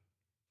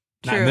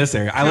 Not in this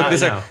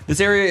area.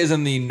 This area is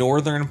in the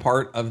northern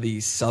part of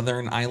the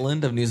southern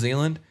island of New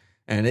Zealand,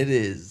 and it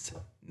is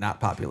not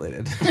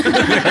populated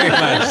very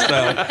much.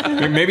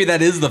 So maybe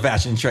that is the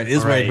fashion trend.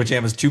 Is wearing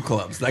pajamas to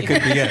clubs. That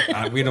could be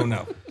it. We don't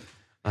know.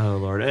 Oh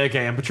Lord.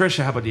 Okay, and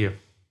Patricia, how about you?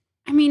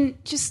 I mean,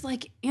 just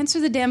like answer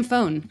the damn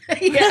phone.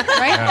 Right?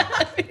 Yeah.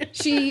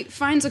 She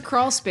finds a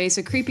crawl space,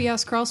 a creepy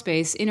ass crawl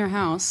space in her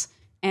house,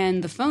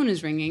 and the phone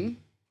is ringing.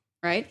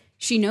 Right?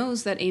 She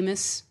knows that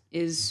Amos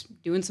is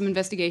doing some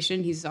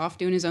investigation. He's off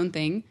doing his own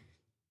thing.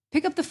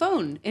 Pick up the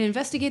phone and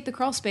investigate the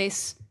crawl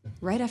space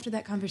right after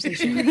that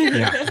conversation.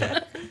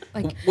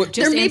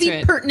 There may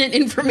be pertinent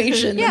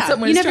information that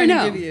someone's trying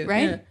to give you.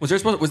 Right? Yeah. Was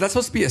that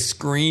supposed to be a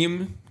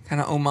Scream kind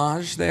of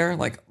homage there?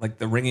 Like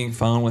the ringing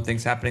phone with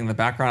things happening in the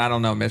background? I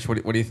don't know, Mitch.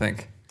 What do you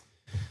think?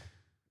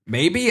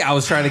 Maybe I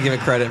was trying to give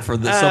it credit for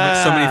so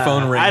many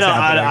phone rings.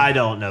 I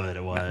don't know that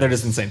it was. They're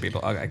just insane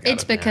people. Okay,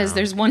 it's because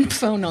there's one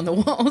phone on the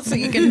wall, so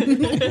you can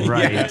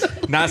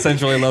not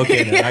centrally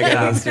located. I guess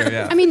that's true.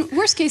 Yeah. I mean,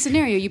 worst case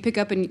scenario, you pick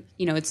up and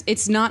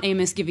it's not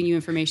Amos giving you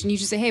information. You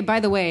just say, hey, by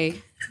the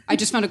way, I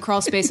just found a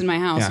crawl space in my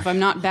house. If I'm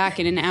not back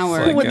in an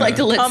hour, I would like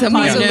to let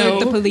someone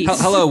know. The police.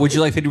 Hello, would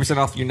you like 50%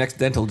 off your next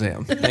dental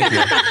dam? Thank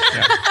you.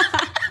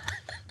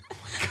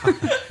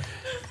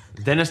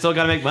 Dentist still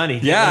got to make money.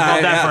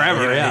 Yeah, that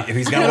forever. Yeah,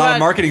 he's got a lot of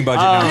marketing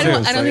budget now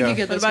too. I don't think you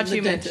get this. What about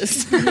you,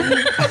 dentist?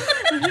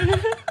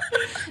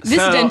 This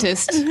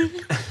dentist.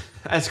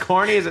 As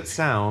corny as it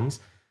sounds,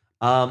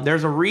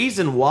 there's a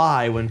reason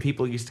why when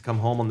people used to come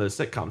home on those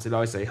sitcoms, they'd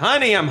always say,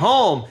 "Honey, I'm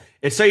home."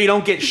 It's so you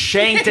don't get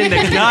shanked in the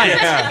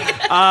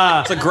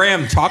gut. So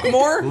Graham, talk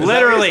more.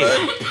 Literally.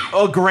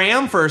 Oh,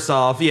 Graham. First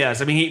off,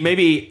 yes. I mean, he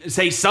maybe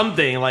say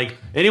something like,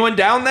 "Anyone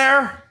down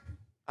there?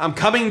 I'm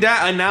coming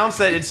down." Announce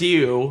that it's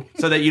you,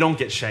 so that you don't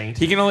get shanked.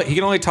 He can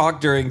only talk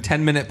during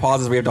 10-minute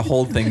pauses. We have to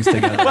hold things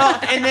together. Well,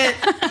 and then,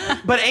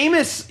 but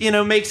Amos,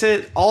 makes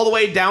it all the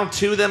way down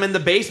to them in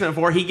the basement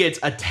before he gets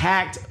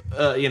attacked,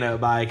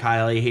 by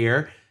Kylie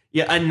here.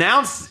 Yeah,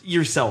 announce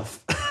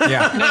yourself.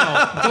 Yeah.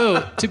 Now,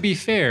 though, to be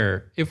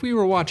fair, if we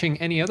were watching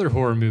any other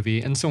horror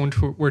movie and someone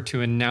were to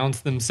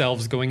announce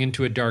themselves going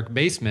into a dark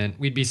basement,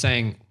 we'd be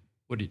saying,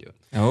 What are you doing?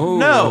 Oh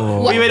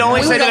No, we would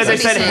only We say would that if they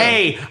also be said,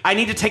 saying- "Hey, I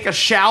need to take a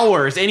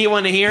shower." Is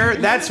anyone here?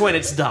 That's when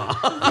it's dumb.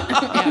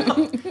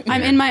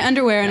 I'm in my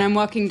underwear and I'm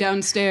walking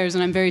downstairs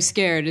and I'm very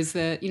scared. Is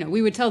that,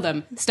 we would tell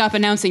them, stop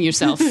announcing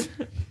yourself.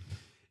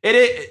 It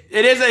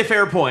is a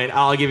fair point.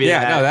 I'll give you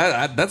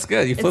that. no, that's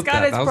good. You It's flipped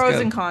got that. its That was pros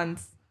good. and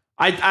cons.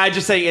 I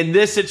just say in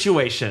this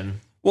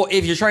situation, Well,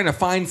 if you're trying to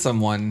find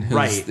someone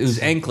whose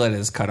anklet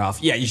is cut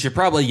off, you should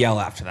probably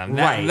yell after them.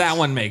 That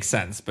one makes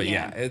sense. But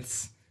yeah,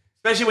 it's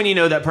especially when you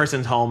know that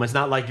person's home, it's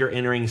not like you're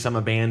entering some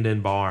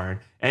abandoned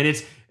barn. And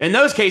it's in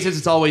those cases,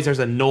 it's always there's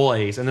a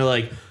noise, and they're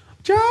like,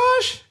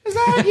 "Josh, is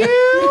that you?"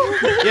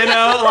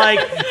 Like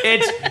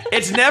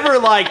it's never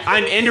like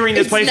I'm entering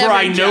this It's place where never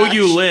I know Josh.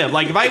 you live.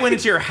 Like if I went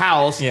into your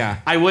house,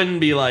 I wouldn't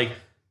be like,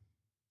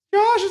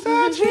 "Josh, is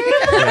that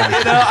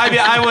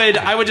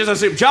you?" I would just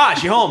assume,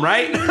 "Josh, you home,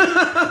 right?"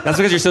 that's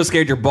because you're so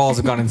scared your balls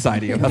have gone inside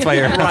of you. That's why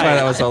that's why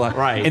that was so loud.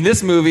 Right. In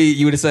this movie,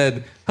 you would have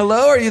said,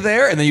 "Hello, are you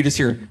there?" And then you just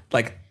hear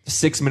like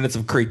 6 minutes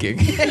of creaking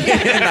in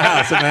the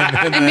house,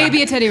 and then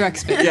Maybe a Teddy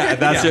Ruxpin.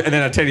 and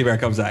then a teddy bear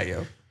comes at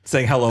you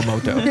saying "Hello,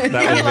 Moto." That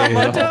would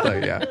be the whole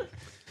thing. Yeah.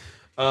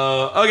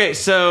 Okay,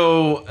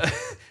 so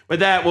with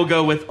that, we'll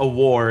go with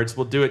awards.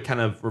 We'll do it kind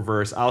of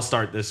reverse. I'll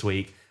start this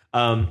week.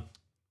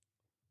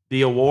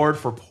 The award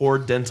for poor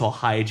dental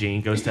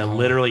hygiene goes to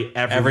literally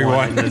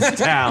everyone in this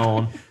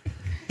town.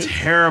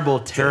 Terrible.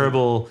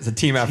 It's a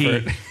team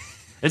effort.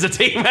 It's a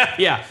team effort,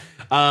 yeah.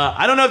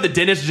 I don't know if the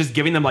dentist is just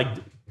giving them like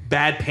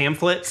bad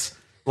pamphlets.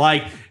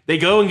 Like they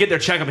go and get their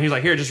checkup and he's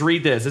like, "Here, just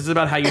read this. This is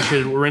about how you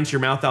should rinse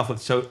your mouth off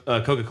with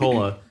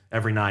Coca-Cola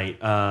every night."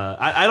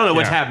 I don't know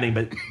what's happening,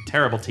 but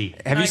terrible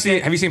teeth. Have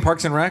you seen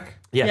Parks and Rec?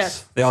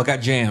 Yes. They all got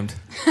jammed.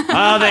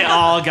 Oh, they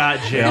all got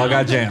jammed. They all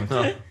got jammed.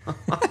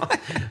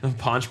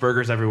 Paunch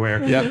burgers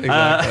everywhere. Yep,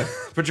 exactly.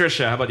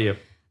 Patricia, how about you?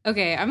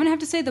 Okay, I'm going to have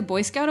to say the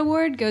Boy Scout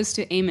Award goes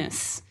to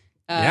Amos.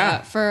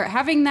 Yeah. For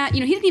having that, he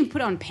didn't even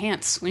put on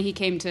pants when he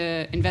came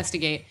to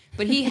investigate,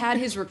 but he had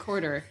his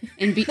recorder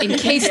in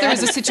case there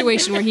was a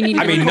situation where he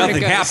needed to record nothing a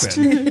ghost.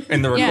 happened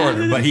in the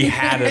recorder, but he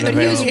had it But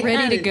he was available.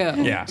 ready to go.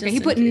 Yeah. Okay, he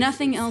put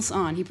nothing else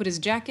on. He put his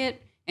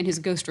jacket and his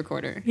ghost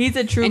recorder. He's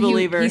a true And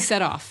believer. He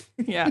set off.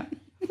 Yeah.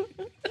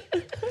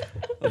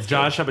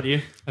 Josh, how about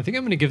you? I think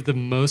I'm going to give the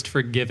most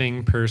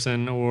forgiving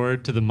person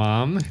award to the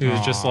mom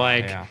who's just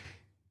like,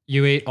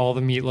 you ate all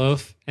the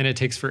meatloaf and it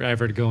takes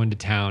forever to go into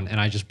town, and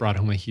I just brought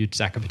home a huge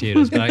sack of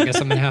potatoes, but I guess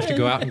I'm going to have to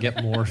go out and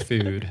get more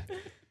food.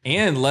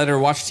 And let her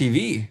watch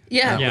TV.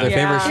 Yeah. Their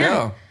favorite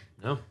show.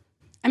 No.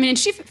 I mean, and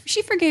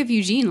she forgave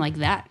Eugene like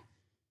that.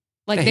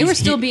 Like they were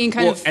still being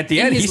kind of at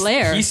the in end. his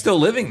lair. He's still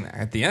living there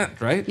at the end,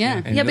 right? Yeah.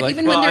 And Yeah, you're but like,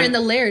 even when they're in the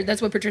lair,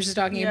 that's what Patricia's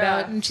talking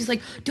about. And she's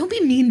like, "Don't be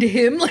mean to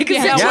him." Like,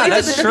 Yeah. yeah,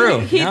 that's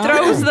true. He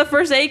throws the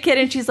first aid kit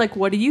and she's like,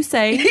 "What do you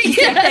say?" He's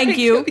like, "Thank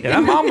you."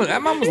 Yeah,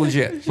 that mom was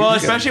legit. Well,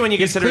 especially when you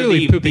consider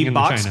clearly the pooping in the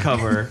box china.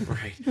 cover.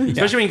 Right.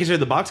 Especially when you consider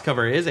the box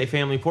cover is a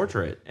family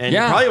portrait. And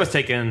Yeah. probably was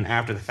taken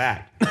after the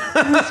fact.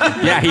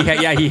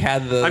 he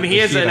had the. I mean, he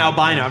the is sheet an on.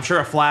 albino. I'm sure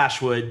a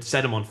flash would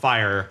set him on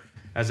fire.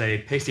 As a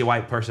pasty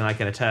white person, I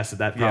can attest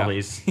that probably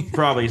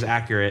is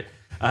accurate.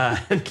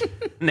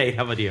 Nate,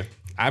 how about you?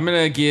 I'm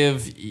gonna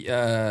give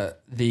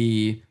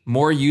the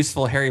more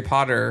useful Harry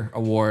Potter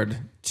award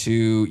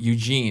to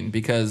Eugene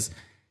because,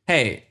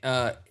 hey,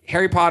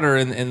 Harry Potter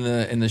in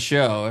the in the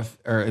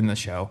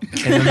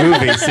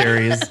movie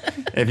series,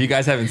 if you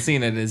guys haven't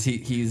seen it, is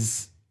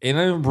he's in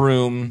a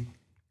room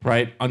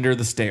right under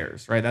the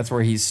stairs, right? That's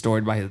where he's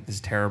stored by his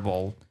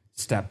terrible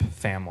step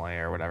family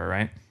or whatever,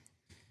 right?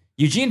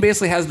 Eugene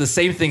basically has the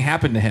same thing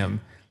happen to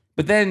him,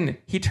 but then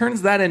he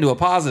turns that into a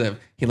positive.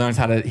 He learns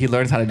how to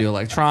do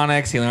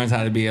electronics. He learns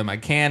how to be a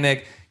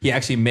mechanic. He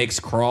actually makes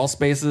crawl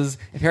spaces.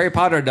 If Harry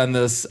Potter had done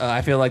this,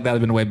 I feel like that would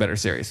have been a way better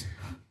series.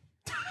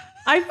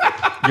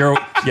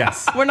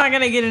 Yes. We're not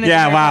gonna get into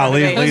Yeah, Harry wow, Potter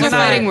debate. Lisa- We're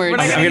not- fighting words. We're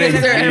not I'm gonna get getting-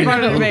 into the Harry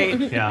Potter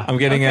debate. Yeah. I'm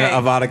getting Okay. a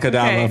Avada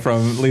Kedavra Okay.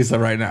 from Lisa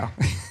right now.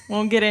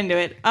 We'll get into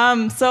it.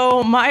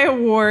 So my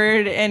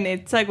award, and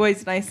it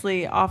segues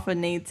nicely off of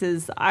Nate's,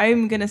 is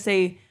I'm gonna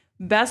say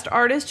best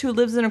artist who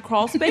lives in a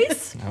crawl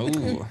space.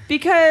 Oh.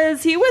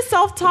 Because he was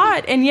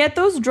self-taught, and yet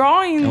those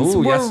drawings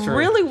Oh, that's were true.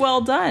 really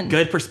well done.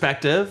 Good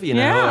perspective, you know.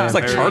 Yeah. It's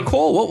like very-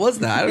 charcoal? What was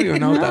that? I don't even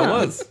know what that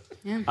was.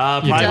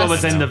 Probably what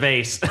was in the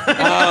vase.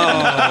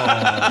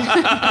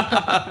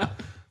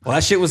 Well,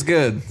 that shit was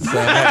good. So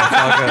yeah,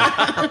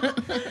 it's all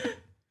good.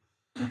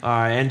 All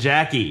right, and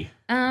Jacqui.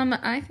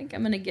 I think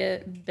I'm gonna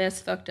get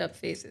best fucked up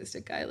faces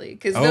to Kylie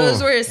because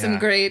those were some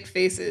great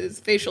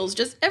facials.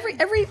 Just every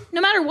no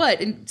matter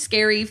what, and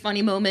scary,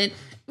 funny moment.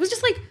 It was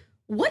just like,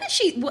 what is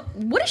she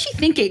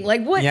thinking?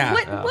 Like what?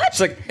 What?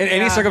 She's like, in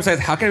any circumstance,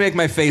 how can I make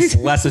my face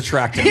less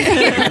attractive?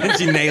 And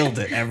she nailed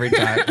it every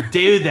time.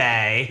 Do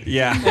they?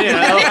 Yeah.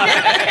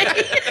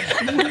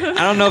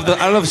 I don't know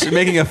if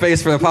making a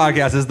face for the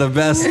podcast is the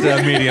best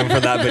medium for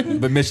that,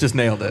 but Mitch just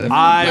nailed it. he made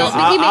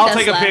I'll us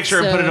take a laugh, picture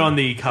and put so- it on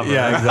the cover.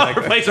 Yeah,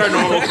 exactly. I'll replace our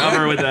normal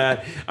cover with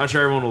that. I'm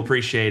sure everyone will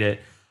appreciate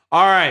it.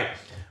 All right.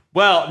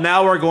 Well,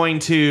 now we're going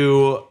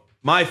to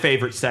my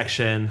favorite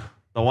section,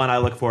 the one I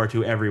look forward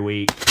to every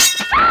week.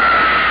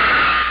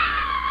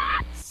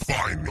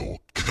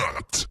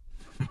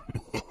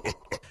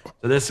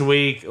 So this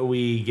week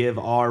we give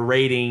our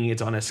rating.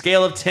 It's on a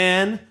scale of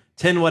 10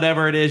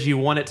 whatever it is you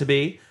want it to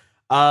be.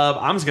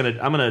 I'm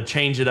gonna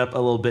change it up a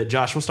little bit.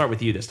 Josh, we'll start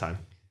with you this time.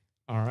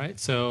 All right,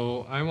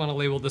 so I want to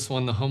label this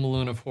one the Home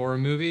Alone of horror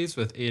movies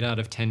with 8 out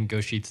of 10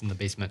 ghost sheets in the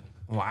basement.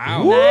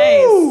 Wow.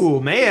 Ooh,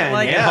 man.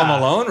 Like yeah.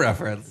 Home Alone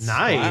reference.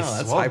 Nice. Wow,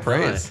 that's Well high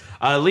praise.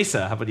 done.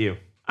 Lisa, how about you?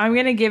 I'm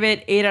going to give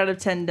it 8 out of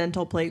 10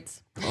 dental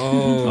plates.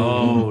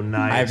 Oh,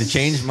 nice. I have to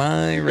change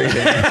my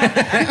rating.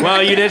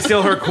 Well, you did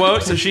steal her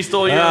quote, so she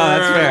stole your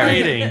that's fair.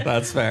 rating.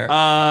 That's fair.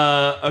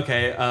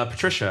 Okay,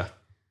 Patricia.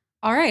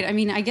 All right. I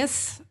mean, I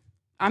guess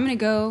I'm going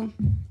to go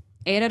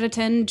 8 out of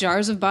 10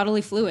 jars of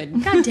bodily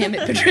fluid. God damn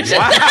it, Patricia.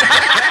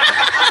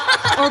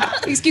 Or,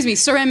 excuse me,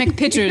 ceramic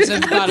pitchers of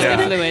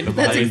bodily fluid.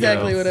 That's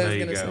exactly what I was There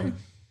you going to go.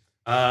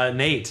 say.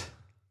 Nate.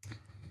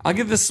 I'll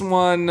give this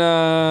one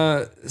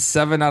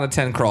 7 out of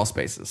 10 crawl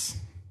spaces.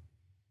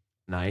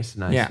 Nice.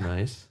 Yeah.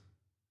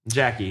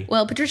 Jacqui.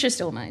 Well, Patricia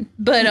stole mine,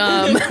 but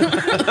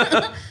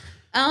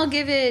I'll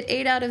give it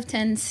 8 out of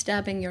 10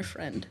 stabbing your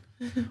friend.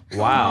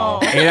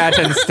 Wow. 8 out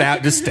of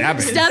 10 just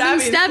stabbing.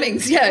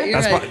 Stabbings. Yeah,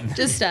 you're That's right. fine.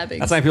 Just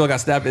stabbings. That's why people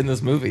got stabbed in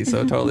this movie, so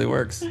it totally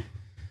works.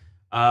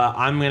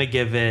 I'm going to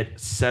give it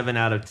 7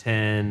 out of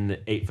 10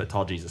 8-foot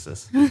tall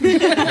Jesuses.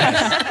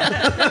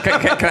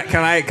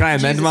 Can I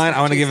amend mine?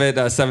 I want to give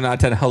it 7 out of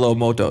 10 hello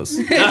motos.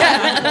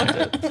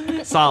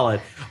 Solid.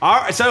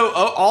 All right, so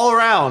all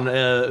around,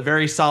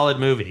 very solid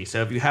movie.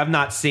 So if you have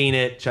not seen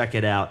it, check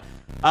it out.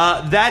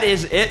 That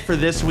is it for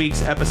this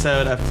week's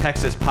episode of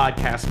Texas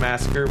Podcast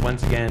Massacre.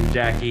 Once again,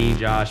 Jacqui,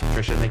 Josh,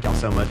 Patricia, thank y'all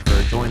so much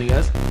for joining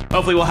us.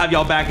 Hopefully we'll have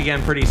y'all back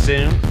again pretty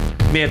soon.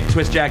 May have to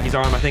twist Jackie's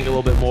arm, I think, a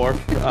little bit more.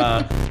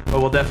 But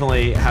we'll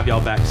definitely have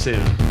y'all back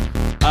soon.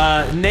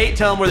 Nate,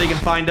 tell them where they can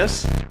find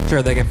us.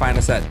 Sure, they can find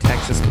us at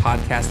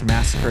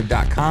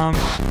TexasPodcastMassacre.com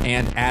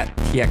and at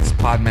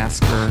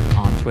TXPodMassacre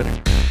on Twitter.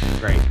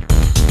 Great.